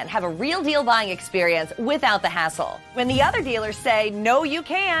 you can have a real deal buying experience without the hassle. When the other dealers say, no, you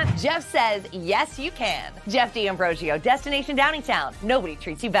can't, Jeff says, yes, you can. Jeff D'Ambrosio, Destination Downingtown. Nobody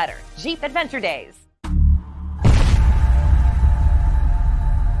treats you better. Jeep Adventure Days.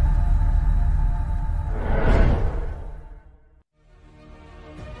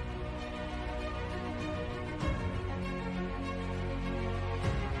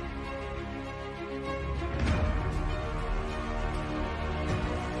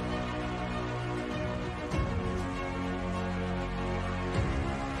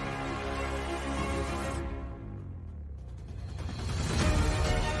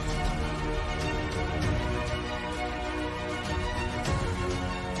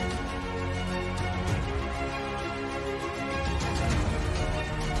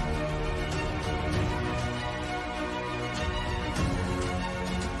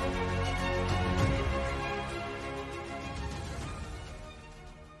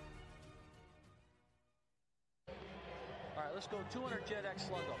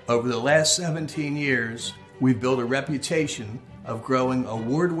 Over the last 17 years, we've built a reputation of growing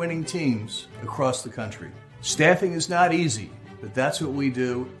award-winning teams across the country. Staffing is not easy, but that's what we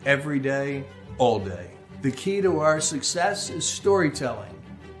do every day, all day. The key to our success is storytelling,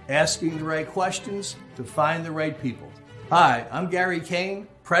 asking the right questions to find the right people. Hi, I'm Gary Kane,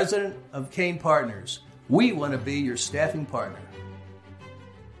 president of Kane Partners. We want to be your staffing partner.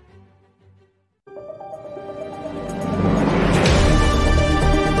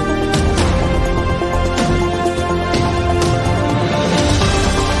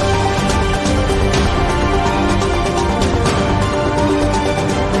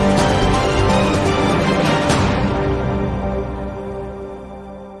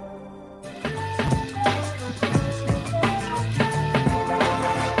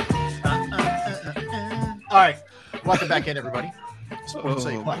 All right, welcome back in, everybody. What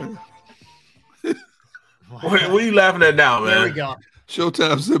are you laughing at now, man? There we go.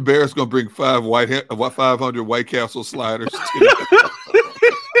 Showtime said Barrett's going to bring 500 White Castle sliders. Hey,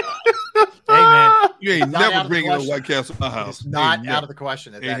 man. You ain't never bringing a White Castle in my house. It's not out of the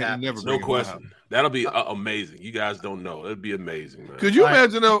question that happens. Never No question. That'll be amazing. You guys don't know. It'd be amazing, man. Could you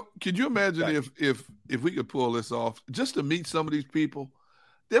imagine, though? Could you imagine if we could pull this off, just to meet some of these people?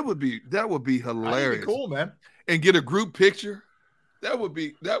 That would be hilarious. Be cool, man. And get a group picture. That would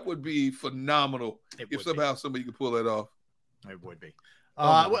be phenomenal if somehow somebody could pull that off. It would be.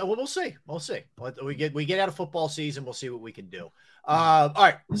 We'll see. We get out of football season. We'll see what we can do. All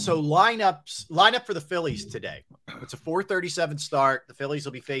right. So lineup for the Phillies today. It's a 4:37 start. The Phillies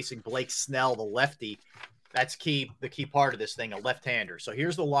will be facing Blake Snell, the lefty. That's the key part of this thing, a left-hander. So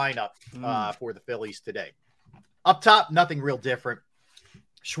here's the lineup for the Phillies today. Up top, nothing real different.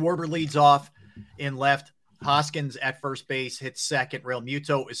 Schwarber leads off in left. Hoskins at first base hits second. Real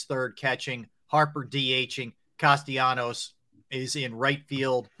Muto is third, catching. Harper DHing. Castellanos is in right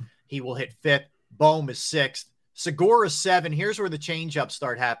field. He will hit fifth. Bohm is sixth. Segura is seven. Here's where the change-ups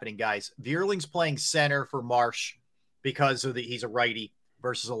start happening, guys. Vierling's playing center for Marsh because he's a righty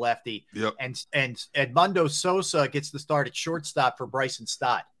versus a lefty. Yep. And Edmundo Sosa gets the start at shortstop for Bryson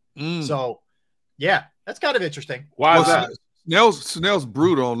Stott. So, yeah, that's kind of interesting. Why is that? Snell's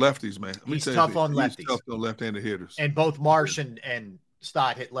brutal on lefties, man. He's tough on lefties. He's tough on left-handed hitters. And both Marsh and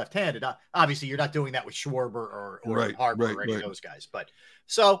Stott hit left-handed. Obviously, you're not doing that with Schwarber or Harper or any of those guys. But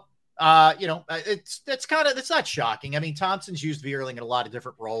so, it's not shocking. I mean, Thompson's used Vierling in a lot of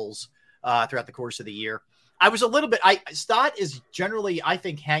different roles throughout the course of the year. I was a little bit. Stott is generally, I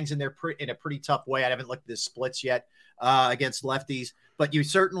think, hangs in there in a pretty tough way. I haven't looked at his splits yet against lefties, but you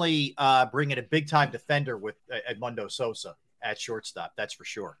certainly bring in a big-time defender with Edmundo Sosa at shortstop. That's for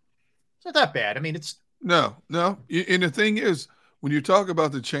sure. It's not that bad. I mean, it's no. And the thing is, when you talk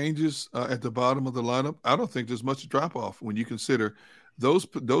about the changes at the bottom of the lineup, I don't think there's much drop off when you consider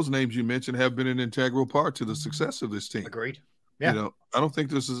those names you mentioned have been an integral part to the success of this team. Agreed. Yeah. I don't think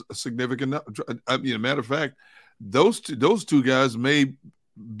this is a significant. Matter of fact, those two guys may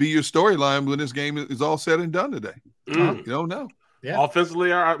be your storyline when this game is all said and done today. You don't know. Yeah.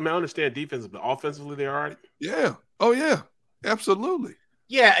 Offensively, I understand defense, but offensively, they are all right. Yeah. Oh yeah. Absolutely.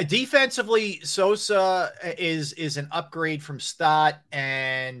 Yeah, defensively, Sosa is an upgrade from Stott,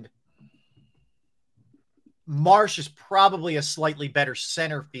 and Marsh is probably a slightly better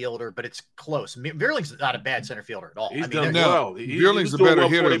center fielder, but it's close. Veerling's not a bad center fielder at all. He's done well. Veerling's a better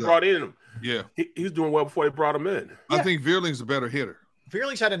hitter. They brought in him. Yeah, he was doing well before they brought him in. I think Veerling's a better hitter.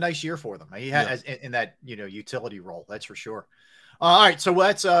 Veerling's had a nice year for them. He has in that utility role. That's for sure. All right, so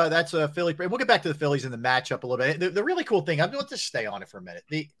that's a Philly. We'll get back to the Phillies in the matchup a little bit. The really cool thing, I'm going to stay on it for a minute.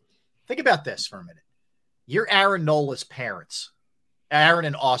 Think about this for a minute. You're Aaron Nola's parents, Aaron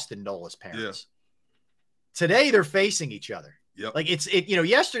and Austin Nola's parents. Yeah. Today they're facing each other. Yep. Like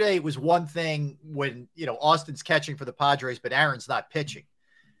yesterday it was one thing when Austin's catching for the Padres, but Aaron's not pitching.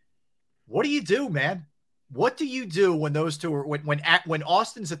 What do you do, man? What do you do when those two are when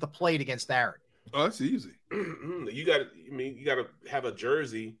Austin's at the plate against Aaron? Oh, that's easy. You got to have a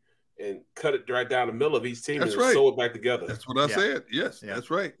jersey and cut it right down the middle of each team that's and right. sew it back together. That's what I said. Yes, that's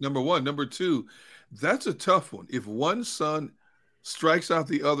right. Number one. Number two, that's a tough one. If one son strikes out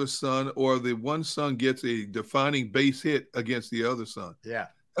the other son, or the one son gets a defining base hit against the other son,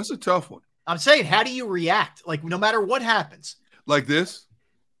 that's a tough one. I'm saying, how do you react? Like, no matter what happens, like this,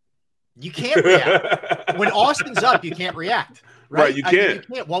 you can't react. When Austin's up, you can't react. Right? You can't.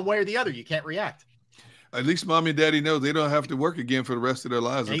 You can't one way or the other. You can't react. At least mommy and daddy know they don't have to work again for the rest of their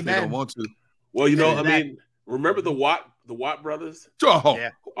lives if they don't want to. Well, remember the Watt brothers? Oh, yeah.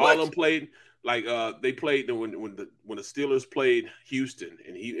 All of them played like they played when the Steelers played Houston,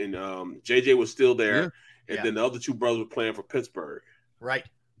 and JJ was still there, and then the other two brothers were playing for Pittsburgh. Right.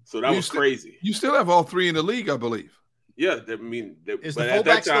 So that was crazy. You still have all three in the league, I believe. Yeah, is the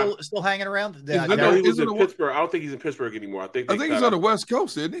fullback still hanging around? I know he was in Pittsburgh. I don't think he's in Pittsburgh anymore. I think he's on the West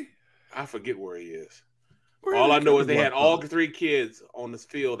Coast, isn't he? I forget where he is. All I know is they had all three kids on this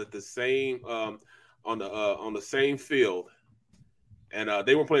field at the same on the same field, and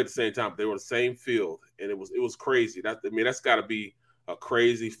they weren't playing at the same time. But they were on the same field, and it was crazy. That's got to be a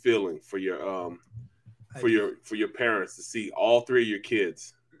crazy feeling for your parents to see all three of your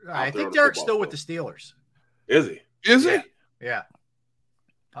kids. I think Derrick's still with the Steelers. Is he? Is he? Yeah.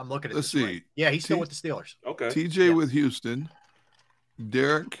 I'm looking at Let's see. Right. Yeah, he's still with the Steelers. Okay. TJ with Houston.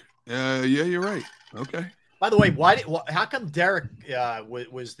 Derrick. Yeah, you're right. Okay. By the way, how come Derrick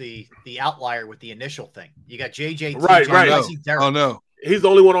was the outlier with the initial thing? You got JJ. Right. Oh no. He's the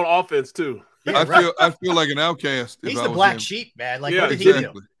only one on offense too. Yeah, I feel like an outcast. He's the black sheep, man. Like, what did he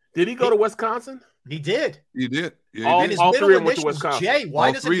do? Did he go to Wisconsin? He did. He did. Yeah, all three of them went to Wisconsin. J.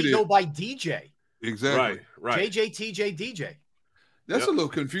 Why doesn't he go by DJ? Exactly. Right. JJ, TJ, DJ. That's a little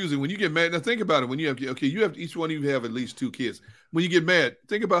confusing when you get mad. Now think about it. When you have each one of you have at least two kids. When you get mad,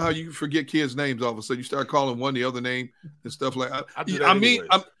 think about how you forget kids' names all of a sudden. You start calling one the other name and stuff like that.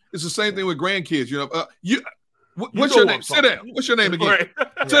 It's the same thing with grandkids. What's your name? Sit down. What's your name again? Right.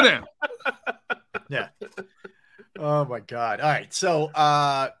 Sit down. Yeah. Oh my God. All right. So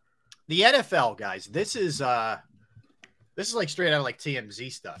the NFL guys, this is like straight out of like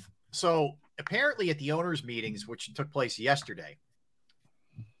TMZ stuff. So apparently at the owners' meetings, which took place yesterday,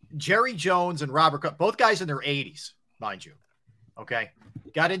 Jerry Jones and Robert Cook, both guys in their 80s, mind you, okay,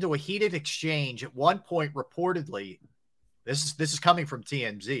 got into a heated exchange at one point. Reportedly, this is coming from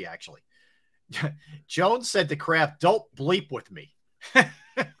TMZ actually. Jones said to Kraft, "Don't bleep with me."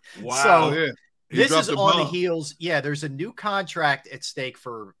 Wow. So this is on the heels. Yeah, there's a new contract at stake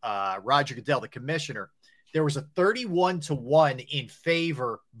for Roger Goodell, the commissioner. There was a 31-1 in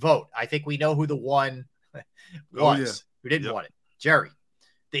favor vote. I think we know who the one was. Who didn't want it? Jerry.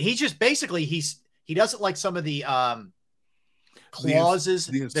 He just basically he doesn't like some of the clauses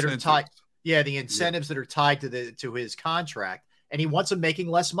that are tied. Yeah, the incentives that are tied to his contract, and he wants him making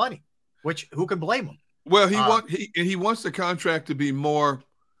less money. Which who can blame him? Well, he wants the contract to be more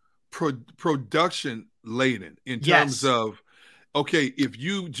production laden in terms of, okay, if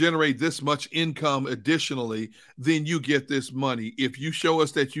you generate this much income additionally, then you get this money. If you show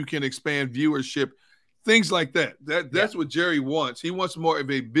us that you can expand viewership, things like that. That's what Jerry wants. He wants more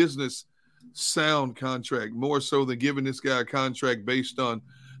of a business sound contract, more so than giving this guy a contract based on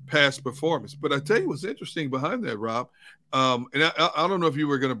past performance. But I tell you what's interesting behind that, Rob, and I don't know if you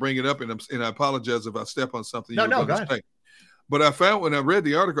were going to bring it up, and I apologize if I step on something. No, go ahead. But I found when I read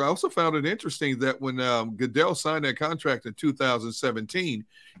the article, I also found it interesting that when Goodell signed that contract in 2017,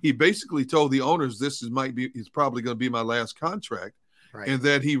 he basically told the owners, "This is probably going to be my last contract," Right. and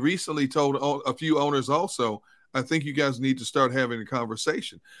that he recently told a few owners also, "I think you guys need to start having a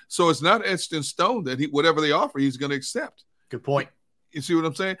conversation." So it's not etched in stone that whatever they offer, he's going to accept. Good point. You see what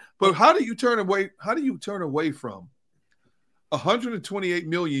I'm saying? But how do you turn away from $128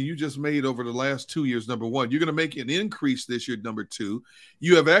 million you just made over the last 2 years? Number one, you're going to make an increase this year. Number two,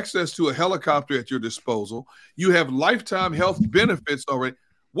 you have access to a helicopter at your disposal. You have lifetime health benefits already.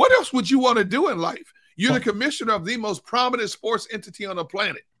 What else would you want to do in life? You're the commissioner of the most prominent sports entity on the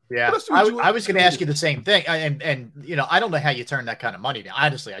planet. Yeah, I was going to ask you the same thing. And I don't know how you turn that kind of money down.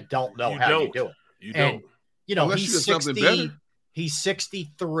 Honestly, I don't know how you do it. You don't. And, he's 60. He's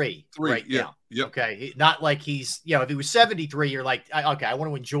 63 right now. Yep. Okay. Not like he's, if he was 73, you're like, okay, I want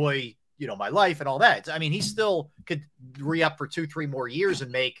to enjoy, my life and all that. I mean, he still could re-up for 2-3 more years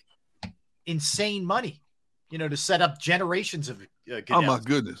and make insane money, to set up generations of Oh my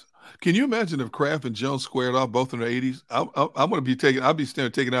goodness. Can you imagine if Kraft and Jones squared off both in their 80s? I'm going to be I'll be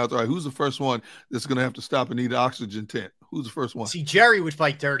taking out. All right, who's the first one that's going to have to stop and need an oxygen tent? Who's the first one? See, Jerry would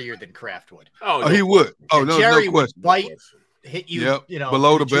fight dirtier than Kraft would. Oh, he would. Oh, no, Jerry no question. Would fight. Hit you,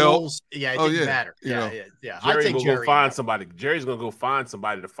 below the belt. Yeah, it didn't matter. Yeah. Jerry's gonna go find somebody. Jerry's gonna go find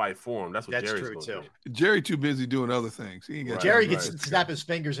somebody to fight for him. That's Jerry's true too. Jerry too busy doing other things. He ain't got Jerry can snap his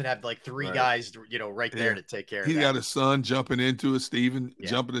fingers and have like 3 guys, right there to take care of. He got his son jumping into it, Steven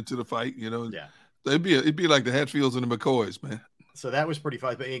jumping into the fight. Yeah. It'd be like the Hatfields and the McCoys, man. So that was pretty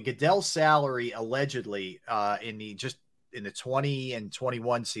fun. But Goodell's salary allegedly in the 20 and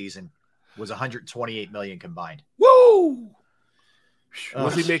 21 season was $128 million combined. Woo!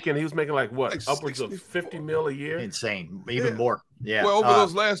 Was he making? He was making like upwards of $50 million a year. Insane, even more. Yeah. Well, over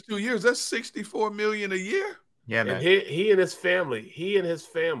those last 2 years, that's $64 million a year. Yeah, man. And he and his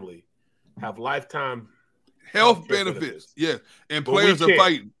family have lifetime health benefits. Yeah, and but players are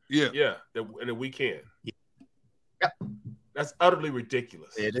fighting. Yeah, and we can. Yep. That's utterly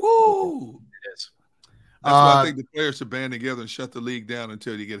ridiculous. It is. Woo! It is. That's why I think the players should band together and shut the league down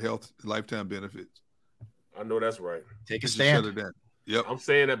until you get health lifetime benefits. I know that's right. Take a stand. Shut it down. Yep. I'm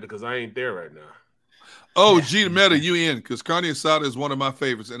saying that because I ain't there right now. Oh, G Meta, you in? Because carne asada is one of my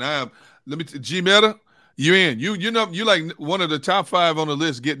favorites, and G Meta, you in? You like one of the top 5 on the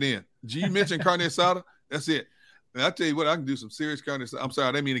list getting in. G, you mentioned carne asada, that's it. And I tell you what, I can do some serious carne asada. I'm sorry,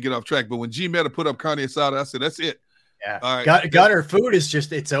 I didn't mean to get off track, but when G Meta put up carne asada, I said that's it. Yeah. All right. Gunner, food is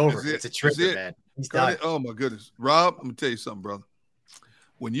just it's over. It's a trip, man. He's done. Oh my goodness, Rob, I'm gonna tell you something, brother.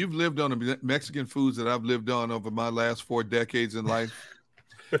 When you've lived on the Mexican foods that I've lived on over my last 4 decades in life,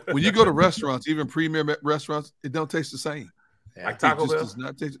 when you go to restaurants, even premier restaurants, it don't taste the same. Yeah. Like Taco Bell? Does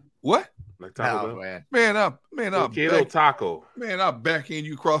not taste. What? Like Taco Bell? Man, I'll backhand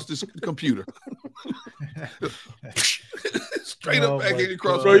you across this computer. Straight up backhand you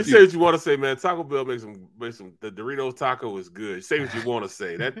across. Bro, you say what you want to say, man. Taco Bell makes some. The Doritos taco is good. Say what you want to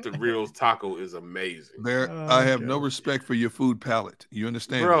say. That Doritos taco is amazing. Barrett, I have no respect for your food palate. You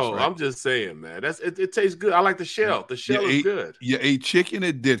understand, bro? This, right? I'm just saying, man. It tastes good. I like the shell. The shell is good. You ate chicken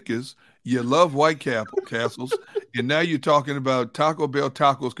at Ditka's. You love White Castles, and now you're talking about Taco Bell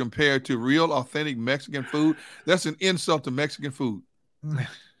tacos compared to real, authentic Mexican food. That's an insult to Mexican food.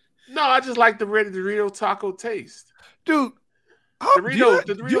 No, I just like the Dorito taco taste, dude. Do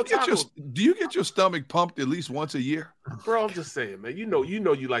you get your stomach pumped at least once a year? Bro, I'm just saying, man. You know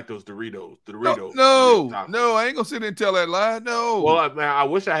you like those Doritos. No, I ain't gonna sit there and tell that lie. No. Well, man, I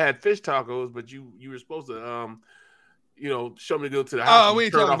wish I had fish tacos, but you were supposed to show me to go to the house. Oh, we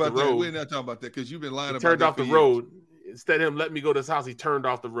ain't talking about that. We're not talking about that because you've been lying about that. Turned off the road. Instead of him letting me go to his house, he turned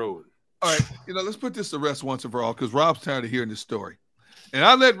off the road. All right, let's put this to rest once and for all because Rob's tired of hearing this story. And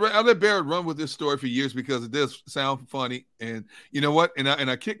I let Barrett run with this story for years because it does sound funny. And you know what? And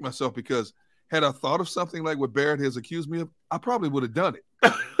I kick myself because had I thought of something like what Barrett has accused me of, I probably would have done it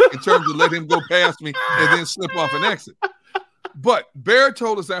in terms of let him go past me and then slip off an exit. But Barrett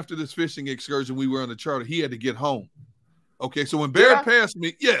told us after this fishing excursion we were on the charter, he had to get home. Okay, so when Barrett passed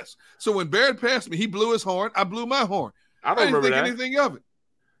me, yes. So when Barrett passed me, he blew his horn. I blew my horn. I didn't think anything of it.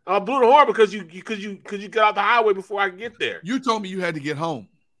 I blew the horn because you got out the highway before I could get there. You told me you had to get home.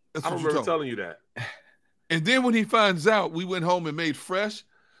 That's I remember telling you that. And then when he finds out, we went home and made fresh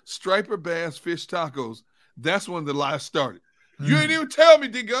striper bass fish tacos. That's when the lie started. You ain't even tell me,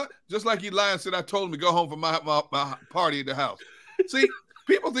 D-Gun. Just like he lied and said I told him to go home for my party at the house. See,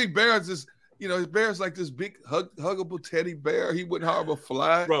 people think Barrett's is, You know, his bear's like this big huggable teddy bear. He wouldn't harm a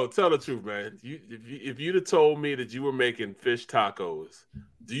fly. Bro, tell the truth, man. If you'd have told me that you were making fish tacos,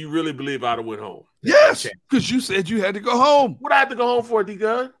 do you really believe I'd have went home? Yes, because you said you had to go home. What I have to go home for,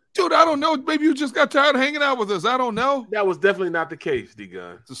 D-Gun? Dude, I don't know. Maybe you just got tired of hanging out with us. I don't know. That was definitely not the case,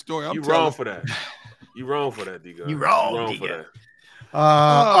 D-Gun. It's a story. You wrong for that. You wrong for that, D-Gun. You wrong for that.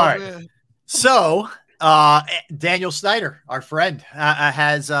 All right. Man. So Daniel Snyder, our friend,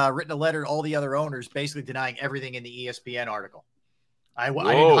 has written a letter to all the other owners basically denying everything in the ESPN article. I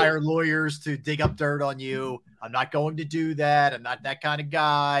didn't hire lawyers to dig up dirt on you. I'm not going to do that. I'm not that kind of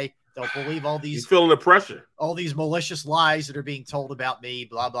guy. Don't believe all these. He's feeling the pressure. All these malicious lies that are being told about me,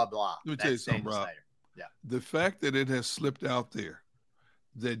 blah, blah, blah. Let me tell you something, Rob. Yeah. The fact that it has slipped out there,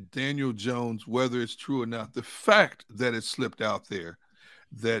 that Daniel Jones, whether it's true or not, the fact that it slipped out there,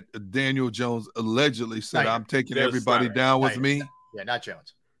 that Daniel Jones allegedly said, I'm taking everybody down with me. Yeah, not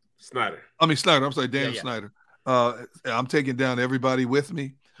Jones. Snyder. I'm sorry, Daniel Snyder. I'm taking down everybody with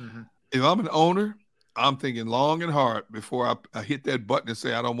me. Mm-hmm. If I'm an owner, I'm thinking long and hard before I hit that button and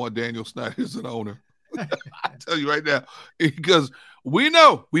say I don't want Daniel Snyder as an owner. I tell you right now, because we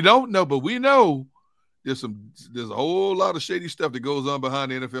don't know, but we know there's a whole lot of shady stuff that goes on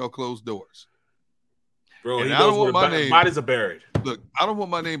behind the NFL closed doors. Bro, and I don't want my name. Bodies are buried. Look, I don't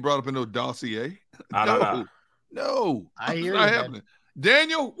want my name brought up in no dossier. No, I hear it's not happening.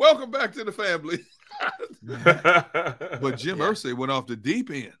 Daniel, welcome back to the family. But Jim Irsay went off the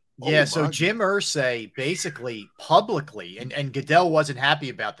deep end. Yeah, so Jim Irsay basically publicly, and Goodell wasn't happy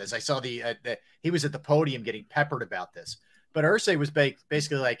about this. I saw he was at the podium getting peppered about this. But Irsay was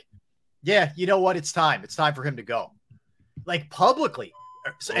basically like, yeah, you know what? It's time. It's time for him to go. Like publicly.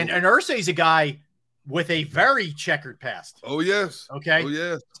 And Irsay's a guy with a very checkered past. Oh, yes. Okay. Oh,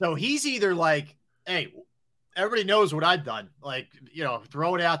 yes. So he's either like, hey, everybody knows what I've done. Like,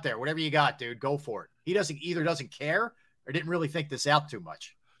 throw it out there. Whatever you got, dude, go for it. He doesn't care or didn't really think this out too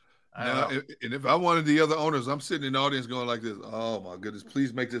much. Now, and if I wanted the other owners, I'm sitting in the audience going like this. Oh, my goodness.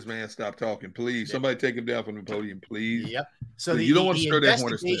 Please make this man stop talking. Please. Yep. Somebody take him down from the podium, please. Yep. So you don't want to stir that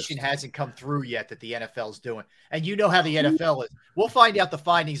investigation hasn't come through yet that the NFL's doing. And you know how the NFL is. We'll find out the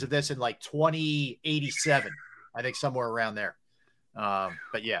findings of this in like 2087, I think somewhere around there.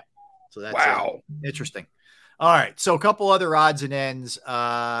 But yeah, so that's interesting. All right. So a couple other odds and ends.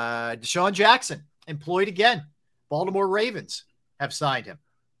 Deshaun Jackson employed again. Baltimore Ravens have signed him.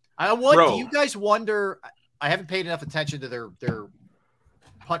 Do you guys wonder? I haven't paid enough attention to their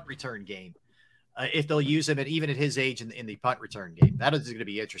punt return game. If they'll use him even at his age in the punt return game, that is going to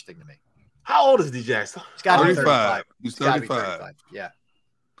be interesting to me. How old is D Jackson? He's got 35. He's 35. Yeah.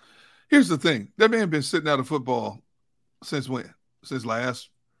 Here's the thing: that man been sitting out of football since when? Since last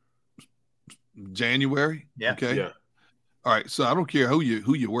January. Yeah. Okay. Yeah. All right, so I don't care who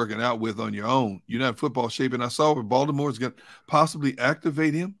you're working out with on your own. You're not in football shape, and I saw where Baltimore's going to possibly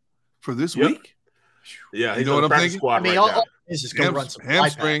activate him for this week. Yeah, you know what I'm thinking. I mean, all is just going to run some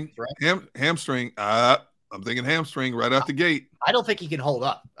hamstring. Right? Hamstring. I'm thinking hamstring right out the gate. I don't think he can hold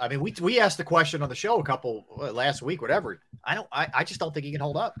up. I mean, we asked the question on the show last week, whatever. I just don't think he can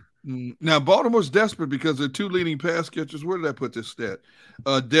hold up. Now Baltimore's desperate because they're two leading pass catchers. Where did I put this stat?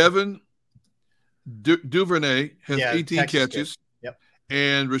 Devin Duvernay has 18 catches. Yep.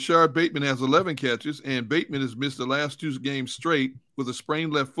 And Rashard Bateman has 11 catches. And Bateman has missed the last two games straight with a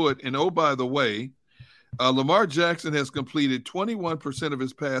sprained left foot. And oh, by the way, Lamar Jackson has completed 21% of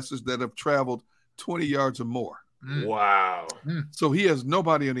his passes that have traveled 20 yards or more. Wow. So he has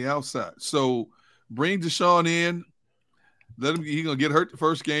nobody on the outside. So bring Deshaun in. Let him. He's gonna get hurt the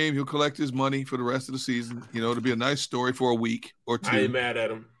first game. He'll collect his money for the rest of the season. It'll be a nice story for a week or two. I ain't mad at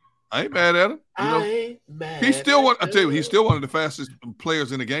him. He's still one. I tell you, he's still one of the fastest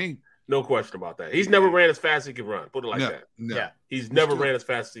players in the game. No question about that. He's never ran as fast as he can run. Put it like that. No. Yeah. He's never ran as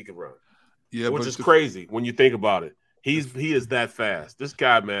fast as he can run. Yeah, which is crazy when you think about it. He is that fast. This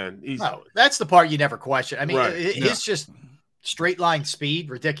guy, man. That's the part you never question. I mean, it's just straight line speed,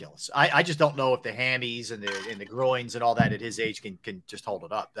 ridiculous. I just don't know if the hammies and the groins and all that at his age can just hold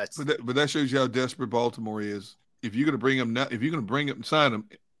it up. But that shows you how desperate Baltimore is. If you're going to bring him now, if you're going to bring him and sign him,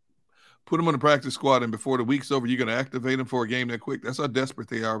 put him on the practice squad, and before the week's over, you're going to activate him for a game that quick. That's how desperate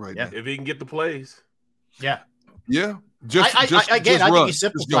they are right now. If he can get the plays. Yeah. Yeah. I think you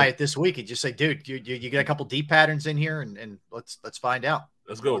simplify it this week and just say, dude, you get a couple deep patterns in here and let's find out.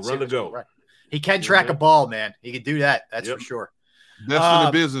 Let's go. Run the go. Right. He can track a ball, man. He can do that. That's for sure. That's in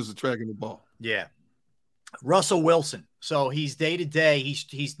the business of tracking the ball. Yeah. Russell Wilson. So he's day to day.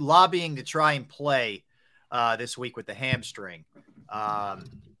 He's lobbying to try and play this week with the hamstring.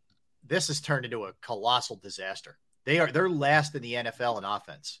 This has turned into a colossal disaster. They're last in the NFL in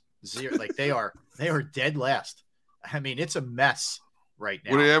offense. 0. Like they are dead last. I mean, it's a mess right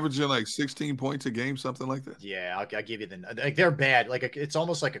now. Were they averaging like 16 points a game, something like that? Yeah, I'll give you like they're bad. Like it's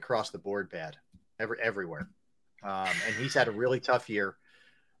almost like across the board bad, everywhere. And he's had a really tough year,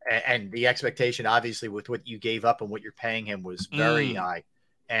 and the expectation, obviously, with what you gave up and what you're paying him, was very high.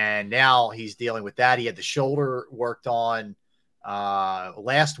 And now he's dealing with that. He had the shoulder worked on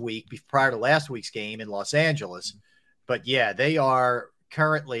last week, prior to last week's game in Los Angeles. But yeah, they are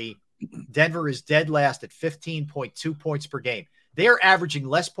currently, Denver is dead last at 15.2 points per game. They are averaging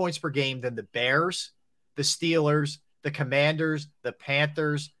less points per game than the Bears, the Steelers, the Commanders, the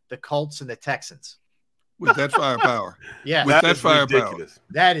Panthers, the Colts, and the Texans. With that firepower. Yeah. With that firepower. Ridiculous.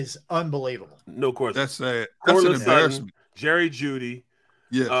 That is unbelievable. No question. That's sad. That's Cortland an embarrassment. Sutton, Jerry Jeudy.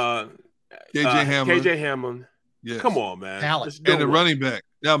 Yes. KJ Hamlin. Yes. Come on, man. Talent. And the running back.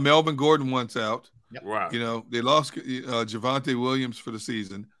 Now, Melvin Gordon wants out. Yep. Right. You know, they lost Javonte Williams for the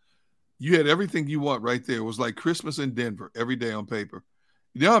season. You had everything you want right there. It was like Christmas in Denver every day on paper.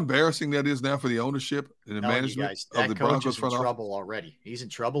 You know how embarrassing that is now for the ownership and the management of the Broncos front office? In trouble already. He's in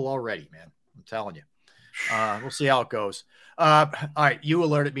trouble already, man. I'm telling you. We'll see how it goes. All right, you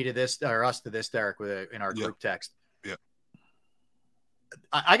alerted me to this, or us to this, Derrick, in our group text. Yeah.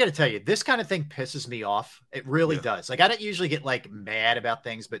 I got to tell you, this kind of thing pisses me off. It really does. Like, I don't usually get like mad about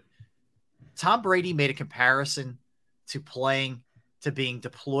things, but Tom Brady made a comparison to being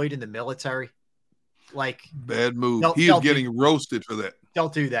deployed in the military. Like, bad move. He's getting roasted for that.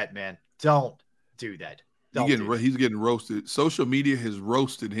 Don't do that, man. Don't do that. He's getting roasted. Social media has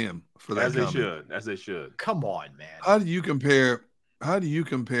roasted him for that. As they should. Come on, man. How do you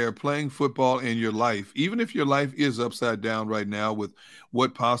compare playing football and your life, even if your life is upside down right now with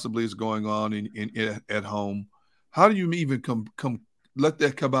what possibly is going on at home? How do you even let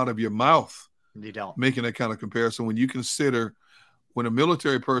that come out of your mouth? You don't. Making that kind of comparison when you consider when a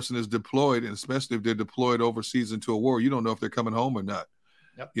military person is deployed, and especially if they're deployed overseas into a war, you don't know if they're coming home or not.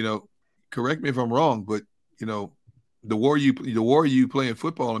 Yep. You know, correct me if I'm wrong, but you know, the war you play in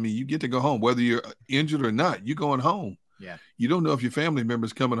football, I mean, you get to go home, whether you're injured or not, you're going home. Yeah. You don't know if your family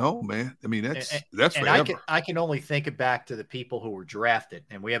member's coming home, man. I mean, that's forever. I can only think back to the people who were drafted,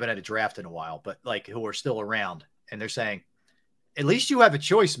 and we haven't had a draft in a while, but like who are still around, and they're saying, at least you have a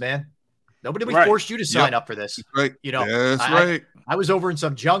choice, man. Nobody forced you to sign up for this. Right. You know, that's right. I was over in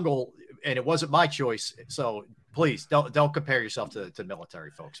some jungle and it wasn't my choice. So please don't compare yourself to military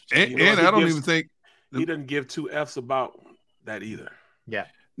folks. And I don't even think he doesn't give two F's about that either. Yeah.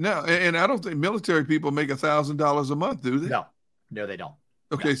 No, and I don't think military people make $1,000 a month, do they? No, they don't.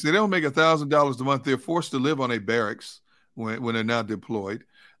 Okay, so they don't make $1,000 a month. They're forced to live on a barracks when they're not deployed.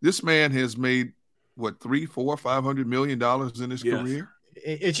 This man has made what, $300, $400, $500 million in his career.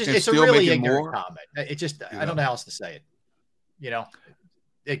 It's a really ignorant comment. It just I don't know how else to say it. You know,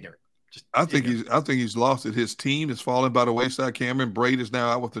 ignorant. I think he's lost it. His team is falling by the wayside. Cameron Braid is now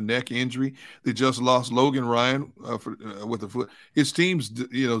out with a neck injury. They just lost Logan Ryan with a foot. His team's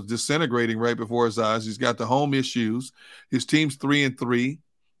disintegrating right before his eyes. He's got the home issues. His team's 3-3.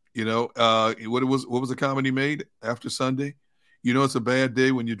 You know, what was the comment he made after Sunday? You know, it's a bad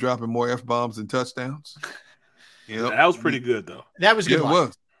day when you're dropping more F-bombs than touchdowns. You know, that was pretty good, though. That was good. Yeah,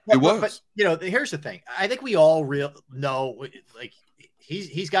 it was. But you know, here's the thing. I think we all know, like,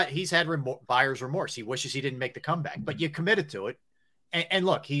 he's had buyer's remorse. He wishes he didn't make the comeback, but you committed to it. And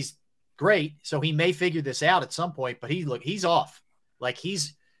look, he's great, so he may figure this out at some point. But he's off. Like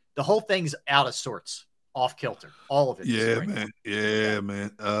the whole thing's out of sorts, off kilter, all of it. Yeah, man. Yeah,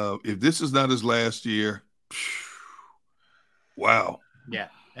 man. If this is not his last year, wow. Yeah.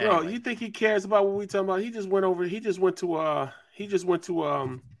 Anyway. Bro, you think he cares about what we talking about? He just went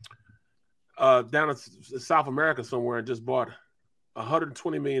to down in South America somewhere and just bought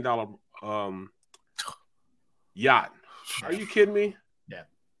 $120 million yacht. Are you kidding me? Yeah.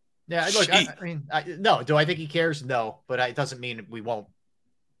 Yeah. Look, I mean, no. Do I think he cares? No, but it doesn't mean we won't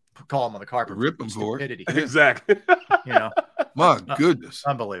call him on the carpet. Rip him for it. Exactly. You know. My goodness.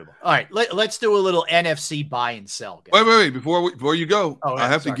 Unbelievable. All right, let's do a little NFC buy and sell. Guys. Wait. Before you go, I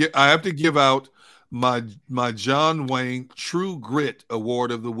have to give out my John Wayne True Grit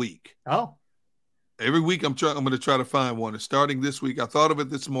Award of the week. Oh. Every week I'm going to try to find one. And starting this week, I thought of it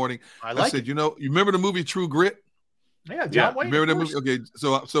this morning. I said, you remember the movie True Grit? Yeah, John Wayne. Remember that movie? Okay,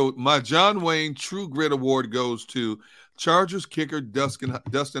 so my John Wayne True Grit Award goes to Chargers kicker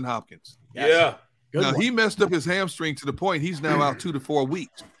Dustin Hopkins. Yes. Yeah. Now, he messed up his hamstring to the point he's now out 2 to 4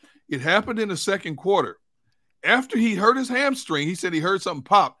 weeks. It happened in the second quarter. After he hurt his hamstring, he said he heard something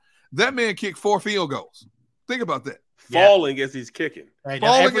pop. That man kicked 4 field goals. Think about that. Falling as he's kicking. Right,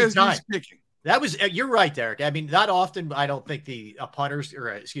 Falling as he's kicking. That was, you're right, Derrick. I mean, not often, I don't think a place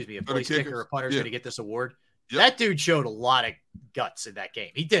kicker or a punter is going to get this award. Yep. That dude showed a lot of guts in that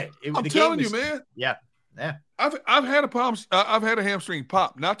game. He did. I'm telling you, man. Yeah. Yeah. I've had a problem. I've had a hamstring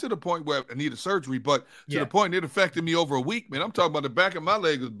pop, not to the point where I needed surgery, but to the point it affected me over a week, man. I'm talking about the back of my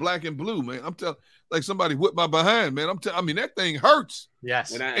leg was black and blue, man. I'm telling, like somebody whipped my behind, man. I mean, that thing hurts.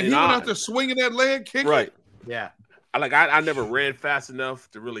 Yes. And he went out there swinging that leg, kicking. Right. Yeah. I never ran fast enough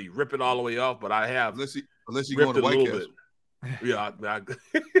to really rip it all the way off, but I have. Unless you go to White Castle. Yeah,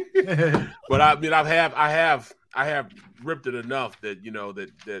 but I mean, I have ripped it enough that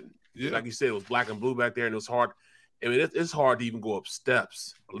like you said, it was black and blue back there, and it was hard. I mean, it's hard to even go up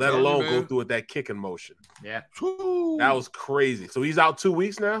steps, let alone go through with that kicking motion. Yeah, that was crazy. So he's out 2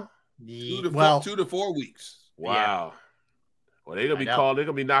 weeks now. 2 to 4 weeks. Wow. Yeah. Well, they're gonna be called. They're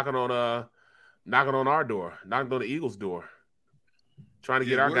gonna be knocking on our door, knocking on the Eagles' door, trying to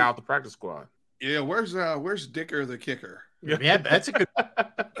get our guy out the practice squad. Yeah, where's Dicker the kicker? Yeah,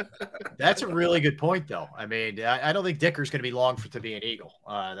 that's a really good point, though. I mean, I don't think Dicker's going to be long to be an Eagle.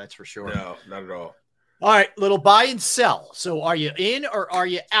 That's for sure. No, not at all. All right, little buy and sell. So are you in or are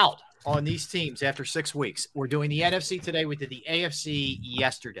you out on these teams after 6 weeks? We're doing the NFC today. We did the AFC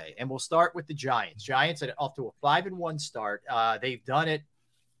yesterday, and we'll start with the Giants. Giants are off to a 5-1 start. They've done it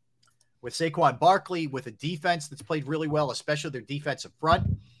with Saquon Barkley, with a defense that's played really well, especially their defensive front,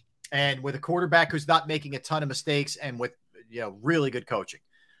 and with a quarterback who's not making a ton of mistakes, and with really good coaching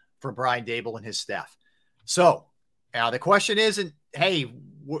from Brian Dable and his staff. So now the question isn't, hey,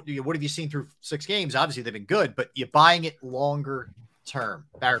 what have you seen through 6 games? Obviously they've been good, but you're buying it longer term.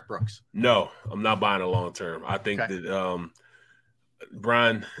 Barrett Brooks. No, I'm not buying it long term. I think that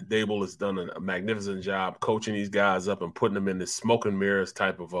Brian Dable has done a magnificent job coaching these guys up and putting them in this smoke and mirrors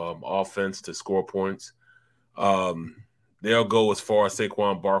type of offense to score points. They'll go as far as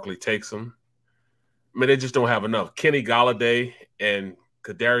Saquon Barkley takes them. I mean, they just don't have enough. Kenny Golladay and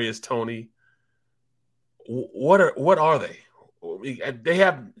Kadarius Toney. What are they? They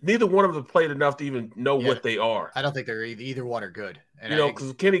have neither one of them played enough to even know what they are. I don't think they're either one are good. And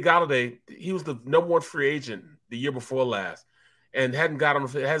because Kenny Golladay, he was the number 1 free agent the year before last, and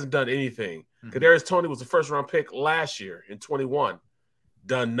hasn't done anything. Mm-hmm. Kadarius Toney was the first-round pick last year in 21,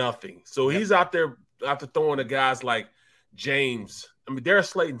 done nothing. So he's out there throwing to guys like James. I mean, Darius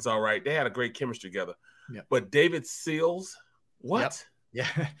Slayton's all right. They had a great chemistry together. Yep. But David Seals, what? Yep.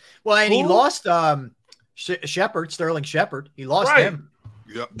 Yeah. Well, and he lost Sterling Shepard. He lost him.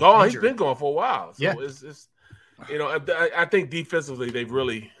 Yep. Oh, he's been gone for a while. So yeah. It's I think defensively they've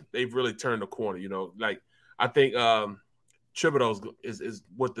really turned the corner. Like I think Thibodeau is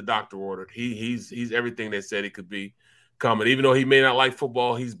what the doctor ordered. He's everything they said he could be coming. Even though he may not like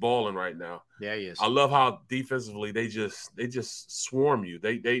football, he's balling right now. Yeah, he is. I love how defensively they just swarm you.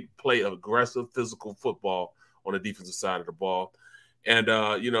 They play aggressive physical football on the defensive side of the ball. And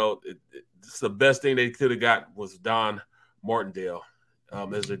it's the best thing they could have got was Don Martindale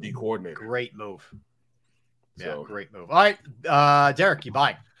as their D coordinator. Great move. Yeah, great move. All right, Derrick, you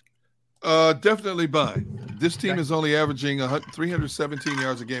buying? Definitely buying. This team is only averaging 317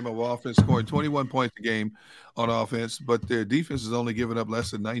 yards a game of offense, scoring 21 points a game on offense, but their defense is only giving up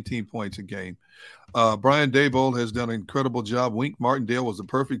less than 19 points a game. Brian Daboll has done an incredible job. Wink Martindale was the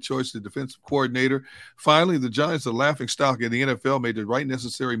perfect choice, the defensive coordinator. Finally, the Giants, the laughingstock in the NFL, made the right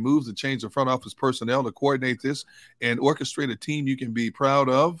necessary moves to change the front office personnel to coordinate this and orchestrate a team you can be proud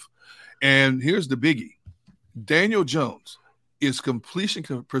of. And here's the biggie. Daniel Jones. His completion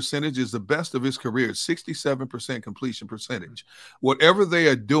percentage is the best of his career, 67% completion percentage. Whatever they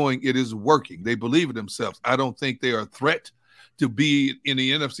are doing, it is working. They believe in themselves. I don't think they are a threat to be in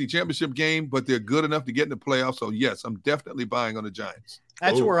the NFC Championship game, but they're good enough to get in the playoffs. So, yes, I'm definitely buying on the Giants.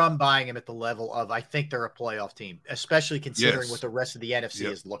 That's where I'm buying him at the level of I think they're a playoff team, especially considering what the rest of the NFC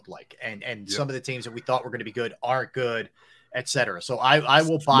has looked like. And some of the teams that we thought were going to be good aren't good, et cetera. So I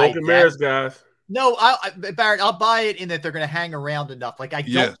will buy Smoke and mirrors, guys. No, Barrett, I'll buy it in that they're going to hang around enough. Like, I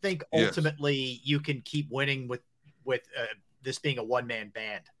don't think ultimately you can keep winning with this being a one-man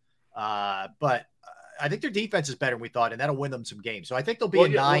band. But I think their defense is better than we thought, and that'll win them some games. So I think they'll be a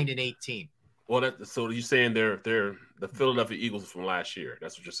 9-8 team. Well, so you're saying they're the Philadelphia Eagles from last year.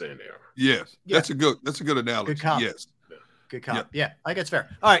 That's what you're saying they are. Yes. Yeah. That's a good analogy. Good comp. Yes. Good comp. Yeah, I think it's fair.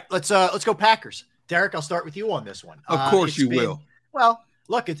 All right, let's go Packers. Derrick, I'll start with you on this one. Of course you will. Well,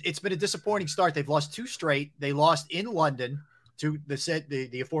 look, it's been a disappointing start. They've lost 2 straight. They lost in London to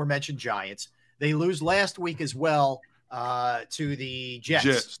the aforementioned Giants. They lose last week as well to the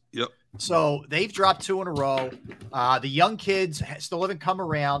Jets. Yep. So they've dropped 2 in a row. The young kids still haven't come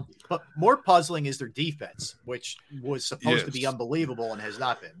around, but more puzzling is their defense, which was supposed to be unbelievable and has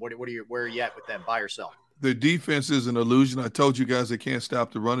not been. Where are you at with them, buy or sell? Their defense is an illusion. I told you guys they can't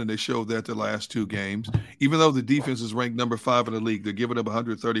stop the run, and they showed that the last 2 games. Even though the defense is ranked number 5 in the league, they're giving up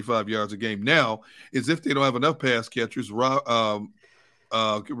 135 yards a game. Now, as if they don't have enough pass catchers, Randall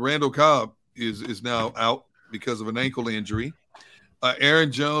Cobb is now out because of an ankle injury.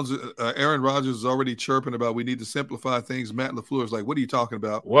 Aaron Rodgers is already chirping about we need to simplify things. Matt LaFleur is like, what are you talking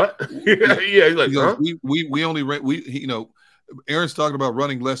about? What? Yeah, he's like, huh? we only Aaron's talking about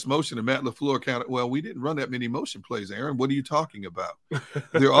running less motion, and Matt LaFleur we didn't run that many motion plays, Aaron. What are you talking about?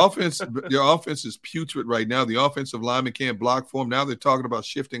 Their offense is putrid right now. The offensive lineman can't block for them. Now they're talking about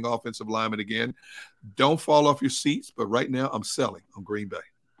shifting offensive linemen again. Don't fall off your seats, but right now I'm selling on Green Bay.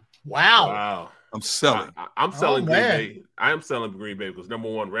 Wow. I'm selling. I'm selling Green Bay. I am selling Green Bay because, number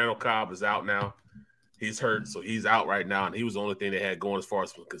one, Randall Cobb is out now. He's hurt, so he's out right now, and he was the only thing they had going as far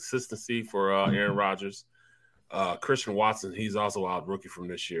as consistency for Aaron Rodgers. Christian Watson, he's also out, rookie from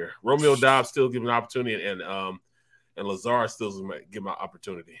this year. Romeo Dobbs still given an opportunity, and Lazard still give an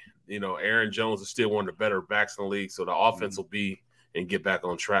opportunity. Aaron Jones is still one of the better backs in the league, so the offense will be and get back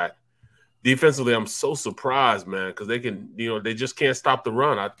on track. Defensively, I'm so surprised, man, because they can, they just can't stop the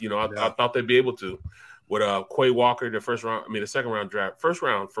run. I thought they'd be able to. With Quay Walker, the second round draft, first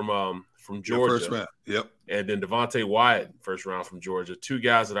round from Georgia. First round, yep. And then Devontae Wyatt, first round from Georgia. 2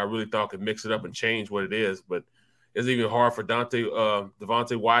 guys that I really thought could mix it up and change what it is, but it's even hard for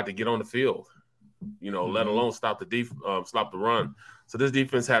Devontae Wyatt to get on the field, let alone stop the run. So this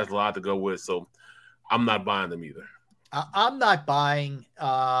defense has a lot to go with. So I'm not buying them either. I'm not buying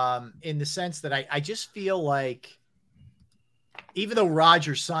in the sense that I just feel like even though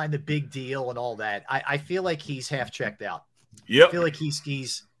Rodgers signed the big deal and all that, I feel like he's half checked out. Yep. I feel like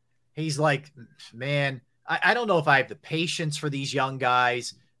he's like, man, I don't know if I have the patience for these young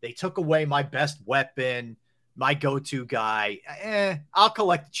guys. They took away my best weapon, my go-to guy. I'll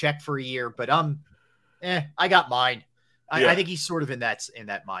collect a check for a year, but I got mine. I think he's sort of in that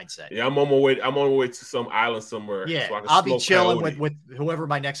mindset. Yeah, I'm on my way to some island somewhere. Yeah, so I'll be chilling with whoever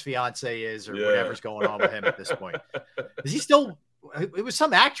my next fiance is or whatever's going on with him at this point. Is he still? It was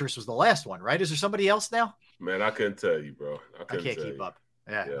some actress was the last one, right? Is there somebody else now? Man, I couldn't tell you, bro. I can't keep up.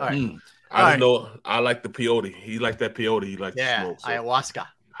 Yeah. Yeah. All right. I know I like the peyote. He liked that peyote. He liked the smoke. So. Ayahuasca.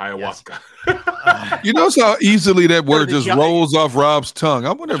 Yes. You notice how easily that word just rolls off Rob's tongue.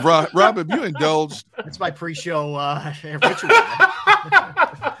 I wonder if Rob, if you indulged. It's my pre-show ritual.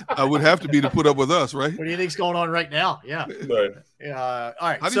 I would have to be to put up with us, right? What do you think's going on right now? Yeah. Right. All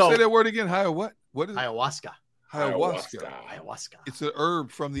right. How do you say that word again? What is it? Ayahuasca. Ayahuasca. It's an herb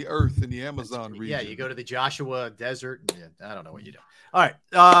from the earth in the Amazon region. Yeah, you go to the Joshua Desert. And I don't know what you do. All right.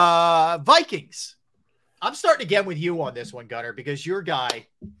 Vikings. I'm starting again with you on this one, Gunner, because your guy,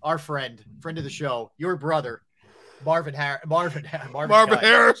 our friend of the show, your brother, Marvin Harrison.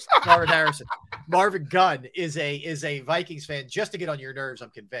 Marvin Gunn is a Vikings fan. Just to get on your nerves,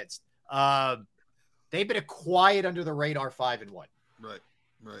 I'm convinced. They've been a quiet under the radar 5-1. Right.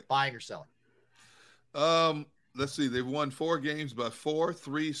 Buying or selling? Let's see. They've won 4 games by 4,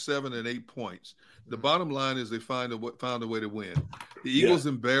 3, 7, and 8 points. The bottom line is they found a way to win. The Eagles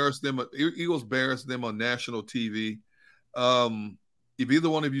embarrassed them. Eagles embarrassed them on national TV. If either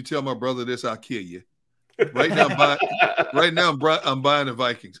one of you tell my brother this, I'll kill you. Right now, I'm buying the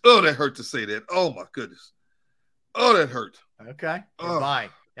Vikings. Oh, that hurt to say that. Oh my goodness. Oh, that hurt. Okay, you're buying.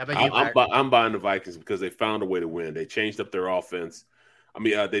 How about you, I'm buying the Vikings because they found a way to win. They changed up their offense.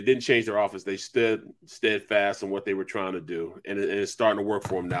 They didn't change their offense. They stood steadfast on what they were trying to do, and it's starting to work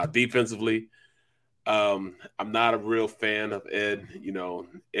for them now. Defensively, I'm not a real fan of Ed.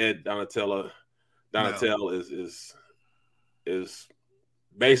 Ed Donatell is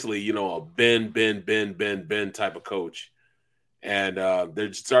basically a Ben type of coach, and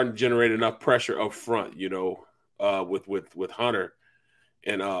they're starting to generate enough pressure up front. With Hunter,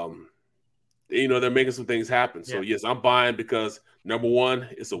 and they're making some things happen. So yes, I'm buying because number one,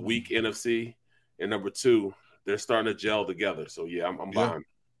 it's a weak NFC, and number two, they're starting to gel together. So I'm buying.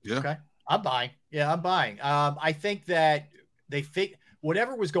 Yeah. Okay. I'm buying. Yeah, I'm buying. I think that they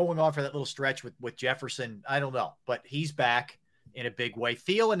whatever was going on for that little stretch with Jefferson, I don't know, but he's back in a big way.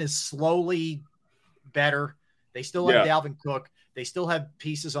 Thielen is slowly better. They still have Dalvin Cook. They still have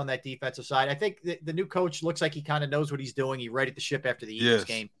pieces on that defensive side. I think the new coach looks like he kind of knows what he's doing. He righted the ship after the Eagles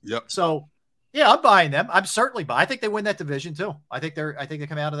game. Yep. So, yeah, I'm buying them. I'm certainly buying. I think they win that division too. I think they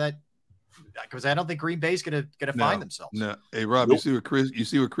come out of that because I don't think Green Bay's gonna find themselves. No. Hey, Rob, you see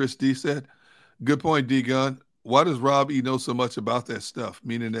what Chris D said? Good point, D Gun. why does Rob E know so much about that stuff,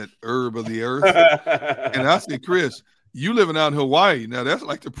 meaning that herb of the earth? And I said, Chris, you living out in Hawaii. Now, that's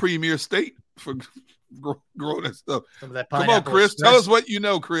like the premier state for growing that stuff. Some of that Come on, Chris. Express. Tell us what you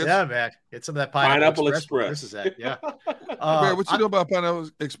know, Chris. Yeah, man. Get some of that Pineapple Express. Chris is that, yeah. Man, what you know about Pineapple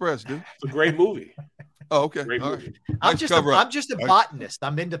Express, dude? It's a great movie. Oh, okay. Great movie. Right. I'm just a botanist.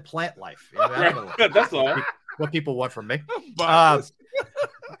 I'm into plant life. You know, that's all. What people want from me.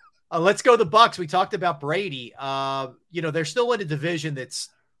 Let's go the Bucks. We talked about Brady. They're still in a division that's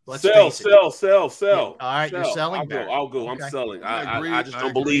sell. Yeah. All right, you're selling. I'll go. Okay. I'm selling. I just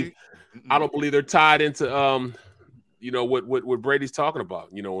don't believe. I don't believe they're tied into what Brady's talking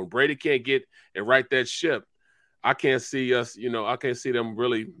about. When Brady can't get and right that ship, I can't see us. I can't see them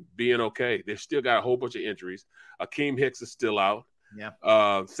really being okay. They've still got a whole bunch of injuries. Akeem Hicks is still out.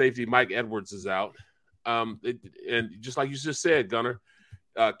 Yeah. Safety Mike Edwards is out. And just like you just said, Gunner.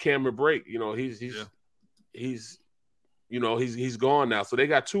 Cameron Brake, he's gone now. So they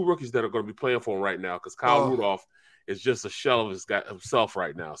got two rookies that are going to be playing for him right now because Kyle Rudolph is just a shell of himself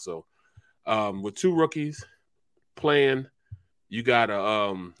right now. So with two rookies playing, you got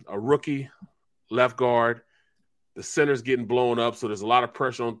a rookie left guard. The center's getting blown up, so there's a lot of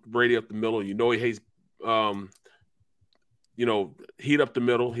pressure on Brady up the middle. He hates, heat up the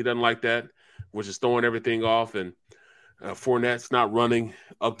middle. He doesn't like that, which is throwing everything off. And Fournette's not running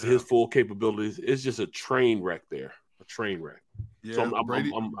up to his full capabilities. It's just a train wreck there. A train wreck. Yeah, so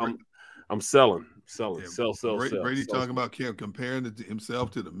I'm selling. Sell. Brady talking about comparing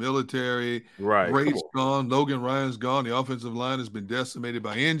himself to the military. Right. Brady's gone. Logan Ryan's gone. The offensive line has been decimated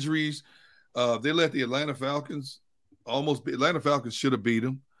by injuries. They let the Atlanta Falcons Atlanta Falcons should have beat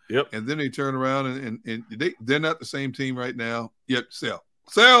them. Yep. And then they turn around and they're not the same team right now. Yet sell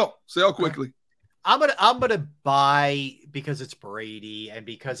quickly. I'm gonna buy because it's Brady and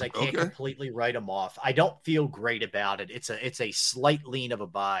because I can't completely write him off. I don't feel great about it. It's a slight lean of a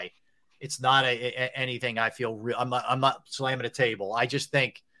buy. It's not anything I feel real. I'm not slamming a table. I just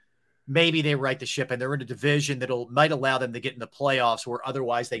think maybe they right the ship and they're in a division that might allow them to get in the playoffs where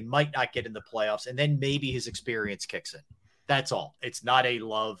otherwise they might not get in the playoffs. And then maybe his experience kicks in. That's all. It's not a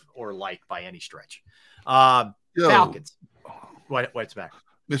love or like by any stretch. Falcons. What's back?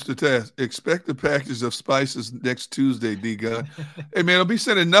 Mr. Taz, expect the package of spices next Tuesday, D-Gun. Hey, man, I'll be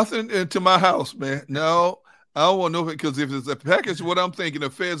sending nothing into my house, man. No, I don't want no, because if it's a package, what I'm thinking, the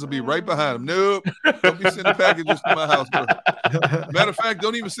feds will be right behind them. Nope, don't be sending packages to my house, bro. Matter of fact,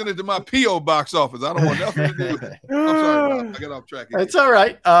 don't even send it to my P.O. box office. I don't want nothing to do with it. I'm sorry, Rob. I got off track again. It's all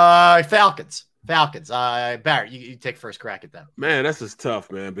right. Falcons. Barrett, you take first crack at them. Man, that's just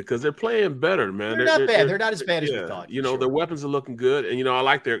tough, man, because they're playing better, man. They're not bad. They're not as bad as we thought. Their weapons are looking good, and I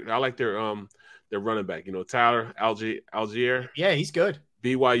like their running back. Tyler Algier. Yeah, he's good.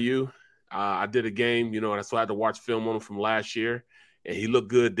 BYU. I did a game, and so I had to watch film on him from last year, and he looked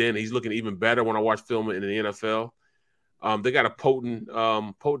good then. He's looking even better when I watch film in the NFL. They got a potent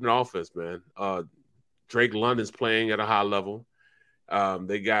offense, man. Drake London's playing at a high level.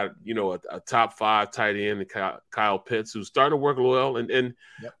 They got, a top 5 tight end, Kyle Pitts, who's starting to work well. And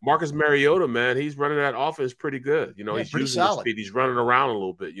Marcus Mariota, man, he's running that offense pretty good. He's using his speed. He's running around a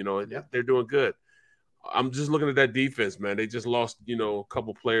little bit. They're doing good. I'm just looking at that defense, man. They just lost, a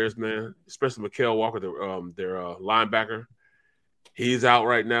couple players, man, especially Mikael Walker, their linebacker. He's out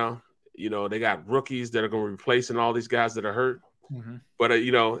right now. They got rookies that are going to be replacing all these guys that are hurt. Mm-hmm. But,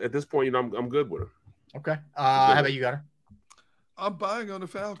 at this point, I'm good with them. Okay. How about you, Gunner? I'm buying on the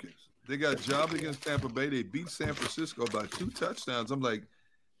Falcons. They got jobbed against Tampa Bay. They beat San Francisco by 2 touchdowns. I'm like,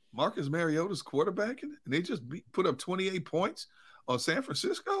 Marcus Mariota's quarterbacking, and they just put up 28 points on San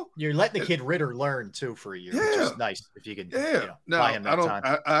Francisco. You're letting the kid Ritter learn too for a year, which is nice if you can. Yeah. Buy him that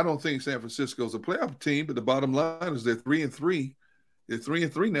time. I don't think San Francisco's a playoff team, but the bottom line is they're 3-3. They're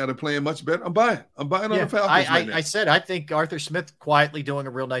 3-3 now. They're playing much better. I'm buying on the Falcons. I said I think Arthur Smith quietly doing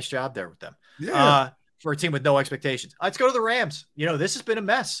a real nice job there with them. Yeah. For a team with no expectations. Let's go to the Rams. This has been a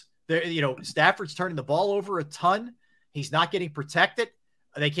mess. Stafford's turning the ball over a ton. He's not getting protected.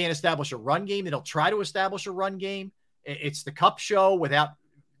 They can't establish a run game. They'll try to establish a run game. It's the Cup show without,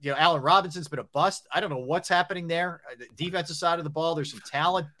 Allen Robinson's been a bust. I don't know what's happening there. The defensive side of the ball, there's some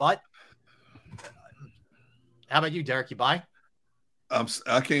talent, but how about you, Derrick? You buy?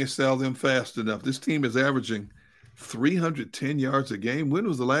 I can't sell them fast enough. This team is averaging 310 yards a game. When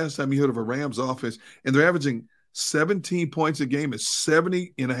was the last time you heard of a Rams offense? And they're averaging 17 points a game and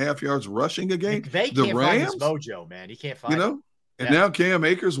 70.5 yards rushing a game. They can't find his mojo, man. He can't find it. And now Cam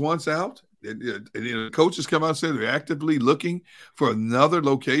Akers wants out. And coaches come out and say they're actively looking for another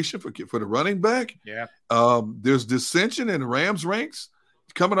location for the running back. Yeah. There's dissension in the Rams ranks.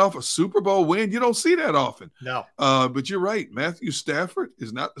 coming off a Super Bowl win. You don't see that often. No. But you're right. Matthew Stafford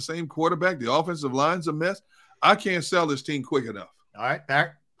is not the same quarterback. The offensive line's a mess. I can't sell this team quick enough. All right,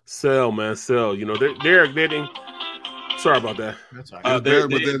 Barrett. Sell, man, sell. You know, Derrick didn't. Sorry about that. That's all right.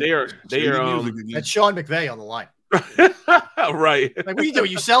 They are. That's Sean McVay on the line. Right. Like, what are you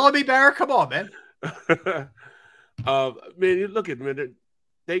doing? You selling me, Barrett? Come on, man. Man, look at man.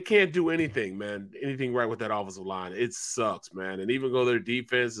 They can't do anything, man. Anything right with that offensive line. It sucks, man. And even though their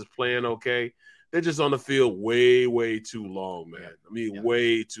defense is playing okay, they're just on the field way, way too long, man. I mean,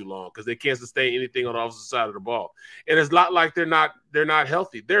 way too long because they can't sustain anything on the offensive side of the ball. And it's not like they're not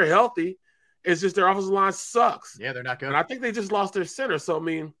healthy. They're healthy. It's just their offensive line sucks. Yeah, they're not good. And I think they just lost their center. So, I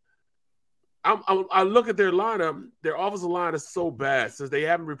mean, I look at their lineup. Their offensive line is so bad since they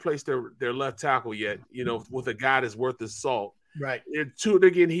haven't replaced their left tackle yet, you know, with a guy that's worth his salt. Right. They're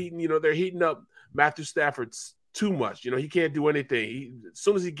getting heating, you know, they're heating up Matthew Stafford too much. You know, he can't do anything. As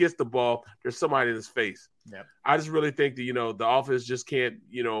soon as he gets the ball, there's somebody in his face. Yeah. I just really think that, you know, the offense just can't,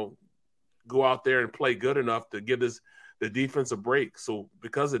 you know, go out there and play good enough to give the defense a break. So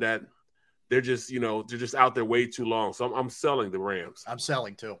because of that, they're just out there way too long. So I'm selling the Rams. I'm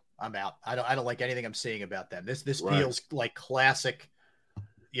selling too. I'm out. I don't like anything I'm seeing about them. This feels like classic,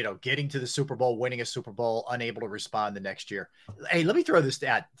 you know, getting to the Super Bowl, winning a Super Bowl, unable to respond the next year. Hey, let me throw this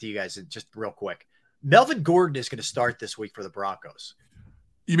stat to you guys just real quick. Melvin Gordon is going to start this week for the Broncos.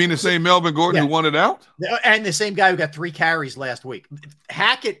 You mean the same Melvin Gordon who won it out? And the same guy who got 3 carries last week.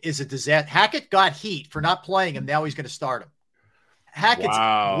 Hackett is a disaster. Hackett got heat for not playing him. Now he's going to start him.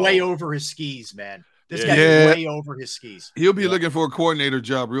 Hackett's way over his skis, man. This guy's way over his skis. He'll be looking for a coordinator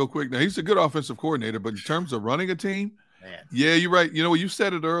job real quick. Now, he's a good offensive coordinator, but in terms of running a team, man. Yeah, you're right. You know, you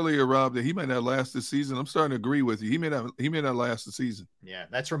said it earlier, Rob, that he might not last this season. I'm starting to agree with you. He may not last the season. Yeah,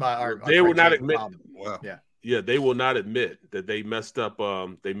 that's from our they will not admit. Wow. Yeah, they will not admit that they messed up.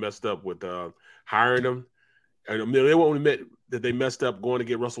 They messed up with hiring him, and I mean, they won't admit that they messed up going to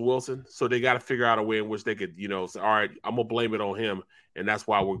get Russell Wilson. So they got to figure out a way in which they could, you know, say, all right, I'm gonna blame it on him, and that's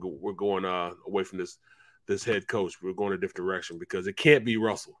why we're going away from this head coach. We're going a different direction because it can't be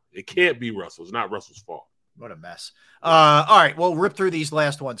Russell. It can't be Russell. It's not Russell's fault. What a mess. All right, we'll rip through these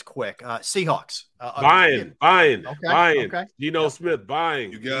last ones quick. Seahawks. Buying. Okay. Geno Smith,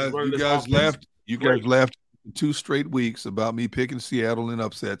 buying. You guys laughed 2 straight weeks about me picking Seattle in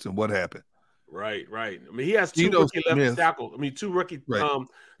upsets, and what happened? Right. I mean, he has 2 rookie left tackles. I mean, 2 rookie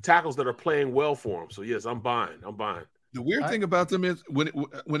tackles that are playing well for him. So, yes, I'm buying. The weird thing about them is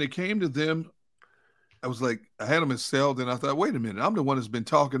when it came to them, I was like, I had them as sell, then I thought, wait a minute, I'm the one that's been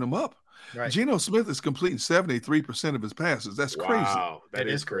talking them up. Right. Geno Smith is completing 73% of his passes. That's crazy. Wow, that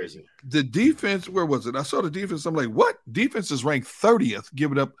is crazy. The defense, where was it? I saw the defense. I'm like, what? Defense is ranked 30th,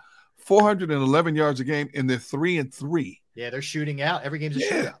 giving up 411 yards a game, and they're 3-3. Yeah, they're shooting out. Every game's a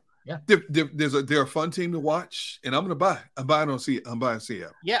shootout. Yeah, they're a fun team to watch, and I'm going to buy. I'm buying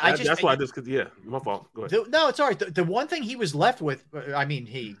Seattle. Yeah, that's why my fault. Go ahead. No, it's all right. The one thing he was left with, I mean,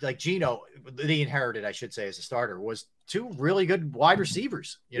 Geno, they inherited, I should say, as a starter, was 2 really good wide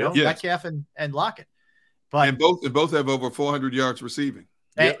receivers. You know, Metcalf and Lockett. But and both have over 400 yards receiving.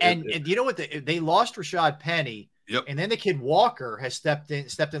 And you know what? They lost Rashad Penny. Yep. And then the kid Walker has stepped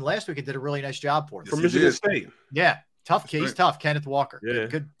in last week and did a really nice job for them. From Michigan State. Yeah. Tough kid. He's tough. Kenneth Walker. Yeah.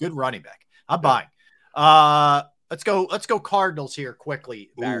 Good running back. I'm buying. Let's go Cardinals here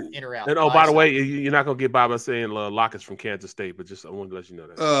quickly. Barrett, in or out. And by the way, you're not gonna get by saying Lockett's from Kansas State, but just I wanted to let you know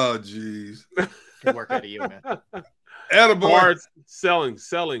that. Oh, geez. Good work out of you, man. Attaboy.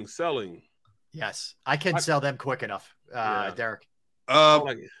 Selling. Yes, I can sell them quick enough. Derrick.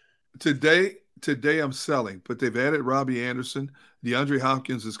 Today I'm selling, but they've added Robbie Anderson. DeAndre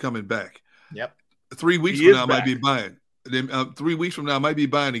Hopkins is coming back. Yep. 3 weeks from now, I might be buying. 3 weeks from now, I might be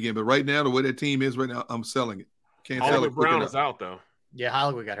buying again. But right now, the way that team is right now, I'm selling it. Can't sell it. Brown is out though. Yeah,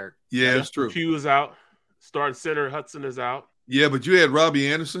 Hollywood got hurt. Yeah, that's true. Pugh is out. Starting center Hudson is out. Yeah, but you had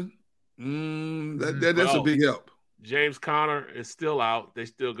Robbie Anderson. That's a big help. James Conner is still out.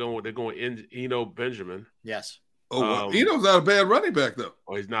 They're going in Eno Benjamin. Yes. Oh, Eno's not a bad running back though.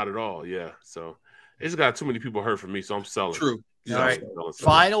 Oh, he's not at all. Yeah. So it's got too many people hurt for me, so I'm selling. True. All right.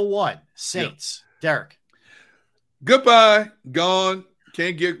 Final one. Saints. Derrick. Goodbye. Gone.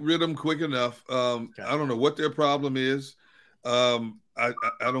 Can't get rid of them quick enough. I don't know what their problem is. I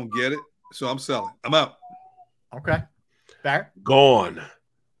don't get it. So I'm selling. I'm out. Okay. Barrett? Gone.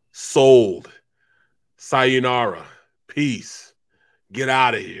 Sold. Sayonara. Peace. Get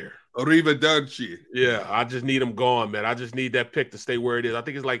out of here. Arrivederci. Yeah, I just need them gone, man. I just need that pick to stay where it is. I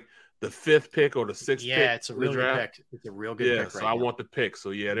think it's like the 5th pick or the 6th pick. Yeah, it's a real good pick. It's a real good pick. So I want the pick.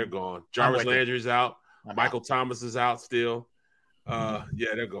 So, yeah, they're gone. Jarvis Landry's out. Michael Thomas is out still. Yeah,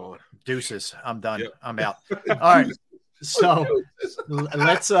 they're gone. Deuces. I'm done. Yep. I'm out. All right. So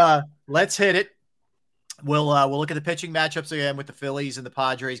let's hit it. We'll look at the pitching matchups again with the Phillies and the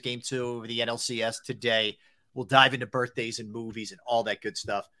Padres, game 2 of the NLCS today. We'll dive into birthdays and movies and all that good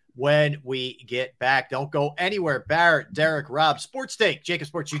stuff when we get back. Don't go anywhere. Barrett, Derrick, Rob, Sports Take, Jacob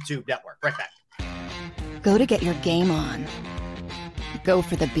Sports YouTube Network. Right back. Go to get your game on. Go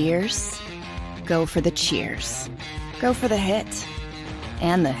for the beers. Go for the cheers. Go for the hit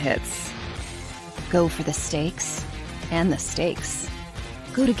and the hits. Go for the stakes and the stakes.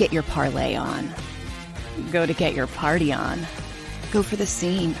 Go to get your parlay on. Go to get your party on. Go for the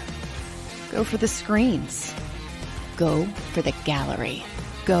scene. Go for the screens. Go for the gallery.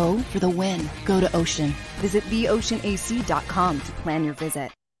 Go for the win. Go to Ocean. Visit theoceanac.com to plan your visit.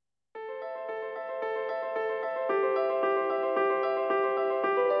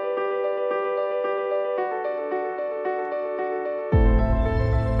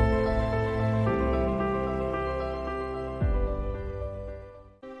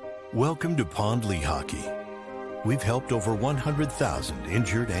 Welcome to Pond Lee Hockey. We've helped over 100,000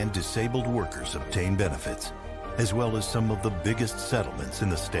 injured and disabled workers obtain benefits, as well as some of the biggest settlements in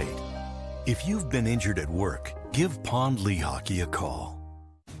the state. If you've been injured at work, give Pond Lee Hockey a call.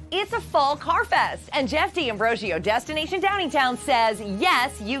 It's a fall car fest, and Jeff D'Ambrosio, Destination Downingtown, says,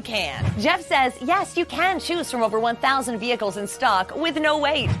 yes, you can. Jeff says, yes, you can choose from over 1,000 vehicles in stock with no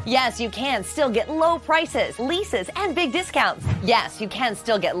wait. Yes, you can still get low prices, leases, and big discounts. Yes, you can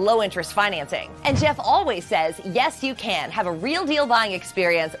still get low interest financing. And Jeff always says, yes, you can have a real deal buying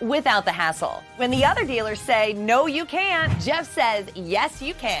experience without the hassle. When the other dealers say, no, you can't, Jeff says, yes,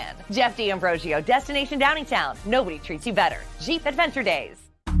 you can. Jeff D'Ambrosio, Destination Downingtown. Nobody treats you better. Jeep Adventure Days.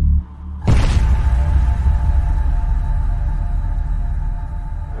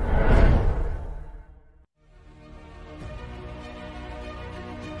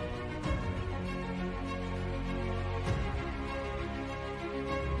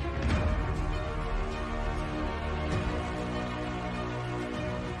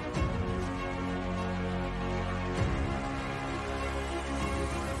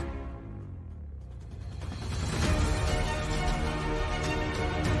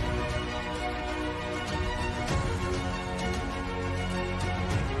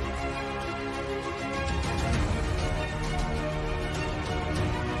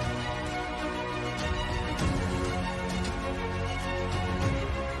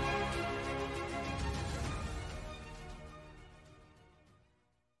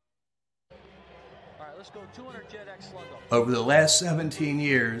 Over the last 17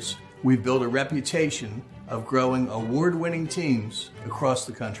 years, we've built a reputation of growing award-winning teams across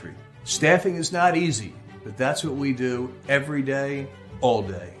the country. Staffing is not easy, but that's what we do every day, all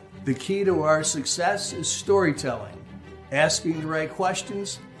day. The key to our success is storytelling, asking the right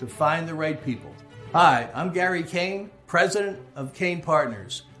questions to find the right people. Hi, I'm Gary Kane, president of Kane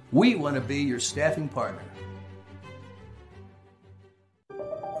Partners. We want to be your staffing partner.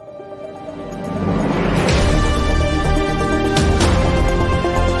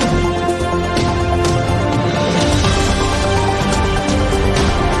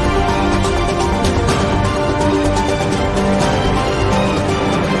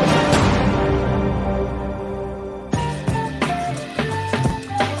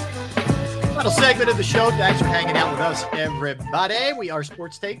 Segment of the show. Thanks for hanging out with us, everybody. We are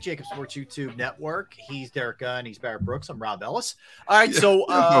Sports Take, Jacob Sports YouTube Network. He's Derrick Gunn. He's Barrett Brooks. I'm Rob Ellis. All right, so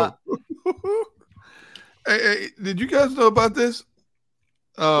hey, did you guys know about this?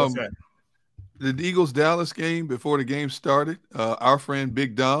 What's that? The Eagles Dallas game, before the game started, our friend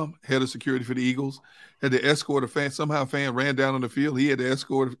Big Dom, head of security for the Eagles, had to escort a fan. Somehow a fan ran down on the field. He had to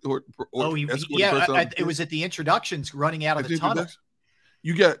escort. It was at the introductions running out of the tunnel.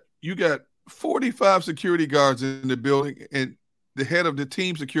 You got 45 security guards in the building, and the head of the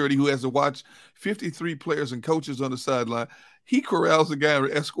team security, who has to watch 53 players and coaches on the sideline, he corrals the guy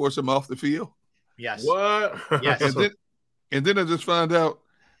and escorts him off the field. Yes. What? Yes. And then I just found out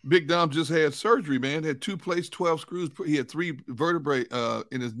Big Dom just had surgery, man. Had 2 plates, 12 screws. He had 3 vertebrae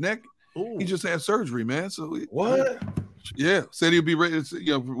in his neck. Ooh. He just had surgery, man. So What? Yeah. Said he'll be ready.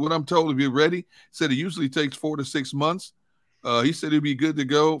 What I'm told, he'll be ready. Said it usually takes 4 to 6 months. He said he'd be good to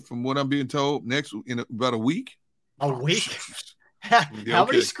go, from what I'm being told, in about a week. A week? How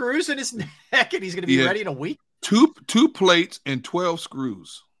many screws in his neck, and he's going to be ready in a week? Two plates and 12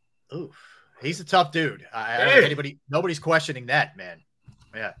 screws. Ooh, he's a tough dude. I don't think nobody's questioning that, man.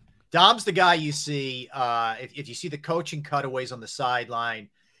 Yeah, Dom's the guy you see. If you see the coaching cutaways on the sideline,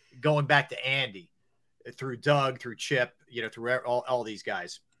 going back to Andy, through Doug, through Chip, through all these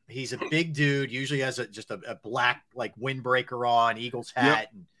guys. He's a big dude. Usually has just a black like windbreaker on, Eagles hat.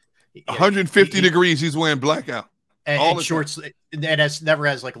 Yep. 150 degrees. He's wearing blackout. And shorts, and never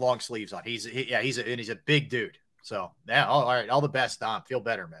has like long sleeves on. He's a big dude. So yeah, all right, all the best, Dom. Feel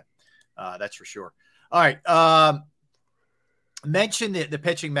better, man. That's for sure. All right. Mention the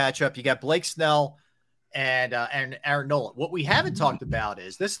pitching matchup. You got Blake Snell and Aaron Nola. What we haven't talked about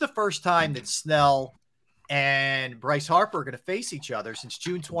is this is the first time that Snell and Bryce Harper are going to face each other since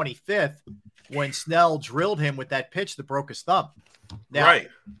June 25th, when Snell drilled him with that pitch that broke his thumb. Now, right.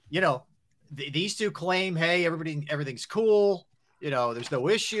 These two claim, hey, everything's cool. There's no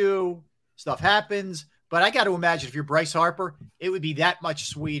issue. Stuff happens. But I got to imagine if you're Bryce Harper, it would be that much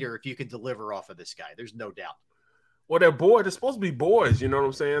sweeter if you can deliver off of this guy. There's no doubt. Well, they're supposed to be boys. You know what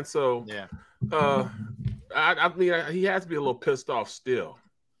I'm saying? So, yeah. I mean, he has to be a little pissed off still.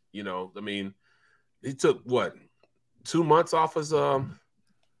 I mean, he took, 2 months off his off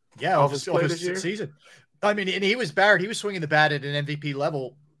his play this year? Season. I mean, and he was Barrett. He was swinging the bat at an MVP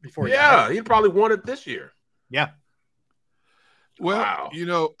level before. He probably won it this year. Yeah. Well,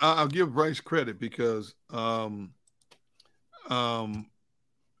 wow. I'll give Bryce credit because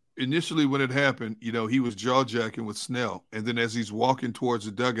initially when it happened, he was jaw-jacking with Snell. And then as he's walking towards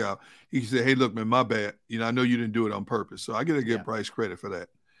the dugout, he said, hey, look, man, my bad. I know you didn't do it on purpose. So I got to give Bryce credit for that.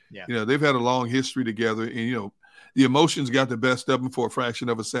 Yeah. They've had a long history together. And, the emotions got the best of him for a fraction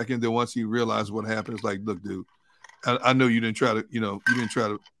of a second. Then once he realized what happened, it's like, look, dude, I know you didn't try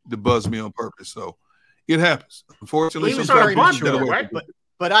to buzz me on purpose. So it happens. Unfortunately, he was trying to bunt, though, right?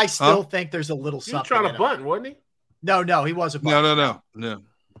 But I still think there's a little something. He was trying to bunt, wasn't he? No, he wasn't bunting. No.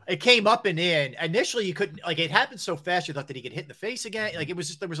 It came up and in. Initially, you couldn't, it happened so fast, you thought that he could hit in the face again. It was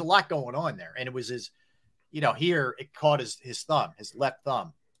just, there was a lot going on there. And it was his, here it caught his thumb, his left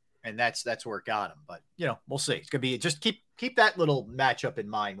thumb. And that's where it got him. But, we'll see. It's going to be, just keep that little matchup in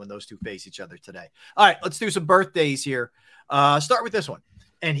mind when those two face each other today. All right, let's do some birthdays here. Start with this one.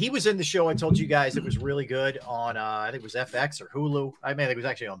 And he was in the show I told you guys it was really good on, I think it was FX or Hulu. I think it was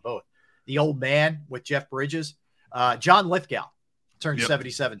actually on both. The Old Man with Jeff Bridges. John Lithgow turned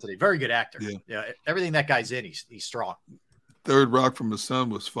 77 today. Very good actor. Yeah. Everything that guy's in, he's strong. Third Rock from the Sun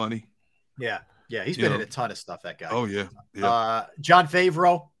was funny. Yeah. He's been in a ton of stuff, that guy. Oh, yeah. Jon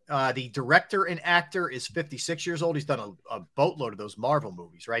Favreau. The director and actor is 56 years old. He's done a boatload of those Marvel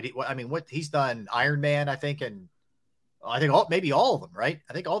movies, right? What he's done Iron Man, I think, and maybe all of them, right?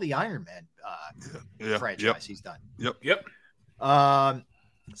 I think all the Iron Man franchise he's done. Yep.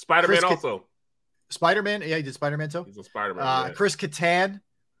 Spider-Man also. Spider-Man, he did Spider-Man too. He's a Spider-Man. Chris Kattan.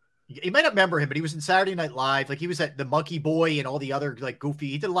 You might not remember him, but he was in Saturday Night Live. He was at the Monkey Boy and all the other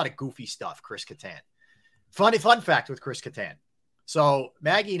goofy. He did a lot of goofy stuff. Chris Kattan. Fun fact with Chris Kattan. So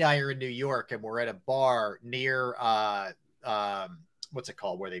Maggie and I are in New York, and we're at a bar near what's it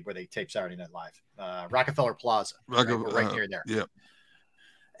called where they tape Saturday Night Live? Rockefeller Plaza. We're right near there. Yeah.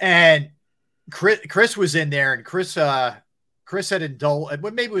 And Chris was in there, and Chris had indulged.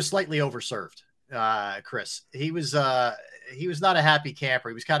 Maybe it was slightly overserved. Chris, he was not a happy camper.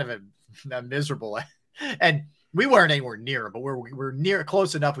 He was kind of a miserable, and we weren't anywhere near him, but we're near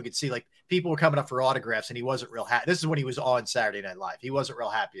close enough. We could see people were coming up for autographs, and he wasn't real happy. This is when he was on Saturday Night Live. He wasn't real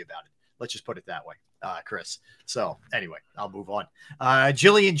happy about it. Let's just put it that way, Chris. So anyway, I'll move on.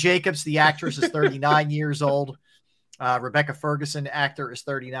 Jillian Jacobs, the actress, is 39 years old. Rebecca Ferguson, actor, is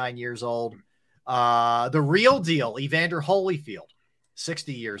 39 years old. The real deal, Evander Holyfield,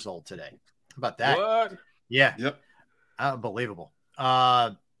 60 years old today. How about that? What? Yeah. Yep. Unbelievable.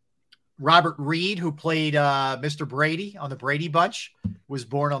 Robert Reed, who played Mr. Brady on the Brady Bunch, was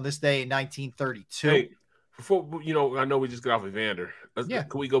born on this day in 1932. Hey, before I know we just got off Evander. Can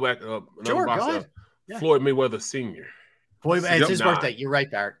we go back? Sure, go ahead. Yeah. Floyd Mayweather Sr. It's his birthday. You're right,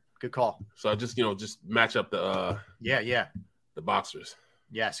 Barrett. Good call. So just match up the the boxers.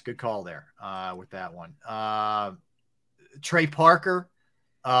 Yes, good call there with that one. Trey Parker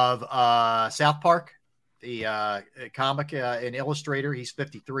of South Park, the comic and illustrator. He's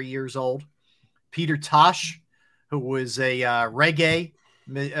 53 years old. Peter Tosh, who was a reggae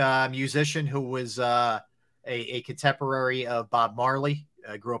musician who was a contemporary of Bob Marley,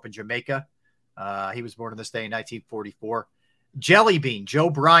 grew up in Jamaica. He was born on this day in 1944. Jelly Bean, Joe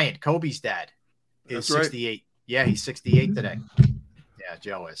Bryant, Kobe's dad, is 68. Right. Yeah, he's 68 today. Yeah,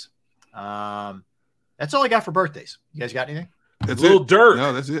 Joe is. That's all I got for birthdays. You guys got anything? That's Little Dirk.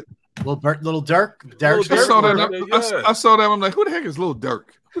 No, that's it. Little Dirk. I saw that. I'm like, who the heck is Little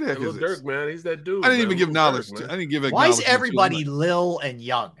Dirk? Who the heck is Dirk, man? He's that dude. I didn't even give knowledge. I didn't give it. Why is everybody Lil and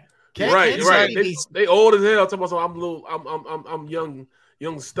Young? Right. They old as hell. I'm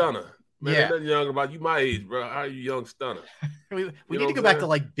young stunner. Man, there's nothing young about you. My age, bro. How are you, young stunner? we need to go back to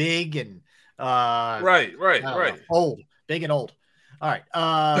like big and right. Old, big and old. All right.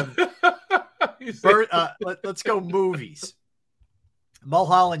 Let's go movies.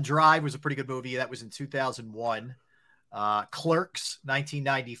 Mulholland Drive was a pretty good movie. That was in 2001. Clerks,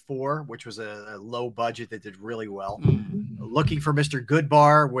 1994, which was a low budget that did really well. Looking for Mr.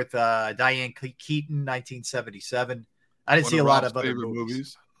 Goodbar with Diane Keaton, 1977. I didn't see a lot of other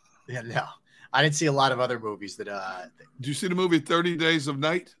movies. Yeah, no. I didn't see a lot of other movies that Did you see the movie 30 Days of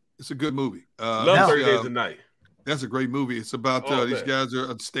Night? It's a good movie. Love 30 Days of Night. That's a great movie. It's about these guys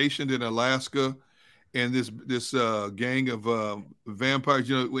are stationed in Alaska, and this gang of vampires.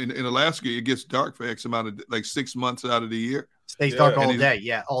 You know, in Alaska, it gets dark for X amount of like 6 months out of the year. Stays dark all day.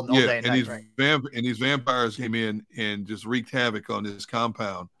 Yeah, all day and night. And these vampires came in and just wreaked havoc on this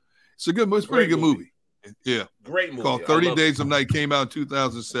compound. It's a good movie. It's a pretty good movie. Yeah. Great movie. Called 30 Days of Night, came out in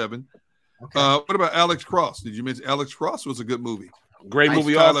 2007. Okay. What about Alex Cross? Did you mention Alex Cross was a good movie? Great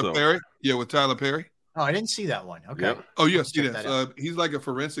movie Tyler also. Perry. Yeah, with Tyler Perry. Oh, I didn't see that one. Okay. Yep. Oh, yeah, see that. He's like a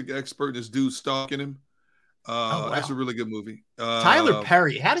forensic expert. This dude's stalking him. Wow. That's a really good movie. Tyler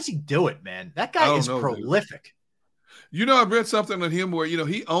Perry, how does he do it, man? That guy is prolific. Dude. You know, I've read something on him where, you know,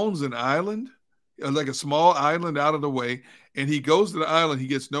 he owns an island, like a small island out of the way, and he goes to the island. He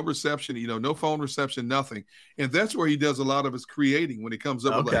gets no reception, you know, no phone reception, nothing. And that's where he does a lot of his creating when he comes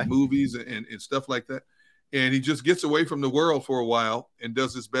up with like movies and stuff like that. And he just gets away from the world for a while and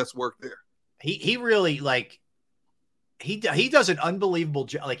does his best work there. He really he does an unbelievable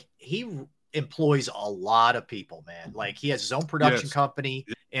job. Like he employs a lot of people, man. Like he has his own production company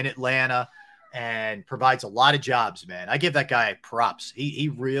in Atlanta and provides a lot of jobs, man. I give that guy props.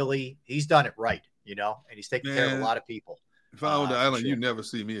 He's done it right, you know, and he's taking care of a lot of people. If I own the island, you never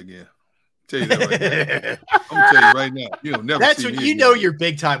see me again. Tell you that right now. I'm gonna tell you right now. You'll never. That's see when me you again. know you're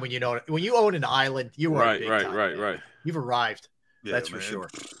big time when you know it. When you own an island, you are big time. Right. You've arrived. Yeah, that's man. for sure.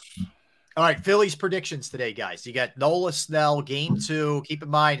 All right, Phillies predictions today, guys. You got Nola Snell, game 2. Keep in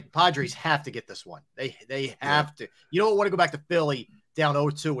mind, Padres have to get this one. They have to. You don't want to go back to Philly down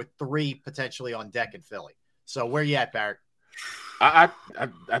 0-2 with 3 potentially on deck in Philly. So where you at, Barrett? I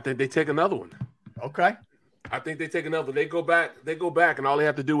think they take another one. Okay. I think they take another. They go back, and all they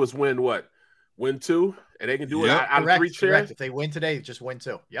have to do is win what? Win 2, and they can do it out of 3 shares. Correct. If they win today, just win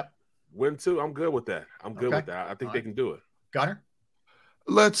 2. Yep. Win 2. I'm good with that. I think they can do it. Gunner?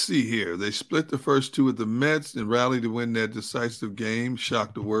 Let's see here. They split the first 2 with the Mets and rallied to win that decisive game.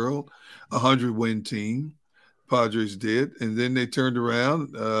 Shocked the world. 100-win team. Padres did, and then they turned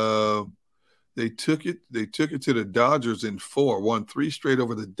around. They took it to the Dodgers in 4. Won 3 straight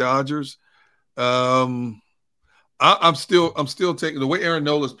over the Dodgers. I'm still taking the way Aaron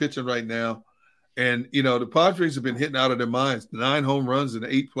Nola's pitching right now, and you know the Padres have been hitting out of their minds. 9 home runs in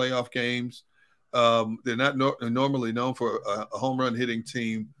 8 playoff games. They're not normally known for a home run hitting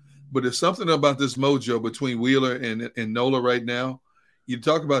team, but there's something about this mojo between Wheeler and Nola right now. You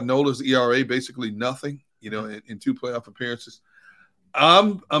talk about Nola's ERA, basically nothing, you know, in 2 playoff appearances.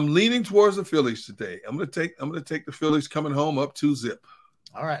 I'm leaning towards the Phillies today. I'm gonna take the Phillies coming home up 2-0.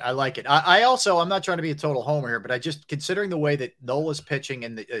 All right, I like it. I'm not trying to be a total homer here, but I just considering the way that Nola's pitching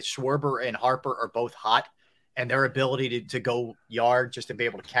and Schwarber and Harper are both hot, and their ability to go yard just to be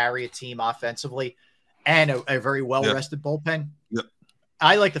able to carry a team offensively, and a very well-rested bullpen. Yep.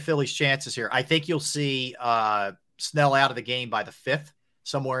 I like the Phillies' chances here. I think you'll see Snell out of the game by the 5th,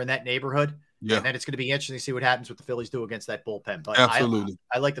 somewhere in that neighborhood. Yeah. And then it's going to be interesting to see what happens with the Phillies do against that bullpen. But absolutely.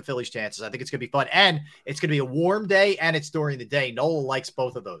 I like the Phillies' chances. I think it's going to be fun. And it's going to be a warm day, and it's during the day. Nola likes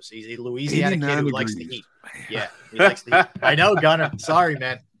both of those. He's a Louisiana kid who likes the heat. Yeah, he likes the heat. I know, Gunner. Sorry,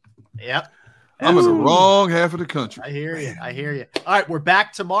 man. Yep. I'm in the wrong half of the country. I hear you. All right, we're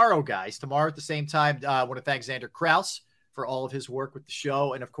back tomorrow, guys. Tomorrow at the same time. I want to thank Xander Krause for all of his work with the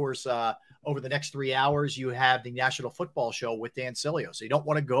show. And, of course, over the next 3 hours, you have the National Football Show with Dan Cilio. So you don't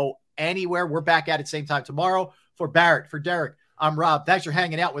want to go anywhere. We're back at it same time tomorrow. For Barrett, for Derrick, I'm Rob. Thanks for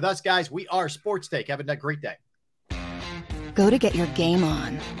hanging out with us, guys. We are Sports Take. Have a great day. Go to get your game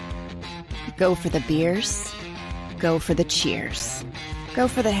on. Go for the beers. Go for the cheers. Go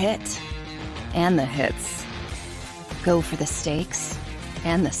for the hit and the hits. Go for the stakes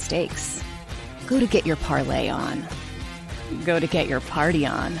and the stakes. Go to get your parlay on. Go to get your party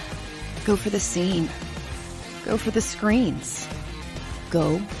on. Go for the scene. Go for the screens.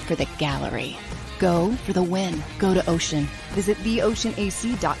 Go for the gallery. Go for the win. Go to Ocean. Visit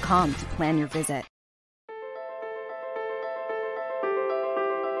theoceanac.com to plan your visit.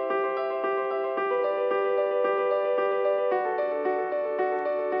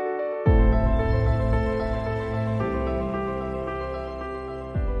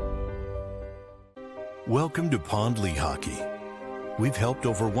 Welcome to Pond Lehocky. We've helped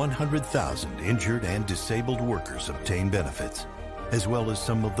over 100,000 injured and disabled workers obtain benefits, as well as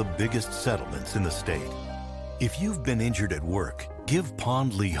some of the biggest settlements in the state. If you've been injured at work, give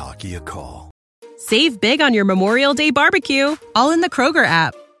Pond Lehocky a call. Save big on your Memorial Day barbecue, all in the Kroger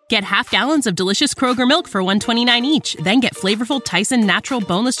app. Get half gallons of delicious Kroger milk for $1.29 each. Then get flavorful Tyson natural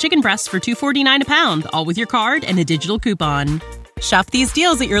boneless chicken breasts for $2.49 a pound, all with your card and a digital coupon. Shop these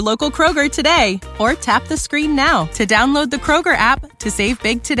deals at your local Kroger today, or tap the screen now to download the Kroger app to save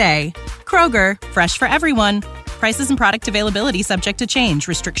big today. Kroger, fresh for everyone. Prices and product availability subject to change.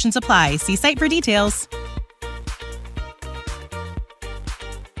 Restrictions apply. See site for details.